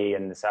the UAE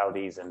and the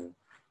Saudis and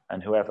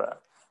whoever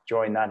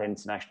join that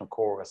international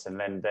chorus and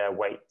lend their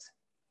weight,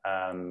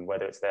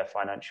 whether it's their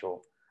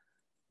financial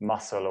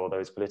muscle or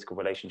those political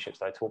relationships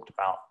that I talked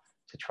about,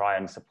 to try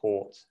and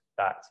support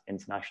that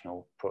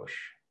international push?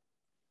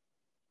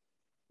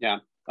 Yeah.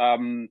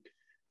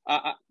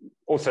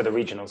 Also the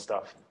regional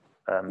stuff.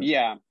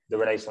 The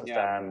Renaissance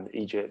Dam,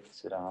 Egypt,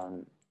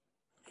 Sudan.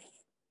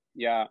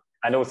 Yeah.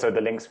 And also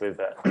the links with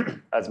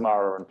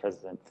Asmara and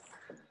President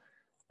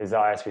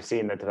Isaias. We've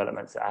seen the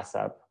developments at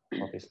Assab,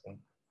 obviously.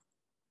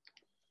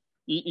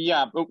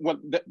 Yeah, but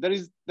there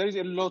is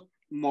a lot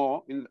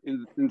more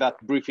in that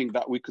briefing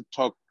that we could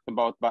talk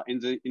about, but in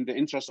the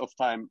interest of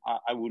time,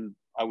 I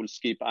will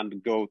skip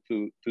and go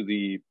to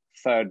the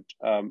third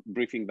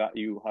briefing that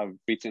you have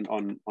written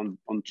on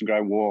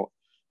Tigray war.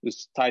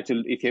 It's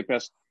titled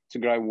Ethiopia's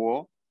Tigray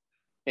War,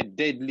 a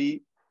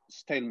deadly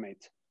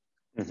stalemate.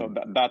 Mm-hmm. So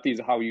that is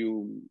how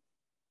you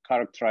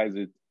characterize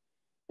it.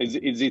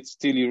 Is it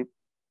still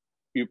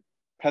your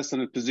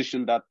personal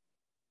position that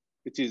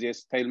it is a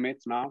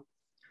stalemate now?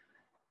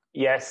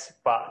 Yes,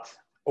 but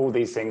all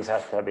these things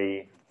have to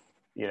be,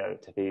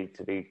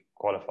 to be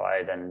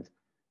qualified, and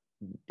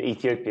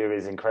Ethiopia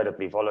is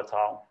incredibly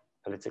volatile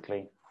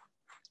politically.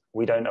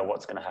 We don't know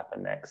what's going to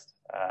happen next.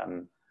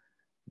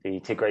 The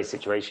Tigray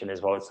situation is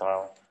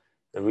volatile.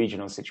 The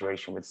regional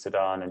situation with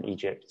Sudan and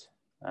Egypt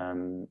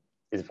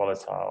is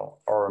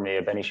volatile.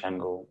 Oromia,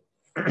 Benishangul.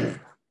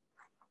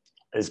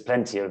 There's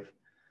plenty of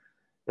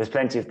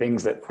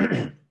things that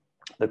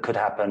that could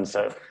happen.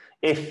 So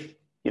if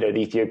the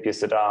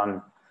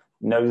Ethiopia-Sudan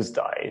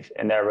nosedive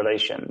in their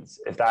relations,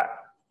 if that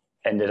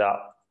ended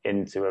up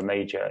into a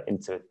major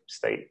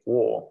interstate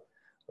war,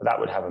 that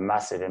would have a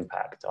massive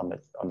impact on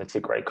the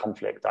Tigray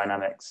conflict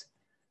dynamics.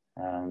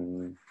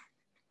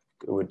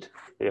 It would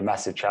be a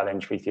massive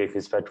challenge for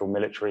Ethiopia's federal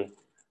military,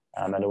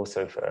 and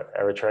also for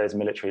Eritrea's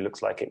military.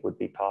 Looks like it would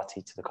be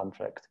party to the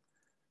conflict.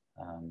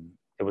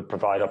 It would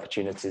provide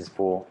opportunities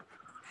for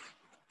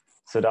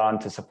Sudan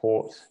to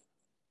support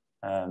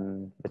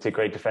the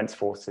Tigray Defense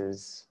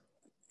Forces.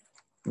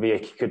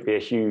 Could be a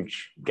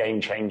huge game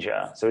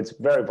changer. So it's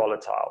very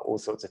volatile, all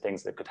sorts of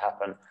things that could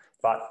happen.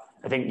 But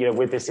I think,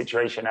 with this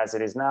situation as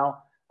it is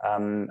now,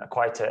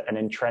 quite an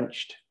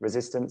entrenched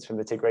resistance from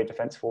the Tigray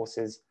Defense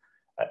Forces,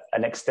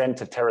 an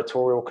extent of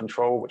territorial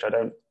control, which I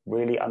don't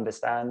really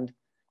understand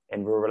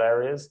in rural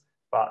areas,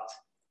 but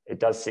it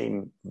does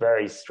seem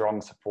very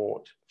strong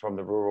support from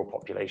the rural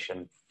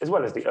population, as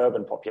well as the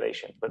urban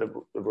population, but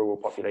the rural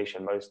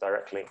population most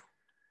directly.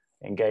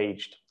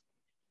 engaged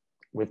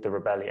with the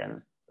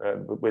rebellion,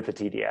 with the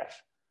TDF.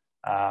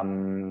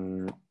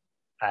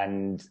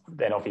 And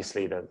then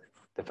obviously the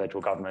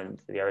federal government,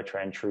 the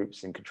Eritrean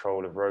troops in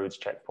control of roads,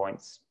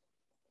 checkpoints,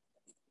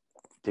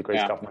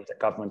 Tigray's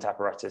government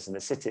apparatus in the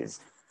cities.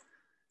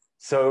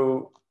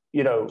 So,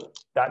 you know,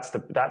 that's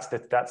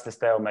the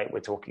stalemate we're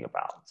talking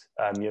about.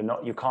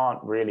 You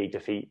can't really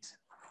defeat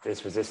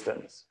this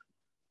resistance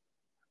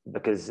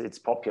because it's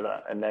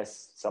popular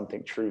unless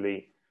something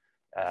truly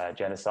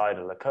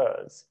genocidal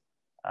occurs,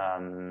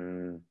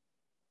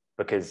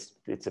 because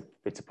it's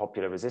a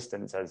popular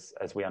resistance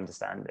as we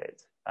understand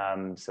it.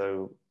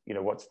 So, you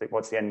know, what's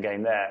the end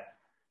game there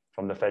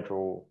from the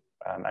federal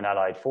and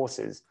allied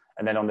forces?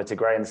 And then on the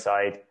Tigrayan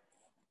side,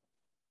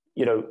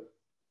 you know,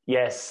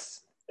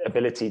 yes,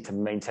 ability to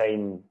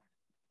maintain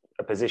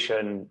a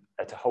position,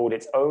 to hold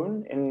its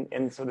own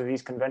in sort of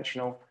these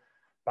conventional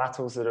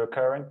battles that are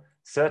occurring.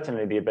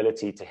 Certainly the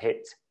ability to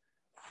hit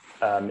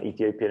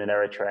Ethiopian and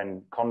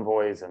Eritrean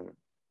convoys and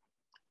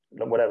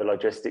whatever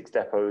logistics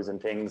depots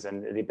and things,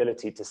 and the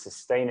ability to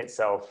sustain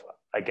itself,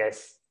 I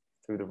guess,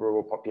 through the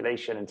rural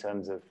population in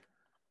terms of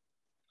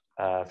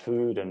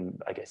food and,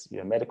 I guess, you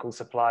know, medical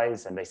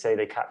supplies. And they say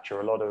they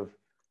capture a lot of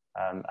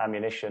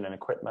ammunition and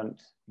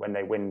equipment when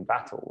they win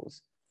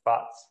battles,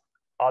 but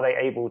are they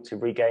able to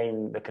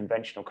regain the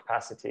conventional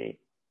capacity,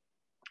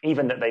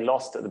 even that they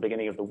lost at the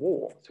beginning of the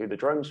war through the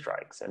drone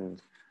strikes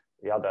and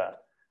the other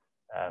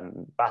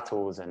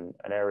battles and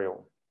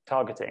aerial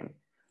targeting?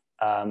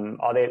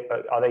 Are they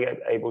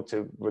able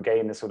to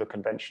regain the sort of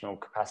conventional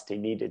capacity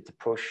needed to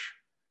push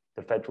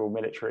the federal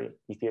military,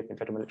 Ethiopian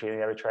federal military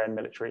and the Eritrean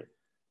military,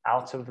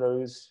 out of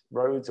those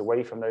roads,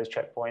 away from those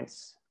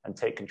checkpoints, and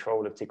take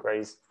control of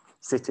Tigray's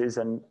cities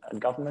and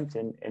government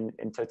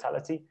in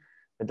totality?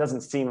 It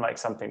doesn't seem like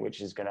something which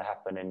is going to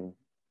happen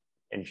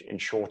in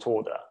short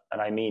order,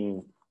 and I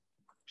mean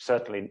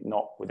certainly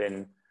not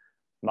within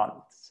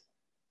months.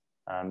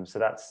 So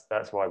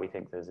that's why we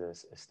think there's a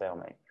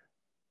stalemate.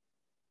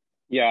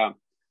 Yeah.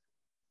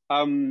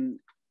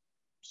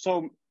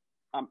 So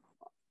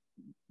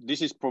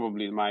this is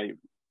probably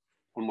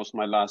almost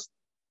my last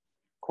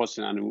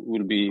question, and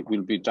we'll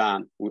be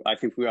done. I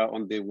think we are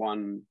on the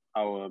 1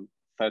 hour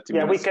 30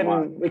 minutes. Yeah,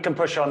 we can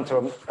push on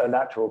to a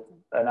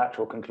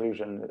natural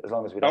conclusion as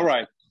long as we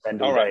don't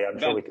spend all day. I'm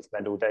sure we could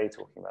spend all day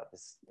talking about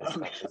this.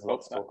 There's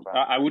lots to talk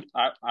about.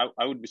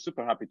 I would be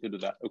super happy to do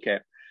that. Okay.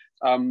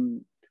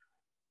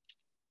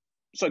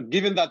 So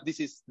given that this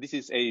is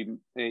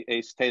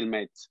a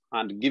stalemate,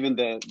 and given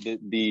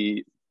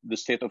the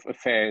state of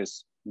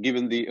affairs,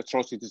 given the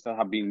atrocities that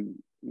have been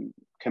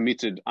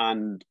committed,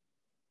 and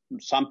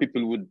some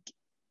people would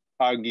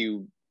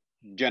argue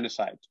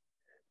genocide,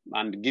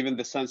 and given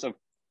the sense of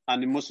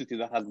animosity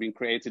that has been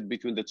created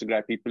between the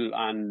Tigray people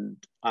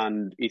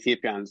and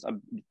Ethiopians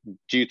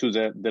due to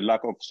the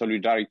lack of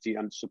solidarity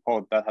and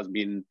support that has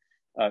been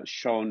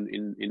shown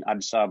in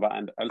Addis Ababa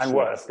and elsewhere. And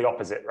worse, the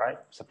opposite, right?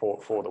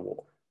 Support for the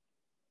war.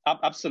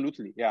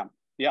 Absolutely, yeah.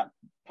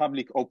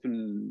 Public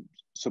open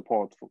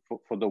support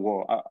for the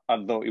war,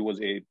 although it was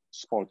a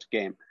sport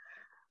game.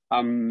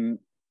 And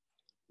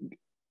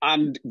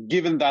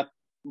given that,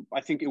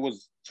 I think it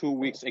was 2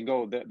 weeks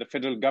ago, the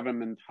federal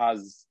government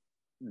has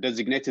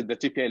designated the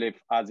TPLF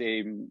as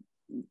a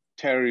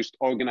terrorist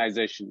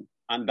organization,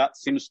 and that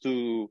seems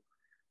to,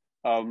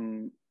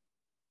 the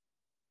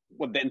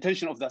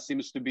intention of that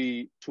seems to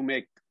be to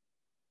make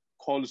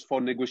calls for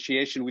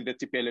negotiation with the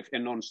TPLF a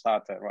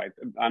non-starter, right?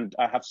 And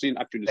I have seen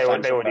actually they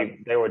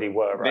already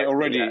were, right? They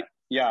already,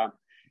 yeah.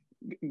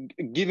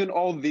 Given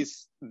all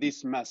this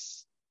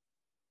mess,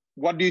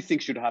 what do you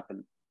think should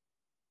happen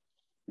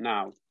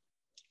now?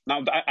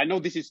 Now, I know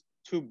this is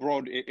too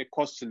broad a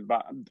question,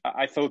 but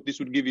I thought this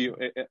would give you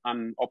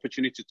an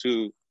opportunity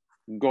to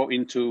go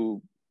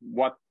into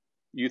what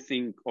you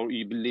think or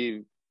you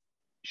believe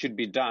should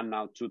be done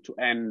now to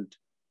end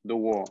the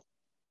war.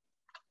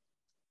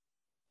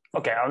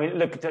 Okay, I mean,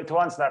 look, to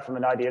answer that from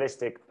an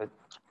idealistic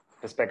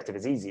perspective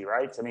is easy,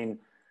 right? I mean,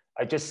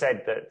 I just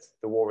said that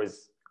the war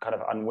is kind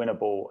of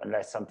unwinnable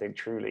unless something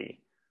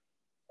truly,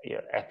 you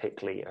know,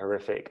 epically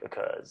horrific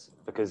occurs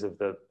because of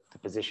the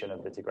position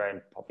of the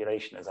Tigrayan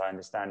population, as I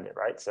understand it,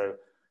 right? So,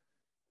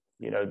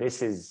 you know,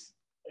 this is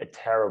a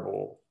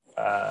terrible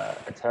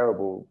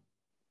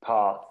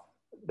path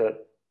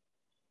that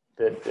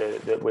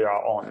we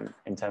are on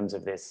in terms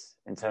of this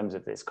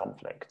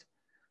conflict.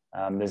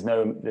 There's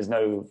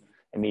no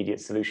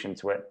immediate solution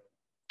to it.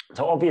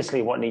 So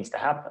obviously what needs to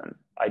happen,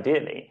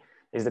 ideally,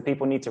 is that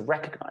people need to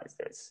recognize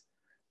this.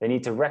 They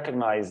need to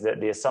recognize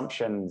that the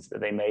assumptions that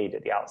they made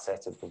at the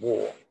outset of the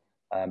war,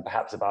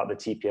 perhaps about the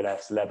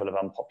TPLF's level of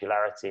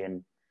unpopularity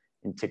in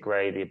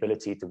Tigray, the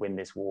ability to win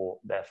this war,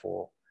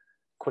 therefore,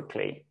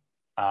 quickly,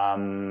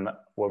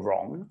 were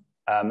wrong.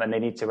 And they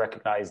need to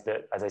recognize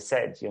that, as I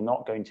said, you're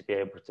not going to be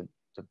able to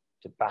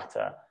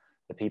batter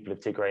the people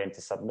of Tigray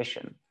into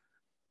submission.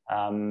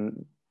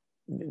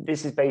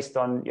 This is based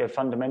on, you know,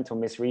 fundamental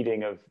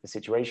misreading of the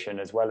situation,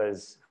 as well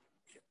as,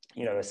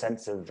 you know, a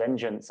sense of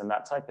vengeance and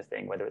that type of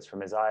thing, whether it's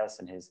from Isaias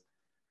and his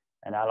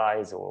and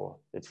allies, or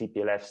the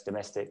TPLF's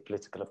domestic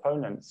political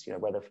opponents, you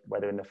know,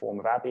 whether in the form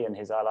of Abiy and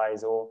his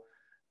allies, or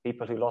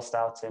people who lost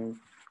out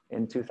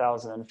in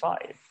 2005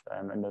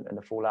 and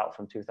the fallout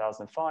from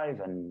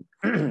 2005, and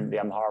the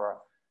Amhara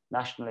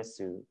nationalists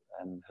who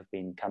have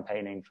been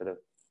campaigning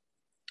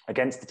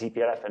against the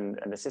TPLF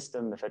and the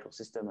system, the federal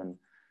system, and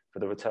for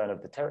the return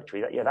of the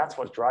territory. That's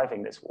what's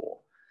driving this war.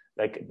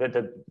 Like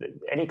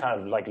any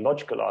kind of like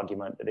logical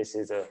argument that this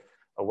is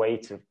a way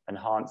to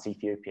enhance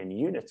Ethiopian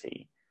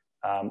unity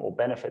or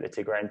benefit the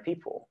Tigrayan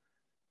people,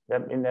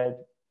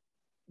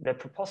 they're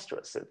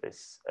preposterous at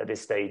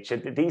this stage.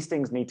 These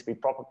things need to be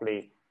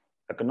properly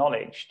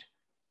acknowledged,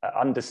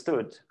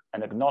 understood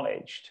and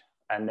acknowledged,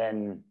 and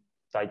then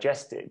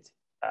digested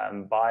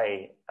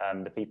by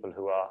the people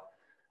who are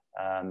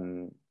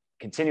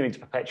continuing to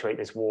perpetuate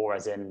this war,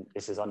 as in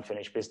this is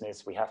unfinished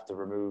business. We have to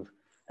remove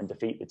and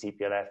defeat the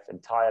TPLF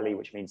entirely,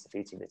 which means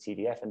defeating the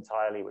TDF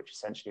entirely, which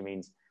essentially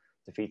means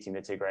defeating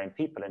the Tigrayan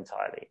people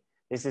entirely.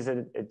 This is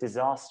a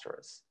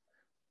disastrous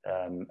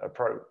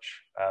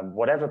approach.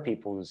 Whatever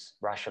people's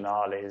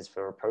rationale is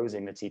for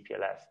opposing the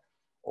TPLF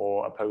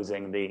or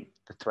opposing the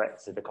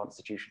threats to the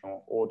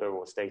constitutional order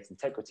or state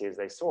integrity as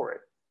they saw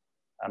it.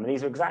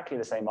 These are exactly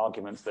the same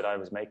arguments that I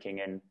was making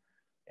in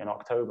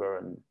October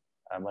and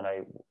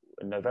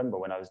in November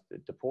when I was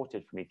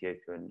deported from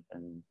Ethiopia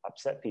and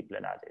upset people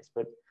in Addis.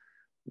 But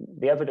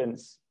the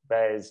evidence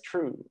bears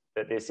true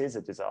that this is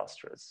a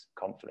disastrous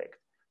conflict,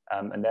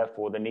 and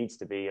therefore there needs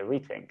to be a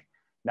rethink.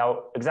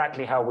 Now,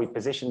 exactly how we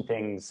position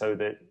things so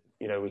that,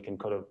 you know, we can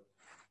kind of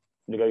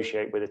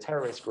negotiate with a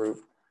terrorist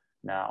group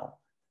now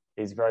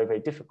is very, very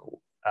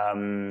difficult.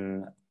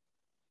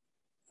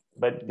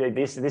 But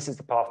this is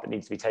the path that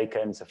needs to be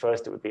taken. So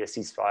first, it would be a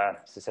ceasefire,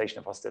 cessation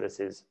of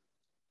hostilities,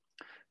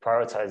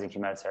 prioritizing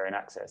humanitarian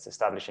access,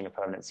 establishing a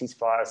permanent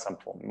ceasefire, some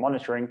form of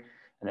monitoring,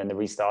 and then the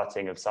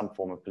restarting of some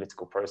form of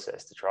political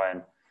process to try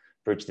and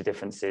bridge the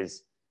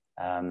differences.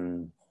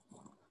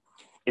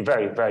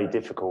 Very, very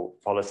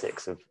difficult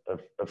politics,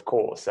 of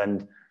course,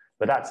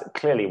 but that's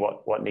clearly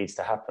what needs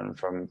to happen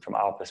from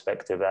our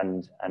perspective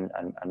and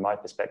my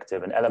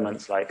perspective. And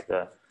elements like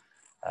the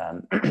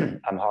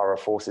Amhara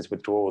forces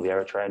withdrawal, the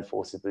Eritrean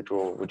forces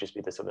withdrawal, would just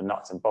be the sort of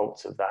nuts and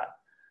bolts of that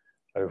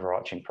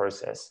overarching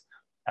process.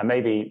 And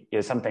maybe, you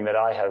know, something that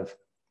I have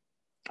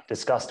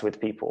discussed with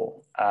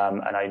people,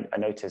 and I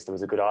noticed there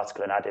was a good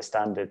article in Addis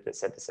Standard that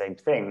said the same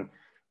thing,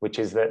 which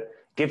is that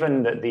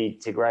given that the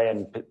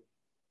Tigrayan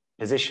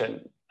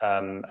position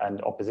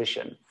and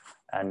opposition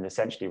and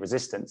essentially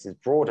resistance is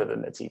broader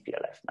than the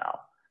TPLF now,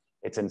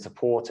 it's in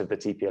support of the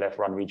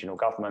TPLF-run regional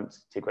government,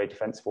 Tigray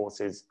Defense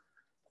Forces,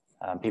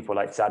 people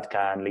like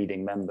Zadkan,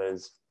 leading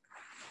members,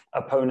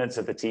 opponents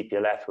of the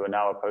TPLF who are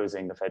now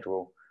opposing the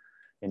federal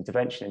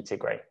intervention in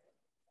Tigray.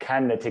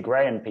 Can the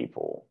Tigrayan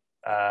people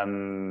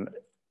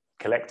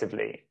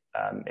collectively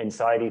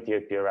inside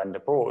Ethiopia and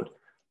abroad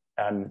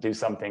do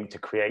something to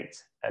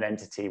create an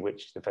entity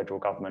which the federal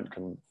government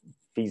can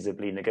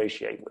feasibly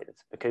negotiate with?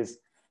 Because,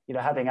 you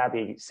know, having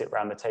Abiy sit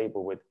around the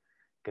table with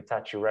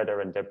Getachew Reda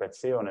and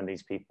Debretsion and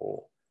these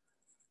people,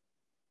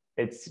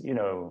 it's, you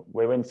know,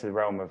 we're into the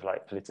realm of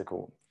like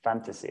political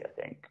fantasy, I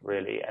think,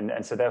 really.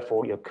 And so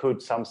therefore, you know,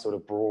 could some sort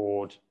of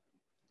broad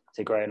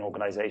Tigrayan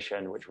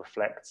organization which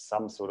reflects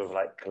some sort of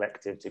like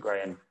collective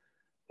Tigrayan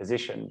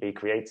position be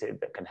created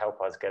that can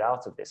help us get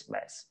out of this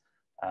mess?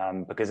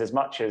 Because as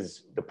much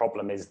as the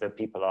problem is that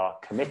people are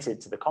committed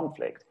to the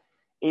conflict,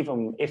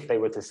 even if they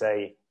were to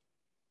say,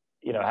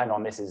 you know, hang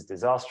on, this is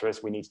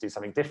disastrous, we need to do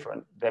something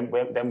different, then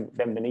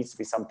there needs to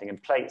be something in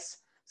place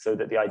so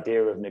that the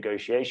idea of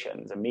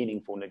negotiations, a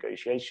meaningful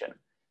negotiation,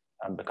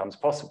 becomes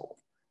possible.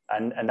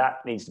 And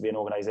that needs to be an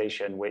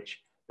organization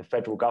which the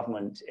federal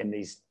government in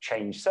these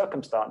changed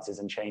circumstances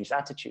and changed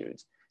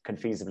attitudes can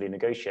feasibly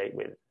negotiate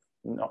with.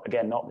 Not the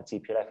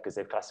TPLF, because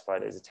they've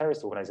classified it as a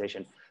terrorist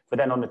organization, but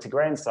then on the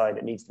Tigrayan side,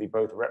 it needs to be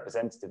both a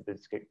representative of the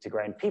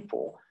Tigrayan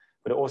people,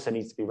 but it also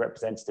needs to be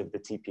representative of the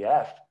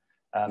TPLF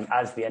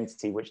as the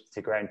entity which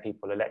the Tigrayan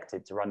people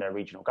elected to run their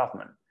regional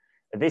government.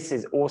 This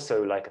is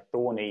also like a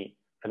thorny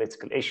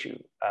political issue,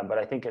 but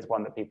I think it's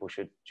one that people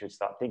should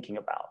start thinking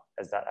about,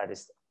 as that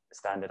Addis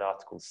Standard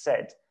article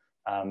said,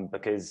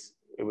 because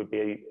it would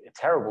be a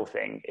terrible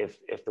thing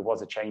if there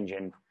was a change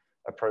in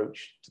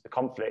approach to the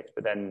conflict,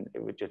 but then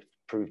it would just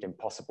proved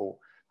impossible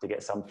to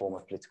get some form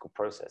of political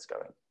process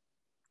going.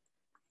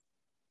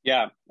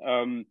 Yeah,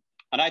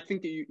 and I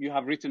think you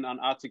have written an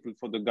article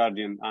for The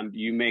Guardian and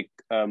you make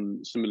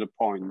similar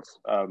points.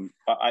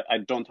 I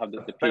don't have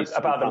the piece.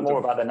 More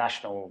about the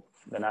national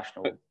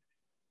challenges.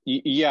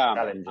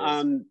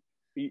 And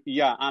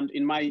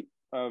in my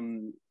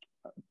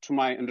to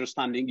my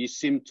understanding, you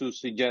seem to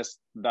suggest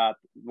that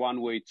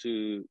one way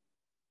to,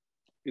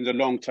 in the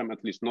long term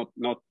at least,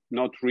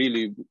 not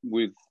really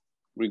with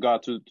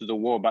regard to the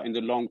war, but in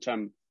the long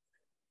term,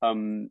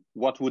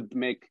 what would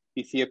make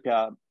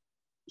Ethiopia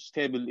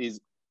stable is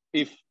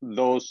if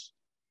those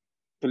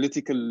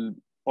political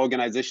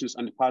organizations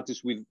and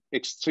parties with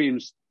extreme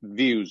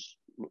views,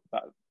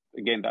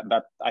 again,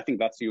 that I think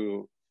that's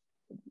your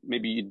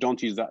maybe you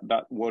don't use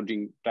that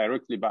wording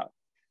directly, but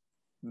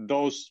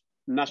those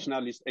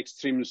nationalist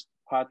extremist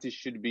parties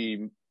should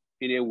be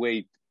in a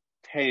way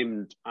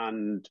tamed,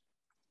 and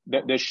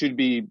that there should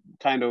be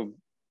kind of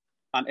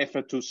an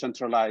effort to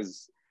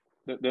centralize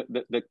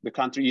the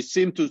country. You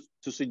seem to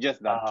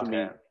suggest that to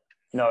me.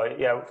 No,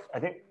 yeah, I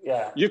think,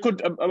 yeah. You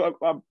could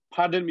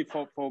pardon me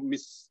for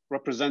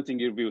misrepresenting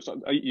your views. So,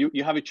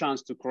 you have a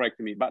chance to correct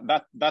me, but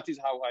that is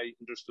how I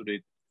understood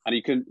it, and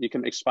you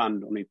can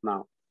expand on it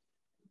now.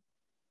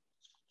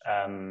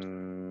 I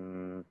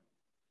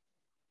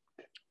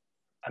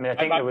mean,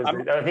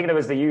 I think there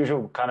was the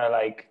usual kind of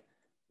like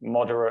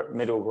moderate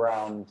middle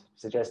ground,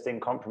 suggesting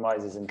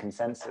compromises and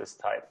consensus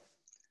type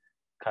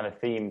kind of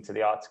theme to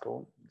the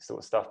article, sort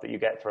of stuff that you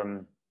get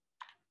from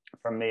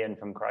me and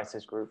from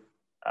Crisis Group.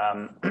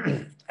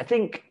 I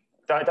think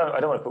I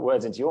don't want to put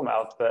words into your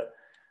mouth, but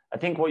I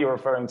think what you're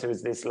referring to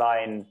is this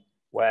line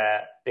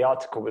where the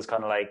article was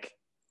kind of like,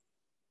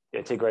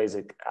 Tigray is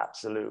an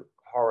absolute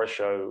horror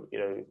show,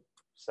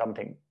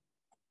 something,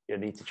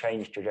 need to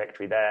change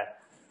trajectory there.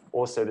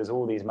 Also, there's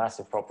all these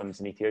massive problems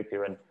in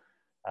Ethiopia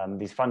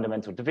and these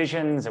fundamental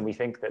divisions, and we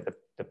think that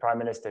the Prime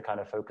Minister kind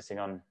of focusing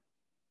on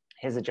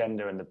his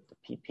agenda and the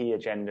PP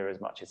agenda as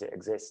much as it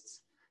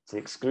exists, to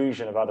the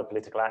exclusion of other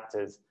political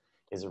actors,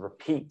 is a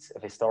repeat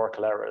of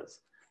historical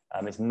errors.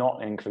 It's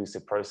not an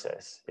inclusive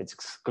process. It's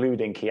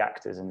excluding key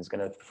actors and is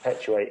going to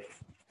perpetuate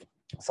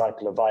a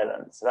cycle of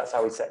violence. So that's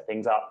how we set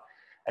things up.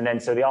 And then,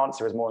 so the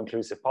answer is more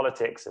inclusive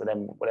politics. And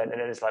then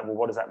it's like, well,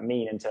 what does that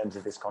mean in terms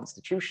of this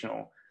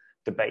constitutional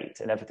debate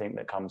and everything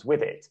that comes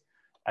with it?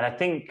 And I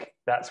think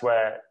that's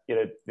where,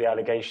 the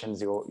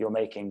allegations you're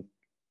making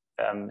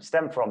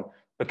stem from,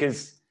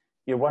 because,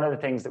 one of the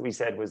things that we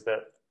said was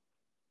that,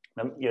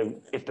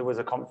 if there was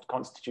a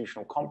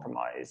constitutional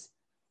compromise,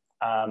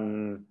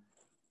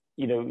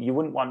 you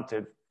wouldn't want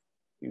to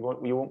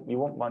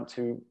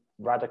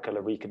radical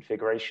a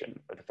reconfiguration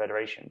of the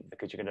federation,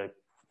 because you're going to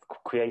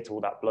create all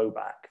that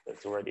blowback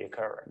that's already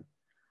occurring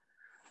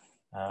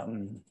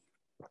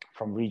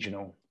from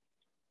regional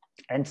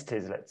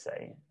entities, let's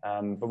say.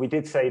 But we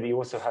did say that you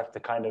also have to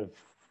kind of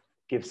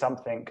give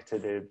something to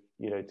the,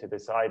 to the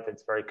side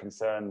that's very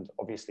concerned,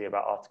 obviously,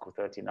 about Article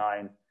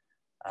 39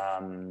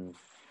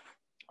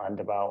 and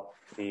about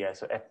the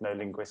sort of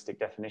ethno-linguistic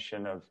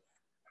definition of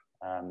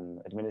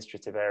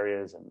administrative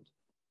areas and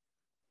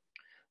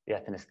the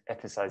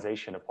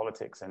ethnicization of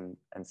politics and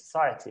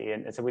society.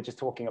 And so we're just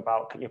talking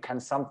about, can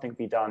something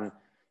be done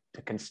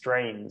to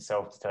constrain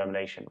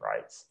self-determination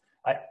rights?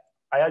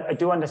 I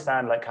do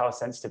understand like how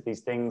sensitive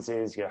these things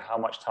is, how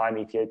much time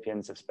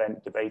Ethiopians have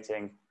spent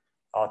debating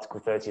Article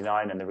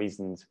 39 and the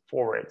reasons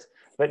for it.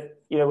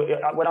 But,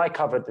 when I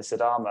covered the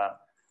Sidama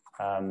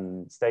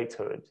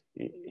statehood,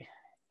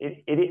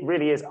 it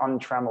really is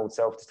untrammeled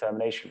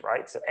self-determination,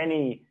 right? So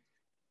any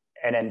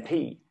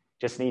NNP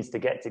just needs to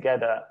get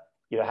together,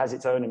 has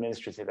its own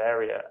administrative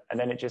area, and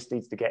then it just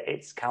needs to get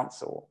its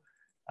council,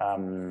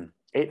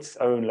 its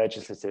own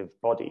legislative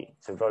body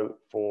to vote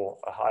for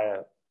a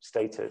higher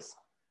status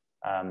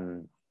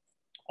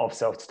of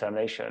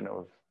self-determination,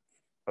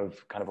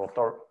 of kind of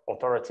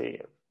authority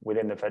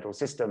within the federal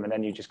system, and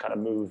then you just kind of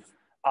move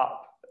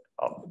up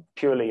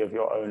purely of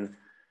your own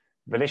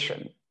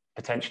volition,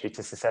 potentially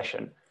to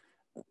secession.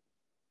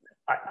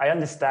 I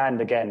understand,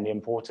 again, the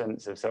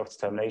importance of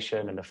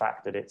self-determination and the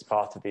fact that it's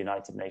part of the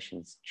United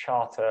Nations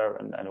Charter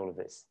and all of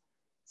this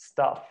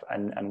stuff,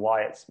 and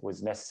why it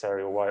was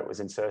necessary or why it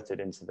was inserted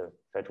into the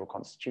federal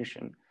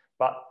constitution.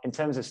 But in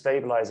terms of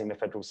stabilizing the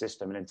federal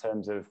system and in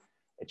terms of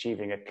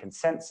achieving a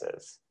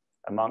consensus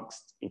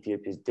amongst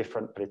Ethiopia's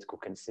different political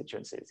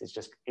constituencies,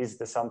 is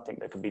there something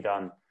that can be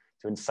done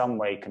to in some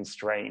way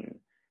constrain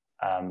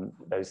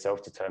those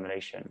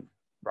self-determination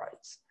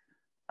rights?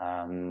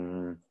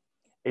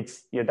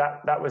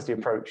 That was the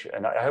approach,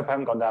 and I hope I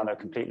haven't gone down a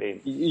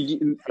completely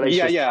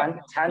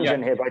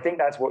tangent here, but I think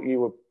that's what you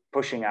were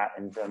pushing at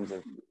in terms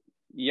of.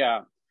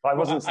 Yeah, I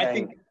wasn't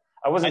saying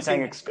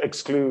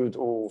exclude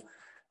all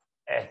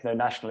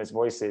ethno-nationalist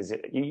voices.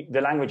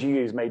 The language you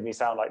used made me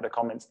sound like the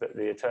comments that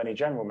the Attorney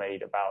General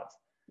made about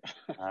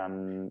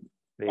the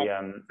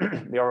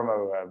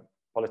Oromo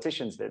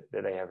politicians that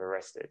they have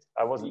arrested.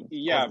 I wasn't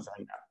saying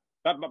that.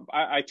 But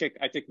I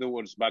take the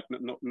words back,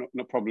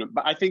 no problem.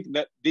 But I think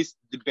that this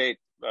debate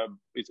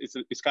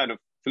it's kind of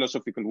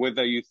philosophical,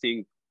 whether you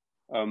think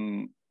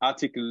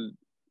Article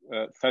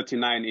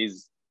 39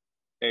 is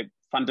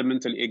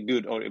fundamentally a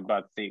good or a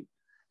bad thing.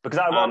 Because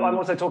I'm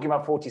also talking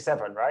about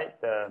 47, right?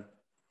 The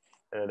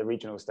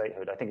regional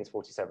statehood. I think it's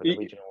 47. The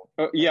regional.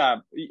 But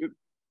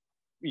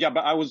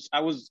I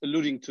was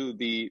alluding to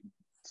the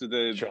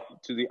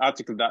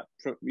article that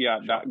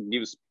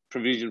gives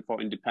provision for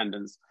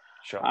independence.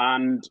 Sure.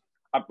 And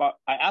I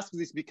ask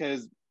this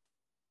because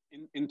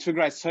in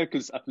Tigray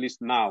circles, at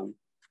least now,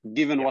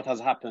 given what has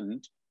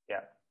happened,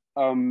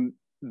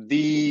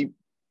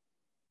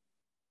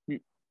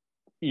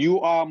 you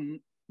are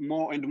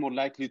more and more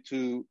likely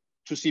to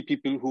see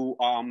people who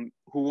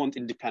want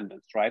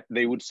independence, right?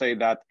 They would say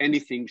that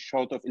anything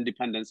short of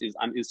independence is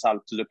an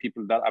insult to the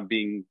people that are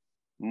being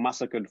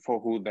massacred for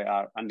who they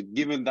are. And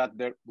given that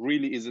there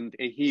really isn't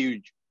a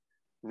huge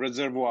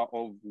reservoir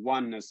of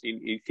oneness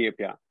in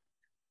Ethiopia,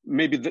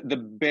 maybe the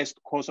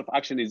best course of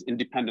action is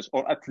independence,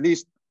 or at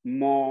least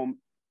more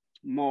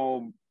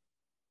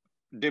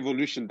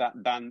devolution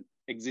than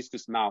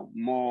exists now,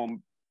 more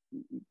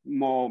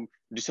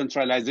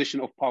decentralization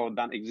of power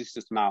than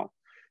exists now.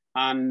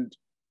 And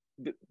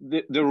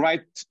the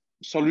right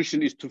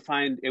solution is to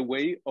find a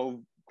way of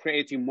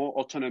creating more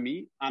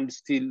autonomy and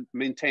still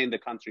maintain the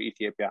country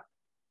Ethiopia.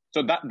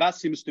 So that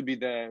seems to be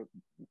the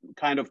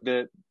kind of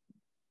the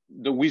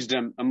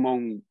wisdom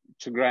among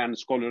Tigrayan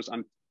scholars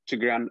and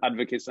Tigrayan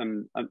advocates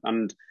and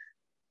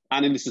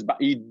analysts,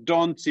 but you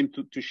don't seem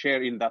to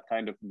share in that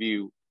kind of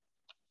view.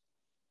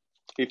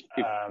 Of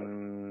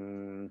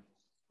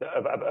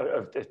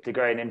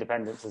Tigrayan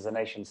independence as a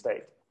nation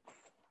state?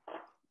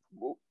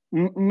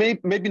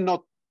 Maybe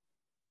not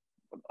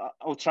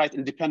outright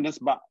independence,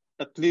 but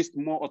at least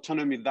more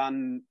autonomy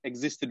than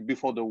existed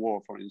before the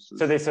war, for instance.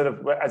 So they sort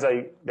of, as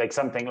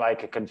something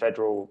like a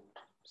confederal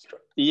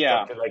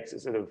structure, like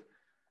sort of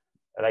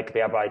like the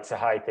Abai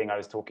Tzahai thing I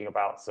was talking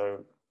about.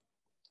 So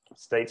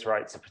states'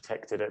 rights are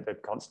protected at the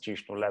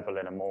constitutional level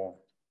in a more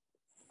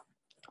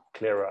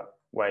clearer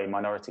way,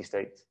 minority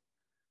states'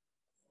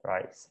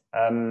 rights.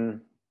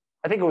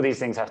 I think all these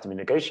things have to be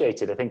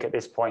negotiated. I think at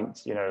this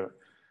point,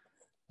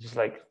 just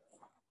like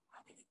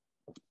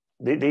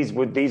these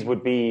would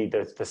be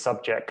the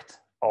subject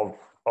of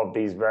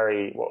these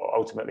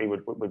ultimately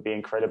would be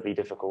incredibly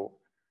difficult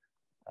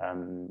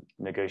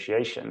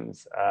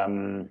negotiations.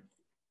 I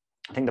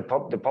think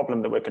the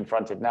problem that we're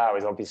confronted now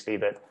is obviously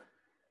that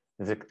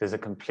there's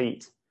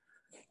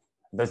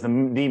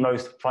the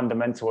most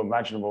fundamental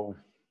imaginable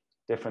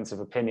difference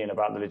of opinion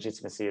about the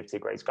legitimacy of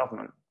Tigray's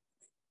government.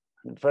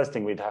 And the first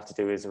thing we'd have to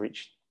do is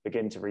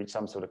begin to reach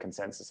some sort of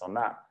consensus on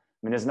that. I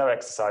mean, there's no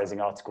exercising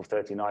Article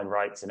 39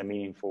 rights in a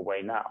meaningful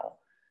way now,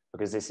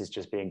 because this is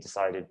just being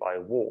decided by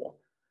a war.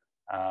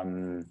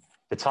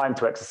 The time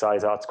to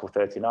exercise Article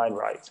 39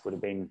 rights would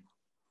have been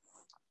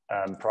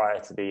prior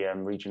to the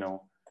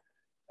regional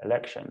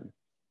election,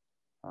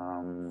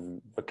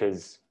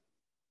 because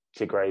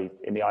Tigray,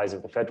 in the eyes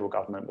of the federal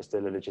government, its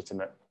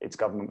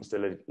government was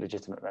still a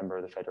legitimate member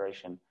of the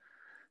federation.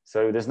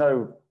 So there's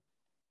no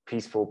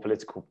peaceful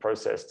political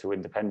process to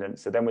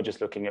independence. So then we're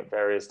just looking at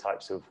various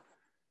types of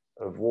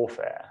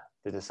warfare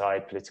to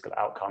decide political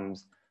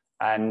outcomes.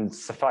 And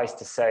suffice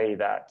to say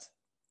that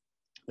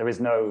there is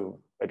no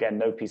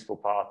peaceful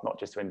path, not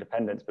just to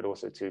independence, but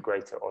also to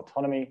greater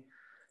autonomy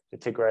to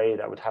Tigray.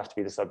 That would have to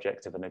be the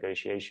subject of a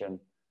negotiation,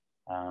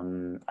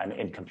 and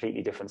in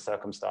completely different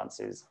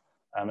circumstances.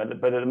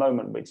 But at the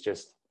moment, it's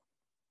just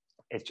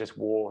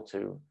war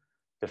to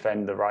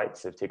defend the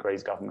rights of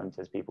Tigray's government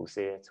as people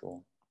see it,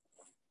 or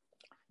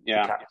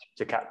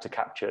to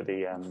capture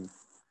the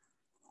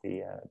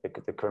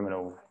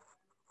criminal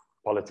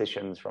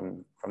politicians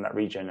from that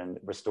region and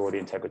restore the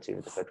integrity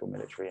of the federal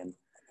military and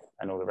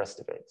all the rest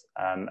of it.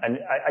 And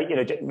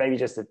maybe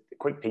just a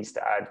quick piece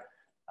to add: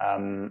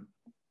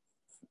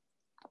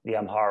 the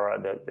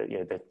Amhara, the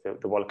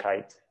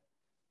Walkite,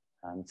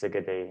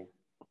 Tigray,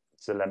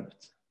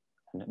 Zelemt,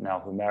 and now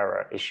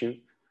Humera issue.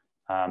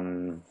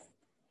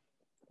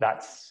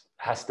 That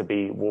has to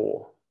be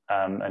war,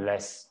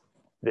 unless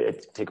the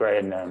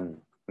Tigrayan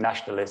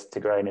nationalists,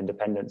 Tigrayan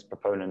independence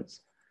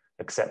proponents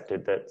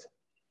accepted that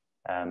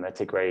a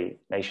Tigray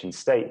nation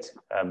state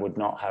would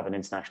not have an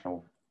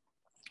international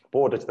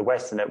border to the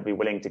west, and it would be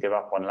willing to give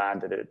up on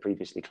land that it had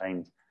previously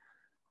claimed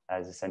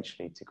as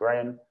essentially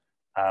Tigrayan.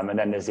 And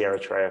then there's the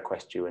Eritrea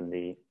question and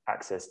the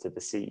access to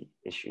the sea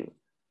issue.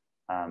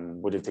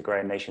 Would a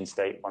Tigrayan nation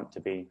state want to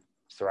be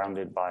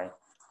surrounded by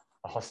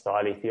a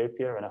hostile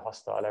Ethiopia and a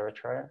hostile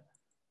Eritrea?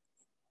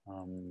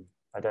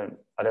 I don't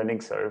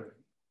think so.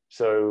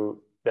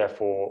 So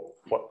therefore,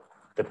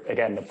 the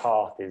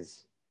path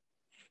is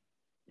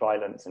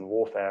violence and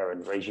warfare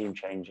and regime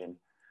change in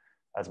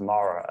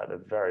Asmara at the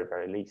very,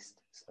 very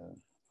least. So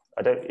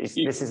this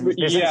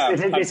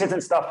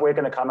isn't stuff we're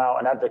going to come out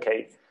and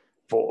advocate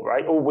for,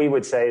 right? All we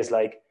would say is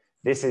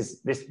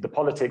the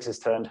politics has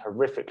turned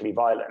horrifically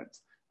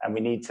violent, and we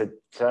need to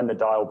turn the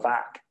dial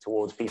back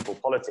towards peaceful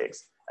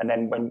politics. And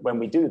then when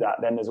we do that,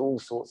 then there's all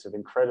sorts of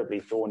incredibly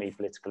thorny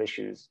political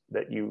issues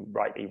that you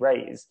rightly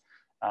raise.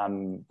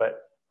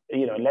 But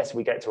unless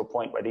we get to a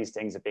point where these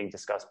things are being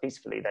discussed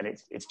peacefully, then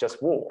it's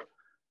just war.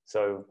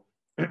 So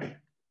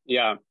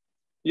yeah,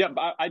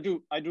 but I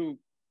do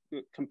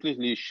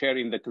completely share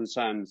in the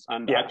concerns,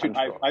 and actually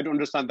I do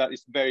understand that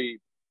it's very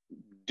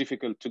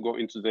difficult to go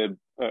into the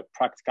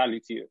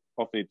practicality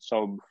of it.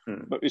 So,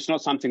 but it's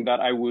not something that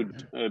I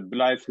would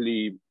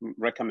blithely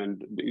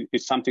recommend.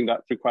 It's something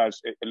that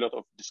requires a lot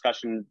of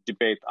discussion,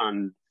 debate,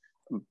 and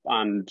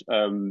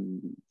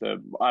the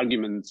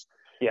arguments.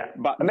 Yeah,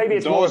 but maybe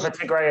it's more of a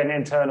Tigrayan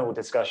internal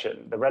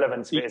discussion. The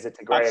relevance of it is a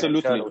Tigrayan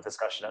internal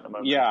discussion at the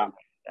moment. Yeah.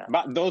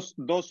 But those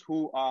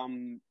who are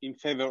in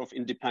favor of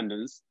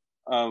independence,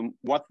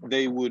 what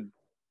they would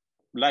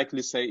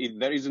likely say is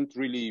there isn't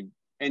really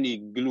any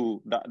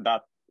glue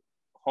that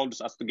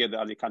holds us together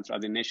as a country,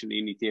 as a nation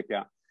in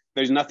Ethiopia.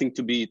 there's nothing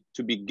to be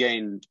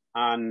gained,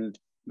 and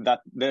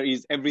that there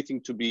is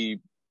everything to be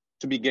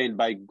gained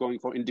by going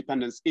for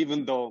independence,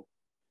 even though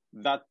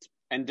that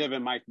endeavor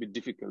might be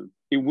difficult.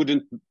 We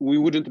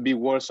wouldn't be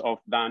worse off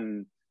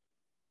than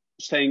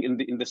staying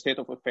in the state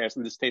of affairs,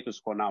 in the status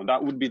quo now.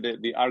 That would be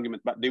the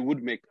argument, but they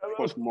would make, of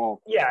course, more.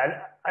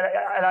 Yeah,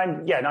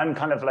 and I'm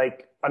kind of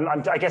like,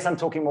 I guess I'm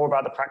talking more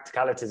about the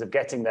practicalities of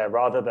getting there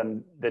rather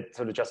than the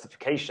sort of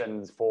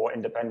justifications for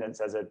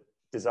independence as a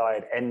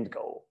desired end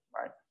goal,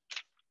 right?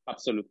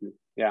 Absolutely,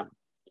 yeah.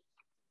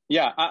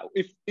 Yeah,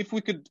 if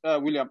we could,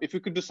 William, if we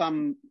could do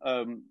some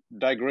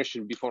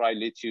digression before I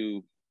let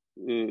you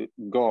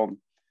go.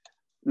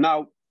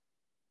 Now,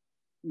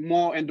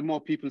 more and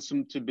more people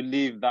seem to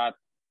believe that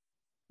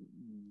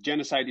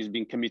genocide is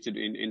being committed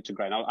in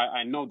Tigray. Now,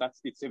 I know that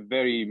it's a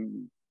very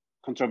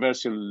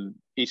controversial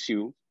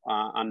issue,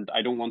 and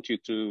I don't want you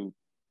to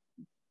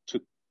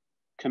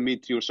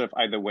commit yourself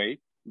either way.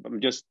 I'm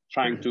just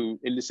trying to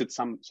elicit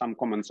some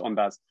comments on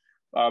that.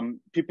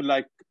 People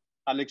like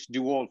Alex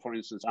Duwall, for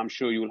instance, I'm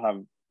sure you will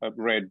have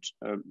read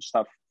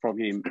stuff from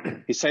him.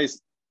 He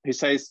says,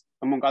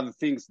 among other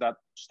things, that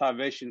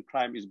starvation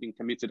crime is being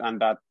committed,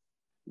 and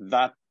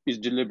that is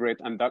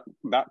deliberate, and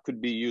that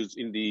could be used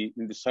in the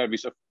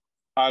service of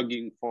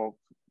arguing for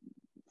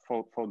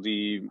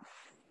the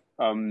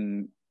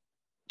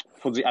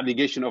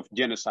allegation of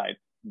genocide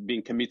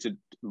being committed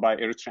by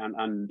Eritrean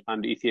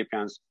and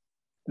Ethiopians.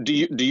 Do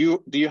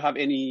you have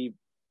any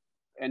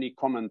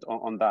comment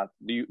on that?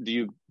 Do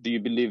you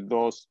believe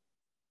those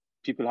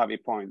people have a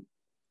point?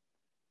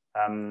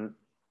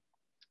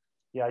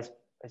 Yeah,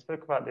 I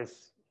spoke about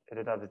this in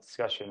another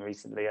discussion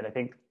recently, and I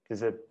think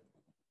there's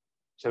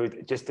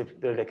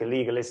like a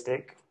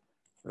legalistic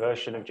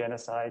version of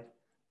genocide,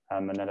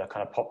 and then a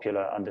kind of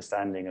popular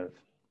understanding of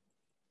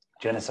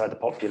genocide, the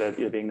popular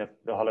being the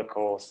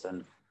Holocaust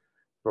and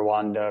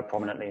Rwanda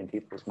prominently in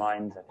people's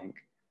minds, I think.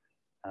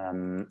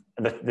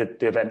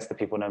 The events that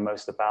people know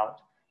most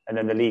about, and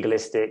then the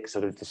legalistic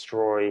sort of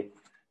destroy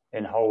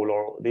in whole,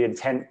 or the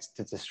intent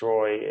to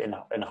destroy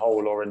in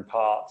whole or in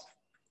part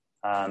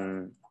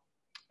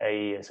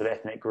a sort of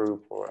ethnic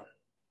group or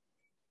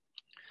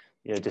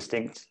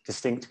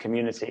distinct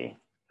community,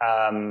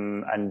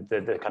 and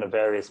the kind of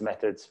various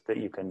methods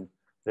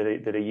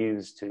that are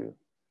used to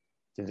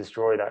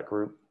destroy that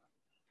group.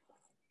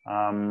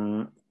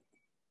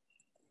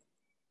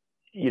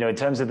 In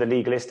terms of the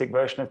legalistic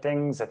version of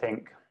things, I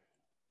think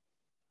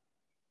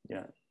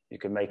you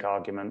can make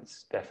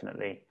arguments,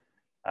 definitely,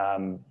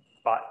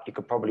 but you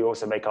could probably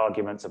also make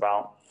arguments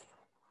about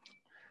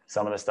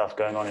some of the stuff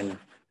going on in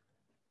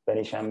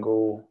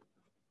Benishangul,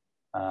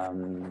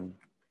 some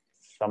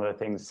of the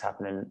things that's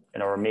happening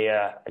in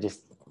Oromia.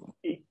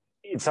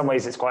 In some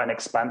ways, it's quite an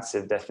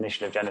expansive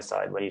definition of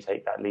genocide when you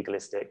take that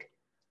legalistic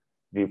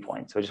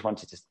viewpoint. So I just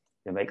wanted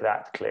to make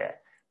that clear.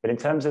 But in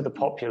terms of the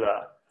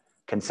popular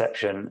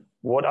conception,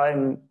 what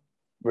I'm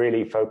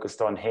really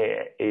focused on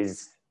here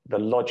is the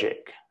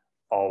logic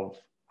of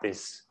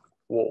this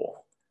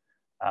war.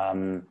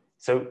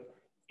 So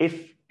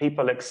if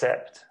people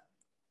accept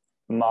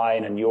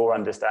mine and your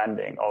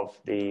understanding of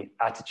the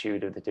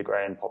attitude of the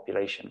Tigrayan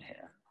population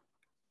here,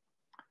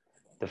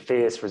 the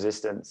fierce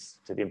resistance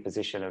to the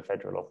imposition of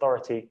federal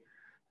authority,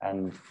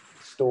 and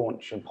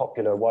staunch and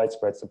popular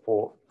widespread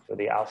support for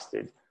the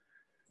ousted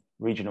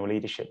regional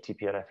leadership,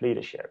 TPLF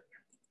leadership.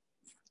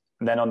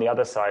 And then on the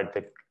other side,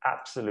 the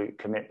absolute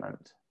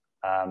commitment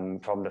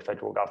from the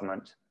federal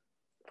government,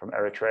 from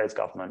Eritrea's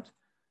government,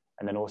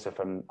 and then also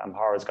from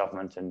Amhara's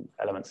government and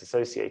elements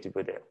associated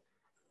with it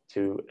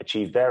to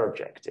achieve their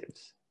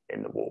objectives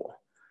in the war,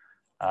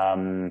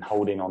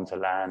 holding on to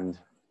land,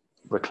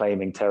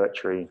 reclaiming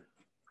territory,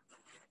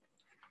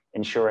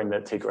 ensuring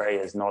that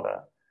Tigray is not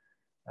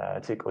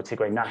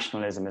Tigray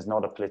nationalism is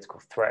not a political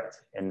threat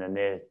in the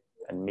near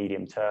and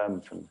medium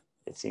term,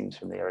 it seems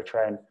from the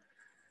Eritrean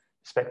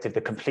perspective, the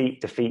complete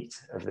defeat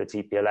of the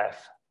TPLF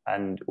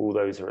and all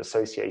those who are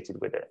associated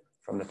with it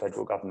from the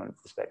federal government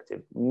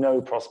perspective, no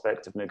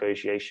prospect of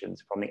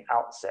negotiations from the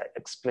outset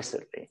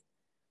explicitly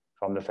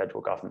from the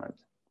federal government,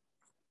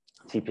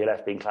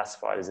 TPLF being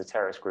classified as a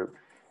terrorist group.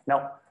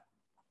 Now,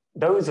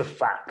 those are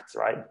facts,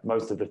 right?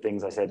 Most of the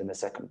things I said in the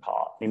second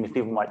part. I mean,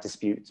 people might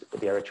dispute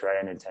the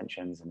Eritrean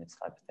intentions and this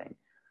type of thing.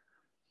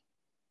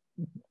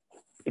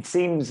 It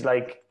seems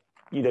like,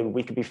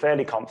 we could be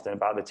fairly confident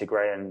about the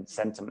Tigrayan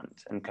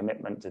sentiment and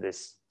commitment to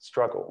this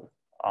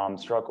armed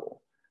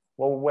struggle.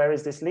 Well, where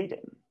is this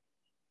leading?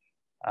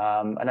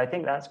 And I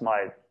think that's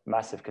my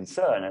massive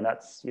concern, and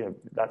that's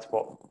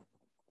what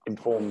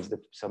informs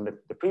some of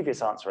the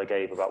previous answer I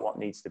gave about what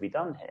needs to be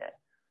done here.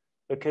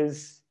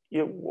 Because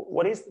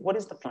what is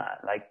the plan?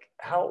 Like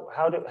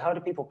how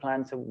do people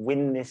plan to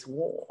win this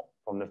war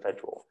from the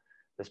federal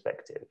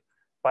perspective?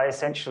 By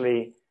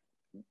essentially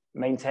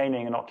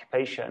maintaining an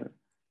occupation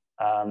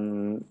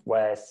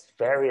where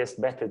various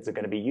methods are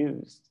going to be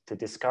used to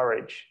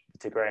discourage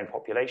the Tigrayan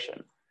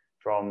population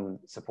from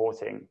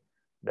supporting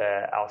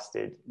their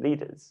ousted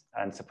leaders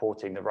and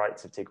supporting the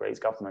rights of Tigray's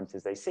government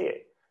as they see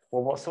it.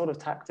 well, what sort of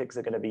tactics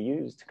are going to be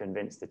used to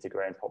convince the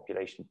Tigrayan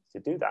population to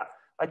do that?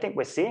 I think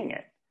we're seeing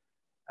it.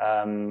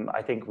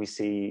 I think we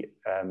see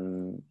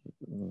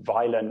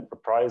violent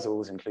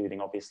reprisals,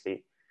 including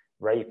obviously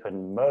rape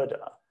and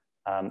murder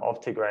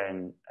of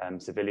Tigrayan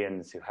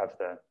civilians who have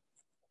the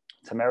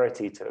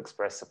temerity to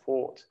express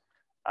support.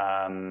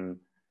 And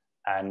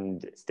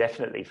it's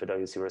definitely for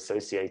those who are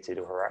associated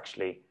or who are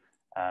actually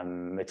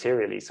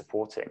materially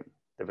supporting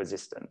the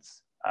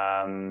resistance.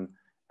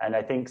 And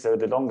I think so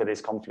the longer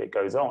this conflict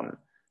goes on,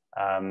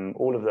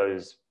 all of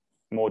those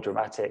more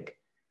dramatic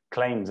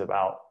claims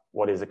about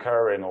what is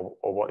occurring or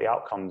what the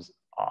outcomes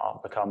are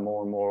become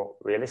more and more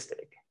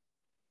realistic.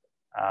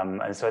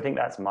 And so I think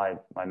that's my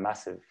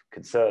massive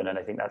concern. And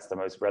I think that's the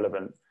most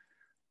relevant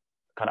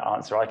kind of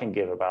answer I can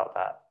give about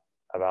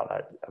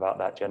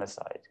that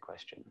genocide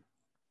question.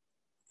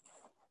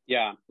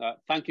 Yeah,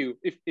 thank you.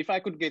 If I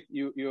could get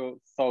your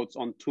thoughts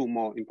on two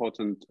more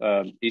important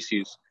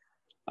issues.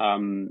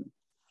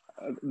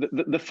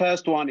 The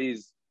first one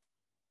is,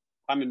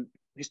 I mean,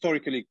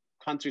 historically,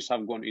 countries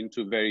have gone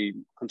into very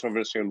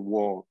controversial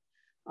war,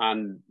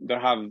 and there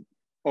have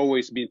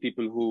always been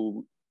people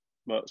who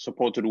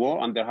supported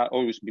war, and there have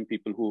always been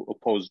people who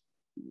opposed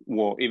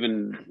war,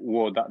 even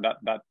war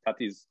that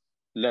is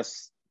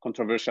less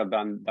controversial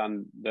than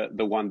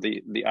the one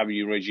the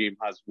Abiy regime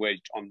has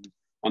waged on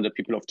the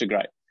people of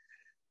Tigray.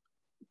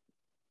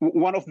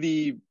 One of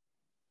the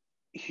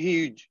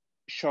huge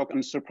shock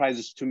and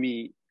surprises to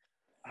me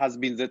has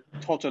been the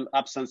total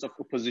absence of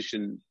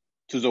opposition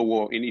to the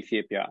war in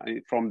Ethiopia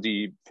from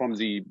the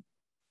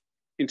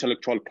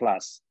intellectual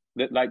class.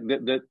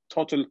 The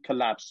total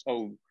collapse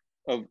of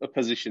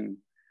opposition,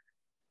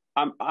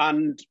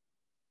 and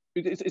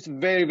it's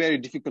very, very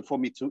difficult for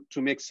me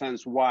to make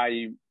sense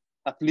why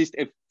at least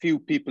a few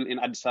people in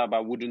Addis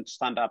Ababa wouldn't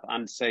stand up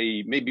and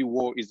say maybe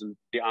war isn't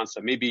the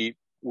answer, maybe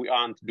we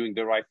aren't doing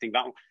the right thing.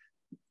 Now,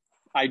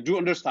 I do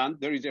understand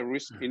there is a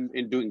risk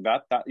in doing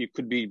that you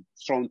could be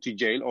thrown to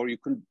jail, or you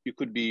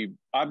could be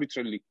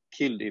arbitrarily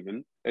killed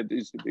even.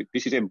 This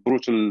is a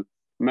brutal,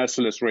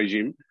 merciless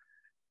regime.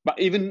 But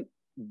even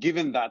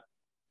given that,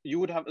 you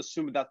would have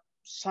assumed that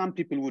some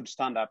people would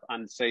stand up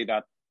and say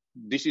that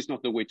this is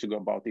not the way to go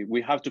about it.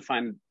 We have to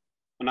find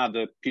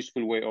another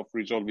peaceful way of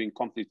resolving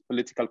conflict,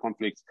 political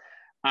conflicts.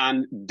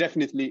 And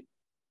definitely,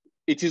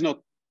 it is not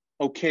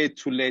okay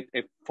to let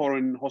a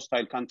foreign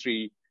hostile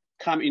country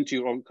come into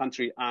your own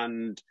country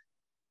and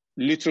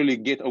literally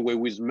get away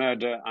with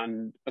murder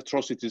and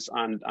atrocities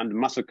and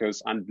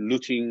massacres and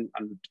looting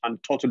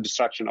and total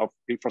destruction of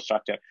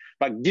infrastructure.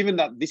 But given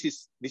that this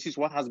is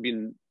what has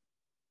been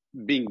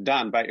being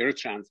done by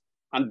Eritreans,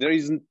 and there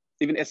isn't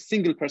even a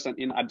single person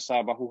in Addis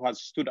Ababa who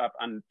has stood up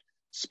and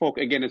spoke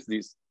against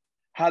this,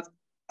 has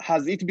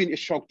it been a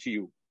shock to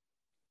you,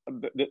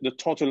 the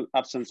total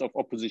absence of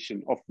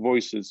opposition, of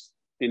voices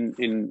in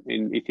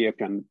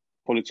Ethiopian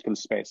political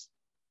space?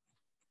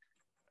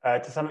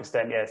 To some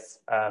extent, yes.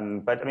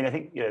 But I mean, I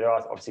think there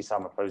are obviously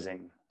some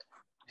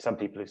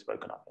people who've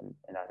spoken up in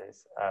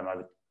Addis. I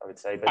would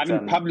say. But, I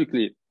mean,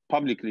 publicly.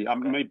 I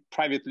mean, maybe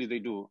privately they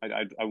do.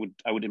 I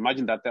would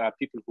imagine that there are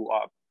people who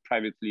are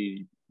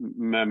privately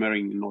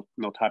murmuring,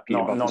 not happy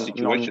about the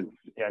situation.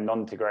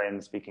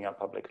 Non-Tigrayans speaking up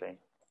publicly.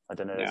 I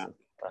don't know. Yeah.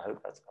 I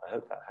hope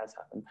that has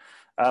happened.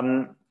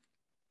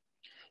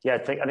 I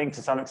think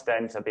to some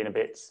extent I've been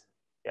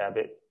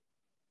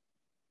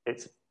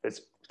it's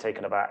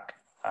taken aback.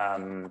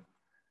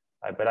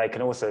 But I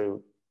can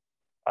also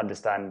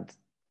understand,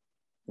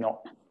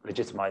 not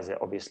legitimize it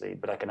obviously,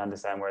 but I can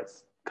understand where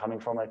it's coming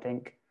from. I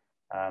think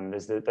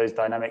there's those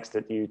dynamics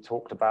that you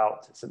talked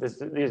about. So there's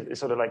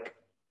sort of like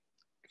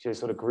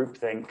sort of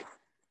groupthink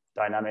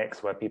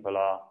dynamics where people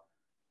are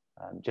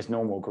just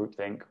normal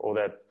groupthink, or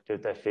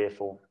they're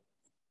fearful.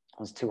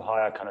 There's too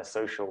high a kind of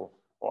social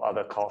or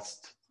other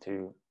cost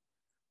to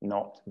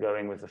not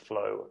going with the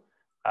flow.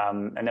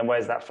 And then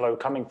where's that flow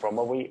coming from?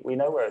 Well, we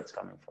know where it's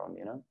coming from,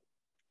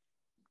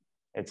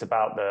 It's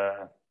about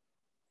the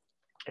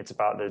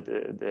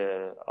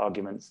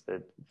arguments,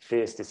 the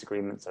fierce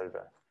disagreements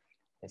over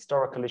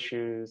historical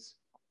issues,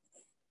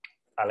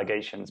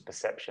 allegations,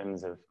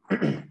 perceptions of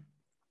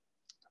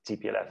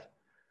TPLF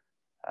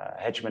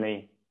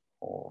hegemony,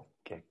 or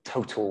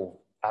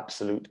total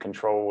absolute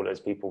control, as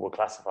people will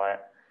classify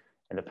it,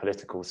 in the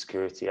political,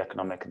 security,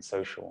 economic and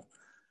social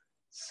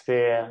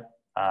sphere.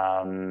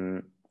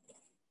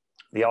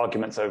 The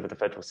arguments over the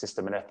federal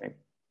system and ethnic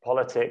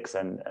politics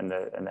and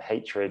the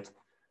hatred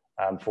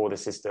for the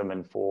system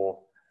and for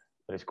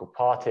political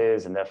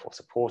parties, and therefore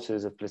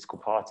supporters of political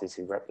parties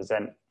who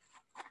represent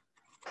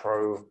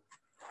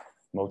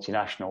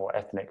pro-multinational or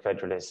ethnic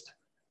federalist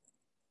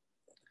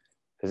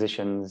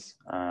positions.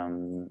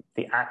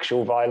 The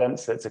actual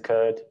violence that's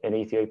occurred in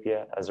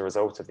Ethiopia as a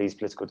result of these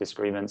political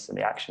disagreements and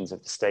the actions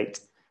of the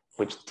state,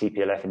 which the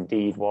TPLF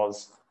indeed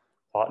was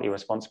partly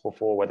responsible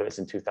for, whether it's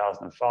in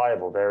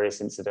 2005 or various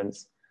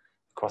incidents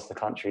across the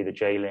country, the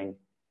jailing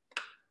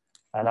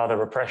and other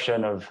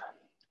repression of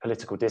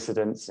political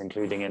dissidents,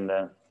 including in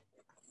the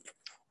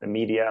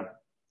media.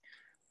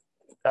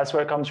 That's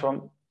where it comes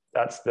from.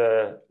 That's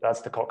the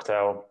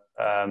cocktail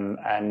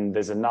and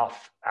there's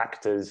enough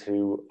actors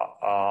who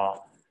are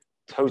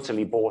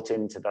totally bought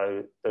into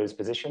those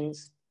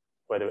positions,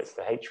 whether it's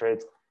the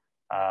hatred,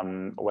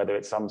 or whether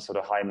it's some sort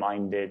of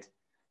high-minded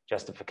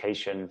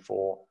justification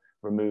for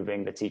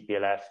removing the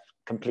TPLF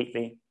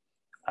completely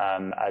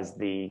as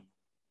the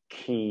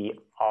key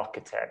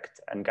architect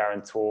and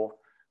guarantor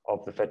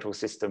of the federal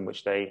system,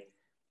 which they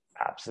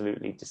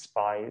absolutely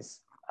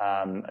despise,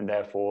 and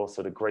therefore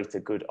sort of greater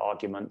good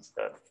arguments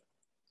that,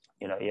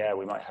 yeah,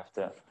 we might have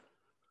to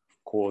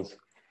cause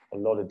a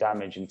lot of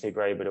damage in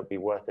Tigray, but it'll be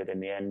worth it in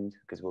the end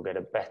because we'll get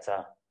a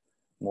better,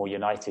 more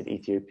united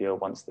Ethiopia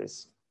once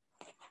this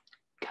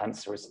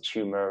cancerous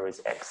tumor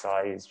is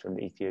excised from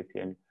the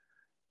Ethiopian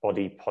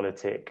body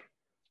politic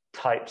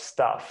type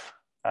stuff.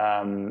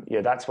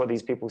 Yeah, that's what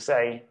these people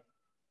say.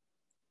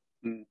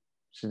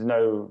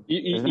 So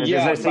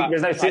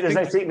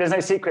there's no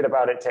secret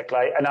about it,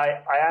 Teklay. And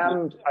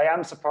I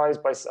am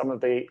surprised by some of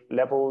the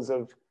levels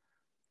of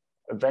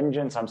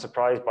vengeance. I'm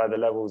surprised by the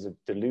levels of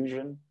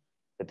delusion,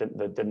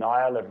 the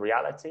denial of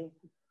reality.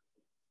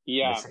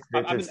 Yeah,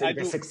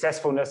 the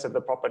successfulness of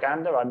the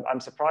propaganda. I'm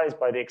surprised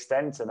by the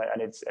extent,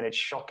 and it's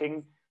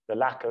shocking, the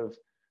lack of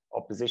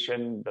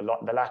opposition,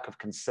 the lack of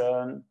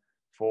concern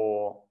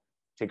for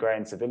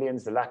Tigrayan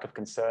civilians, the lack of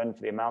concern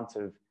for the amount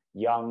of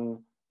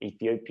young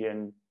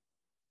Ethiopian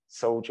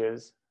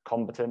soldiers,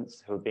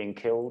 combatants who are being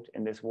killed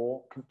in this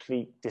war.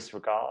 Complete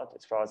disregard,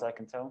 as far as I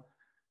can tell.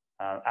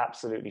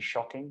 Absolutely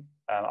shocking.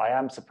 I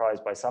am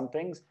surprised by some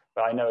things,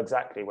 but I know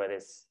exactly where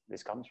this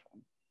comes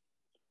from.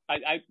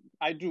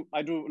 I do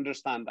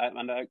understand,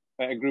 and I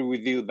agree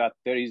with you that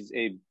there is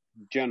a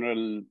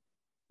general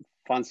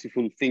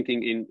fanciful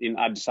thinking in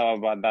Addis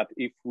Ababa that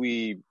if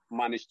we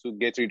manage to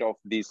get rid of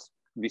this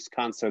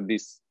cancer,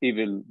 this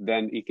evil,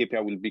 then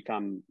Ethiopia will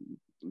become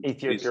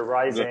Ethiopia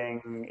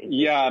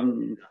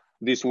rising.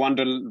 This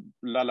wonder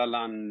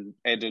land,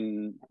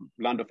 Eden,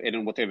 land of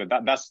Eden, whatever.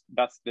 That's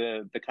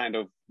the kind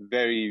of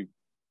very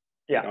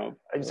So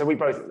we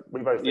both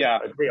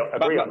agree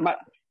on that.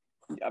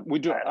 We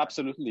do,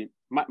 absolutely.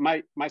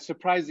 My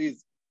surprise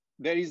is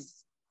there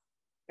is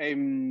a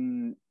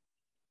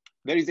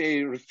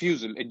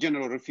refusal, a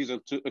general refusal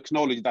to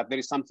acknowledge that there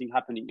is something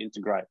happening in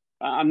Tigray.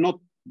 I'm not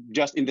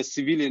just in the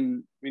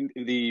civilian, in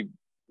the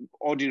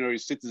ordinary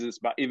citizens,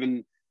 but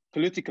even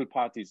political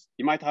parties.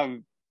 You might have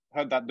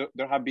heard that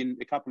there have been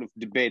a couple of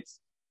debates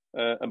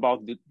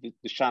about the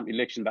sham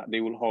election that they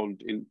will hold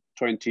in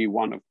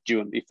 21 of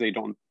June if they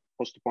don't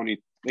postpone it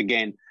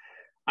again.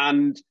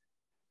 And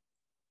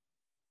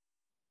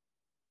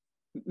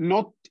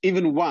not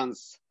even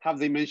once have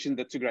they mentioned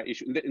the Tigray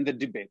issue in the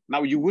debate.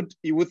 Now, you would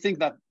think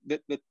that the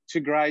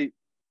Tigray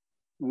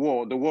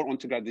war, the war on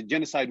Tigray, the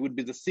genocide would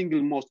be the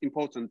single most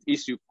important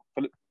issue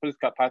for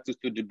political parties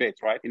to debate,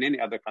 right, in any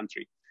other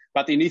country.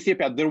 But in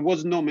Ethiopia, there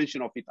was no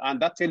mention of it. And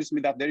that tells me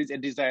that there is a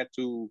desire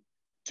to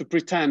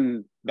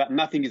pretend that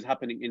nothing is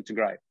happening in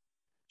Tigray.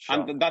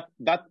 Sure. And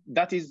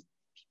that is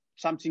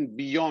something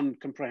beyond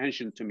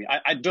comprehension to me.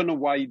 I don't know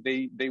why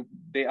they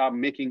are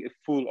making a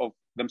fool of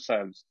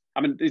themselves.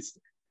 I mean, it's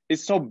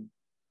so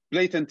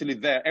blatantly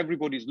there.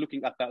 Everybody's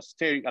looking at that,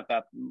 staring at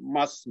that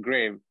mass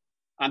grave,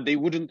 and they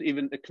wouldn't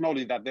even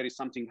acknowledge that there is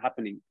something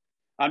happening.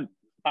 And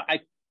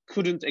I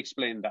couldn't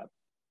explain that.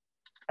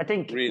 I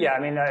think, really. Yeah, I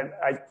mean, I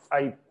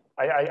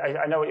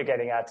know what you're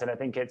getting at, and I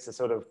think it's a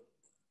sort of,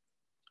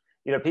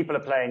 people are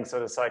playing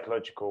sort of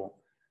psychological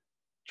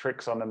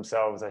tricks on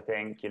themselves. I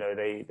think,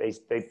 they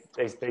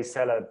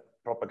sell a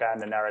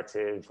propaganda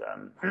narrative.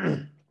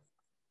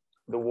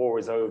 The war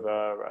is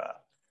over.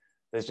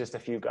 There's just a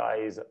few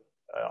guys,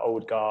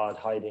 old guard,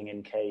 hiding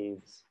in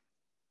caves.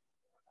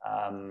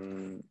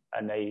 And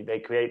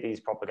they create these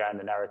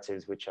propaganda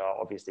narratives, which are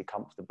obviously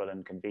comfortable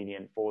and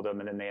convenient for them.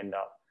 And then they end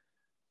up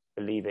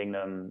believing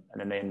them, and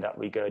then they end up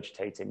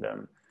regurgitating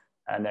them.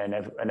 And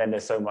then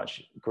there's so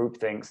much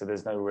groupthink, so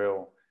there's no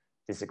real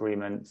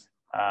disagreement.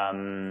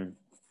 And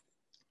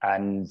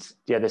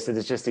yeah, there's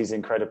just these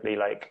incredibly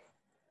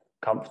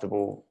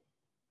comfortable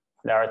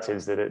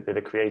narratives that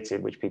are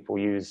created, which people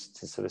use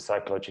to sort of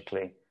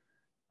psychologically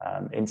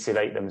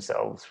insulate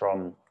themselves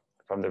from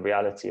the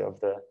reality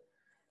of the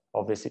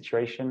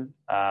situation.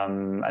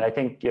 And I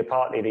think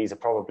partly these are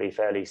probably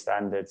fairly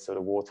standard sort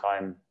of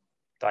wartime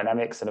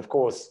dynamics. And of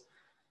course,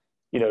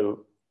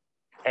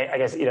 I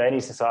guess, any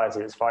society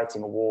that's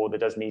fighting a war, there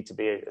does need to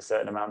be a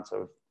certain amount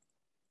of,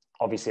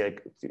 obviously, a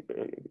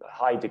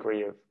high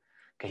degree of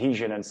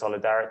cohesion and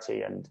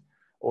solidarity, and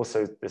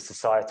also the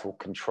societal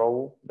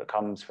control that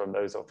comes from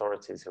those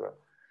authorities who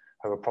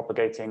are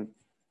propagating,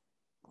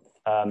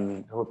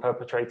 who are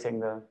perpetrating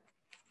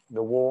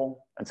the war.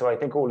 And so I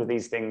think all of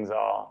these things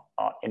are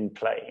in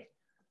play.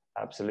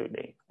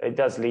 Absolutely. It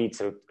does lead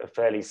to a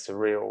fairly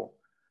surreal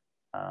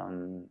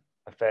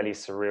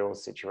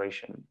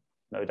situation,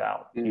 no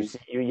doubt.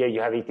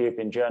 You have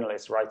Ethiopian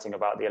journalists writing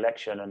about the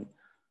election, and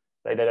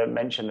they don't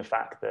mention the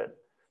fact that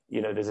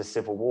there's a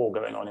civil war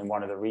going on in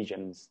one of the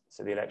regions,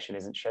 so the election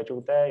isn't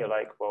scheduled there. You're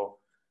like, well,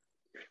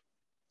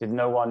 did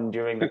no one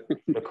during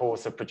the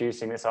course of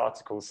producing this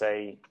article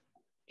say,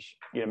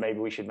 maybe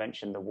we should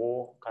mention the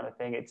war kind of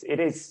thing. It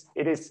is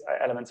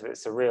elements of it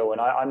surreal,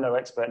 and I'm no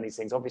expert in these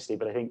things, obviously,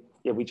 but I think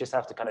we just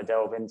have to kind of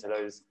delve into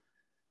those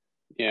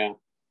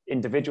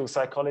individual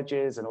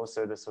psychologies and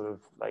also the sort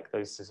of like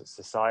those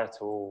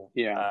societal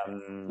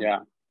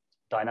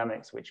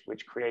dynamics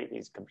which create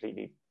these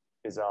completely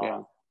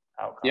bizarre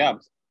outcomes. Yeah,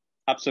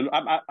 absolutely.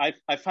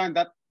 I find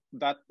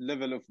that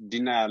level of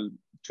denial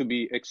to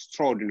be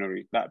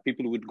extraordinary, that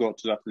people would go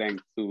to that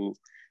length to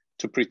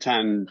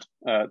pretend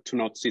to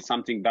not see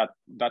something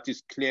that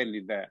is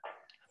clearly there.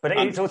 But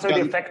it's also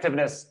the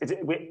effectiveness.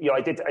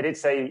 I did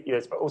say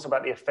it's also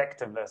about the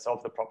effectiveness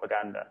of the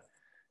propaganda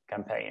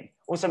campaign.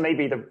 Also,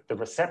 maybe the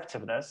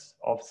receptiveness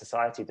of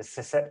society, the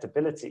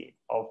susceptibility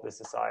of the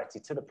society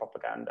to the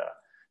propaganda.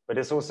 But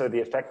it's also the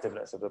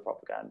effectiveness of the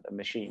propaganda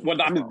machine.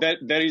 Well, I mean,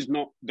 there is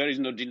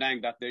no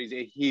denying that there is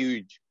a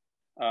huge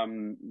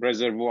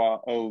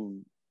reservoir of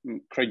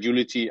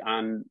credulity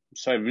and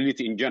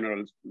servility in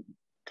general,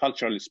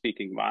 culturally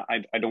speaking.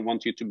 I don't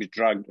want you to be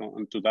dragged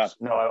onto that.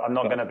 No, I'm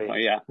not going to be.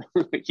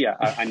 Yeah,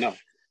 I know.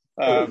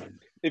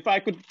 If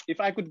I could,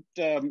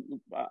 and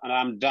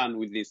I'm done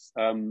with this.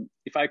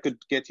 If I could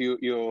get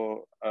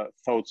your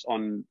thoughts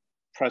on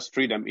press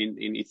freedom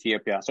in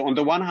Ethiopia. So on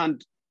the one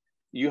hand,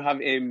 you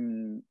have a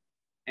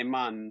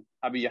man,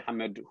 Abiy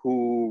Ahmed,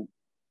 who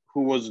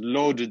was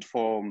lauded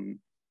for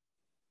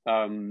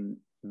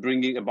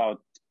bringing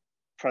about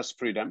press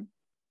freedom.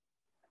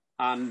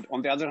 And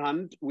on the other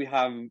hand, we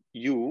have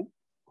you,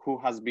 who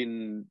has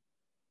been,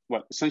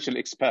 essentially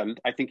expelled.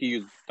 I think you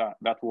used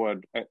that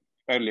word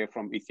earlier,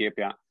 from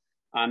Ethiopia.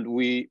 And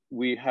we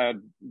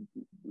had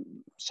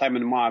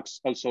Simon Marks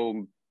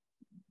also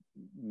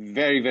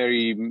very,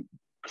 very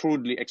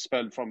crudely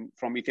expelled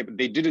from Ethiopia.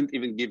 They didn't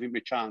even give him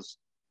a chance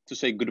to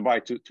say goodbye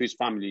to his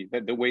family.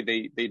 The way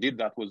they did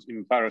that was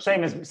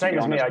embarrassing. Same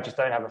as me, I just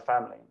don't have a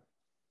family.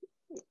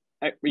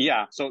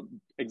 Yeah, so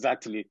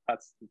exactly,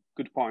 that's a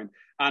good point.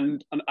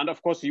 And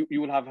of course, you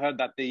will have heard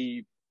that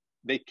they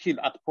killed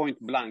at point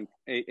blank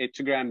a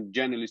Tigrayan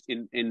journalist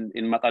in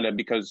Matale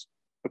because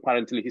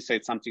apparently he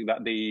said something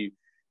that they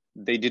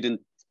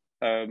didn't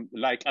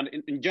like. And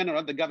in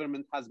general, the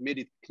government has made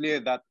it clear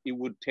that it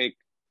would take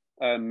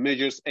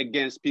measures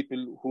against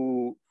people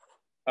who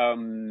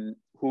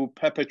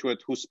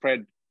perpetuate, who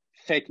spread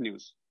fake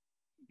news.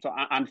 So,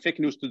 and fake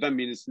news to them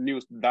means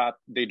news that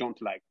they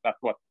don't like. That's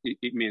what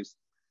it means.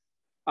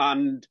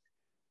 And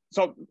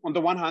so on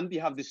the one hand,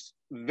 you have this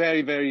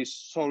very, very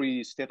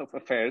sorry state of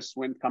affairs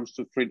when it comes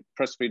to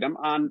press freedom.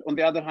 And on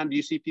the other hand,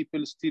 you see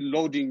people still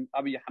lauding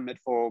Abiy Ahmed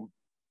for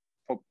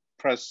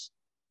press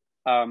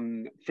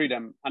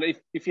freedom. And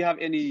if you have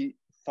any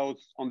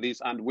thoughts on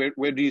this, and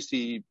where do you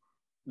see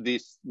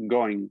this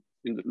going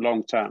in the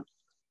long term?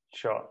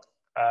 Sure.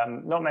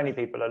 Not many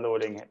people are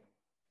lauding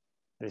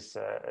this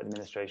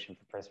administration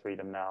for press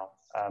freedom now.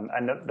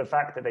 And the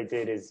fact that they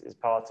did is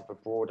part of a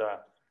broader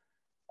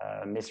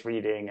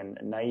misreading and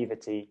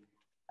naivety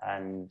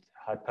and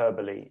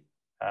hyperbole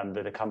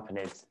that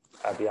accompanied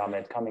Abiy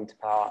Ahmed coming to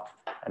power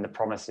and the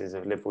promises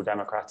of liberal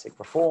democratic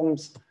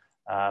reforms,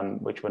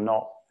 which were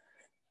not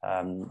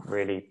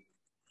really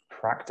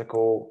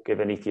practical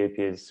given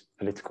Ethiopia's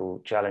political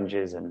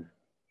challenges and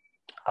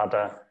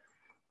other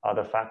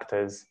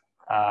factors.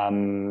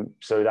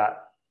 So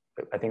that,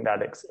 I think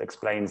that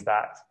explains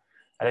that.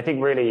 And I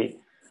think really,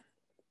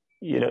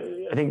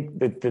 I think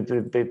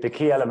the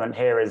key element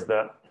here is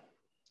that,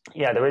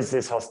 there is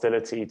this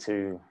hostility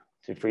to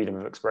freedom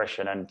of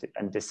expression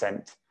and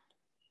dissent,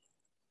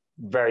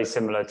 very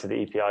similar to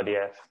the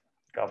EPRDF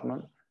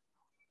government,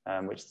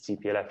 which the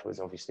TPLF was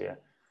obviously a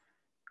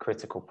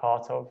critical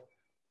part of.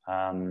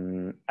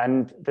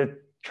 And the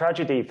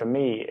tragedy for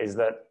me is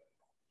that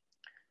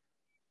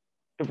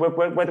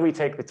whether we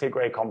take the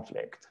Tigray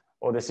conflict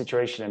or the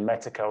situation in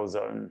Metakel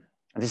zone,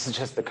 and this is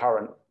just the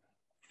current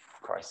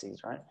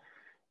crises, right?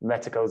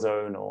 Metakel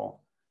zone or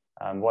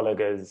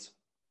Wolagas,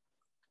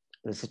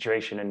 the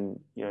situation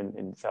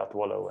in South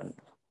Wollo and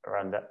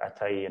around the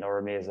Atai and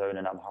Oromia zone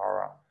in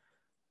Amhara,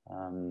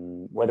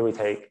 whether we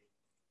take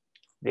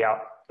the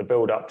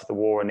build up to the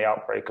war and the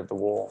outbreak of the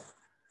war,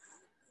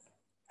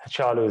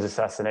 Hachalu's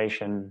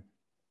assassination,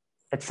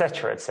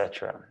 etc.,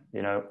 etc.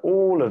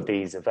 All of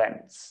these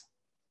events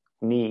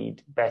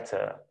need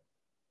better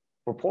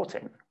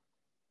reporting.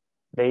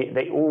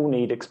 They all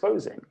need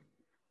exposing.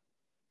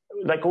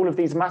 Like all of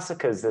these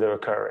massacres that are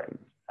occurring,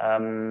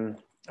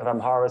 of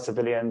Amhara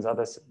civilians,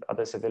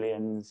 other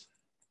civilians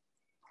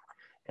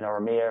in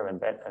Oromia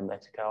and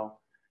Metakel.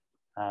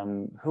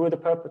 Who are the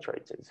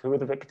perpetrators? Who are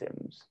the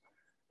victims?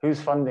 Who's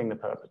funding the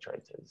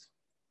perpetrators?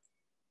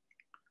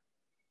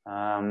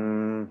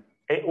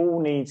 It all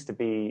needs to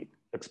be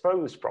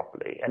exposed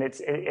properly, and it's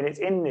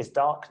in this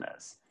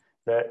darkness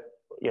that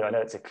I know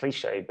it's a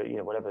cliche, but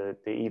whatever,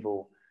 the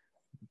evil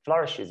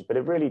flourishes. But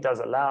it really does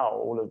allow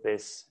all of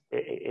this.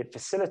 It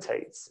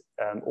facilitates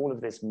all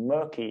of this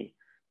murky,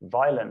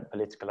 violent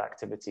political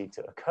activity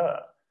to occur.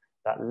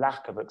 That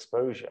lack of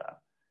exposure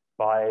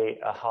by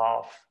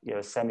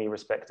a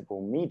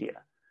semi-respectable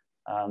media.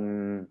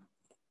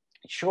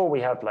 sure,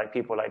 we have like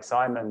people like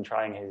Simon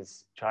trying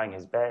his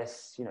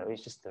best. You know,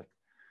 he's just a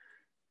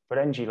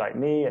Ferengi like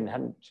me and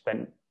hadn't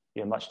spent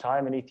much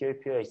time in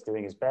Ethiopia. He's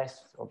doing his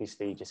best.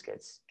 Obviously, he just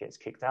gets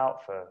kicked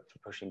out for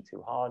pushing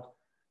too hard.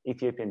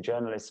 Ethiopian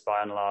journalists,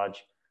 by and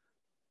large,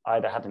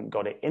 either hadn't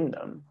got it in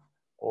them,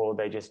 or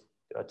they just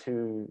are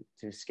too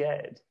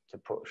scared to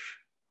push,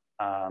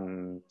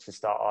 to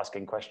start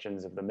asking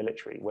questions of the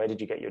military. Where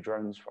did you get your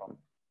drones from?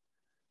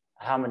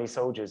 How many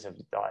soldiers have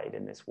died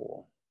in this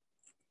war?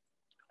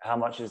 How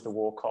much does the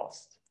war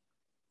cost?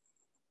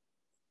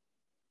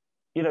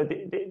 You know,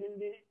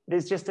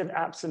 there's just an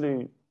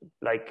absolute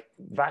like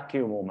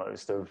vacuum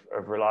almost of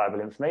reliable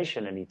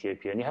information in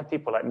Ethiopia. And you have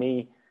people like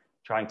me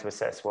trying to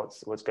assess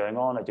what's going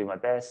on. I do my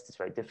best. It's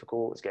very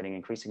difficult. It's getting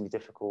increasingly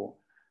difficult.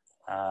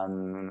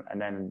 And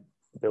then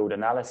build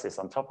analysis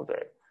on top of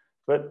it.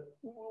 But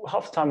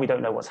half the time we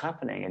don't know what's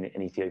happening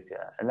in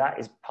Ethiopia. And that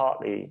is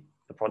partly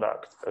the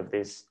product of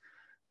this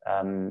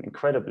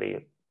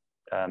incredibly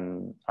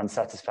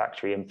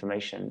unsatisfactory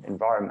information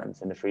environment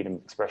and the freedom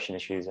of expression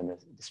issues and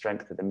the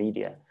strength of the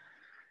media.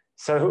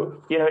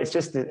 So, you know, it's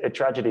just a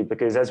tragedy,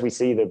 because as we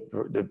see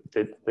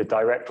the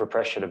direct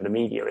repression of the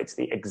media, it's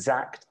the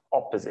exact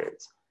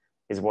opposite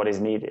is what is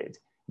needed.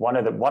 One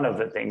of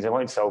the things, it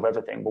won't solve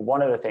everything, but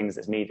one of the things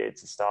that's needed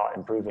to start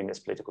improving this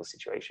political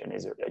situation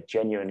is a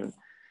genuine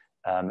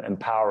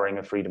empowering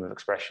of freedom of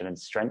expression and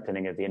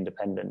strengthening of the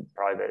independent,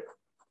 private,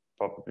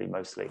 probably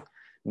mostly,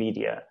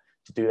 media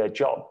to do their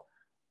job.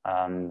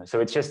 So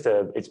it's just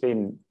it's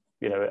been,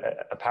 you know,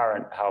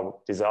 apparent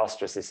how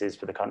disastrous this is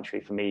for the country,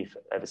 for me,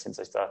 ever since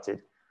I started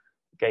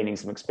gaining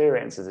some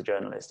experience as a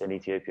journalist in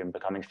Ethiopia and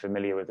becoming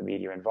familiar with the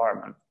media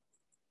environment.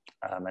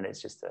 And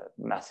it's just a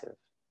massive,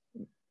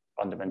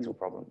 fundamental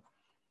problem.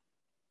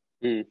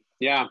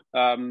 Yeah,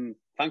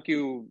 thank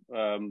you,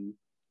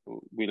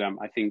 William.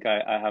 I think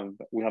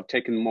we have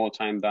taken more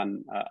time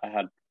than I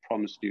had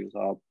promised you,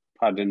 so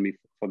pardon me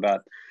for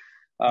that.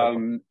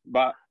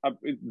 But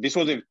this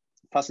was a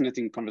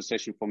fascinating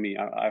conversation for me.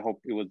 I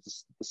hope it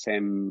was the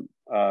same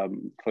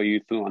for you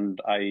too. And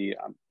I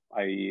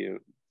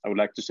would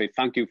like to say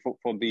thank you for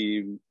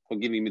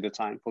giving me the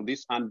time for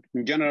this, and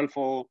in general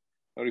for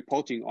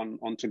reporting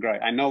on Tigray.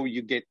 I know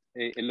you get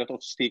a lot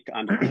of stick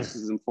and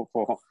criticism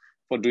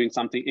for doing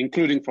something,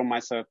 including from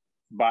myself,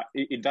 but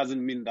it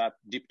doesn't mean that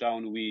deep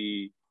down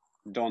we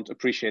don't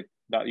appreciate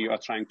that you are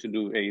trying to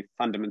do a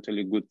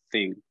fundamentally good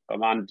thing.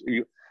 And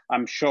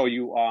I'm sure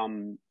you are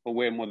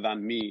aware more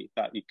than me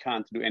that you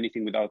can't do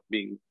anything without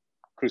being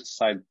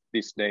criticized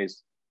these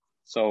days.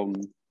 So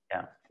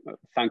yeah,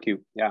 thank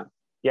you. Yeah.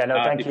 Yeah.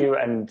 No, thank you,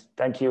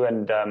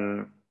 and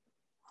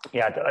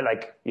yeah,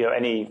 like, you know,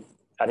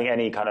 I think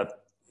any kind of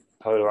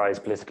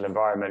polarized political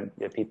environment,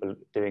 you know, people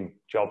doing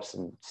jobs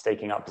and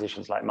staking up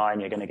positions like mine,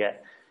 you're going to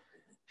get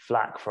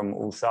flack from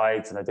all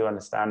sides, and I do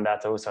understand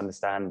that. I also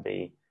understand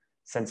the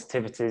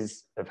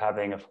sensitivities of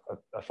having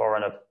a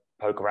foreigner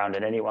poke around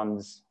in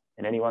anyone's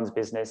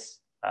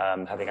business,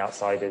 having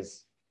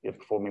outsiders, you know,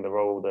 performing the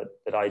role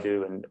that I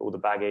do, and all the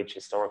baggage,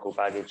 historical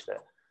baggage that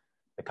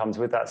comes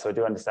with that. So I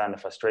do understand the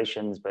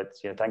frustrations, but,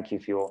 you know, thank you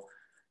for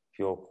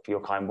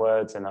your kind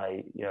words, and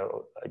I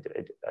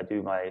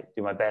do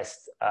my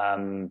best.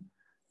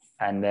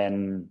 And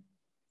then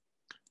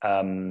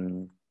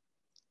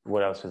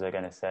what else was I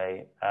going to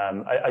say?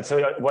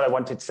 So what I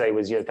wanted to say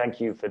was, you know, thank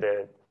you for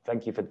the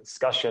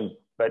discussion,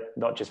 but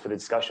not just for the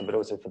discussion, but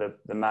also for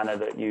the manner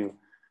that you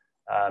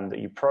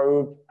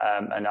probe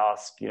and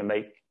ask, you know,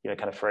 make, you know,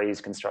 kind of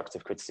phrase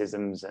constructive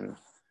criticisms, and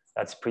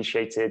that's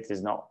appreciated.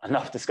 There's not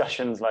enough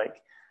discussions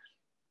like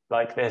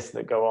this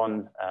that go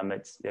on.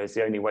 It's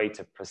the only way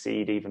to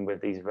proceed, even with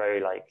these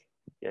very, like,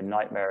 you know,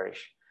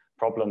 nightmarish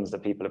problems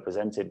that people are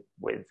presented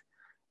with.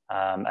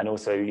 And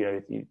also, you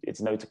know,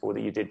 it's notable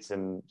that you did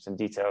some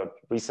detailed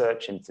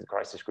research into the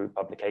crisis group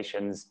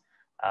publications.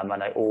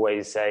 And I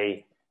always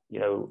say, you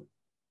know,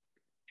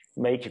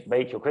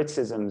 make your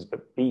criticisms,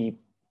 but be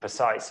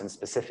precise and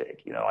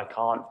specific. You know, I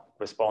can't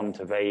respond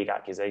to vague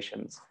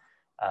accusations.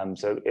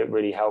 So it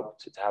really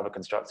helped to have a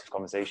constructive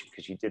conversation,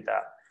 because you did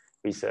that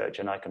research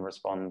and I can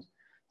respond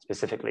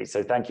specifically.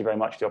 So thank you very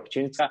much for the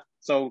opportunity. Yeah,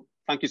 so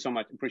thank you so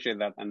much. Appreciate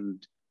that,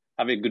 and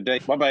have a good day.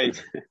 Bye-bye.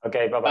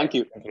 Okay, bye-bye. Thank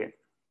you. Thank you.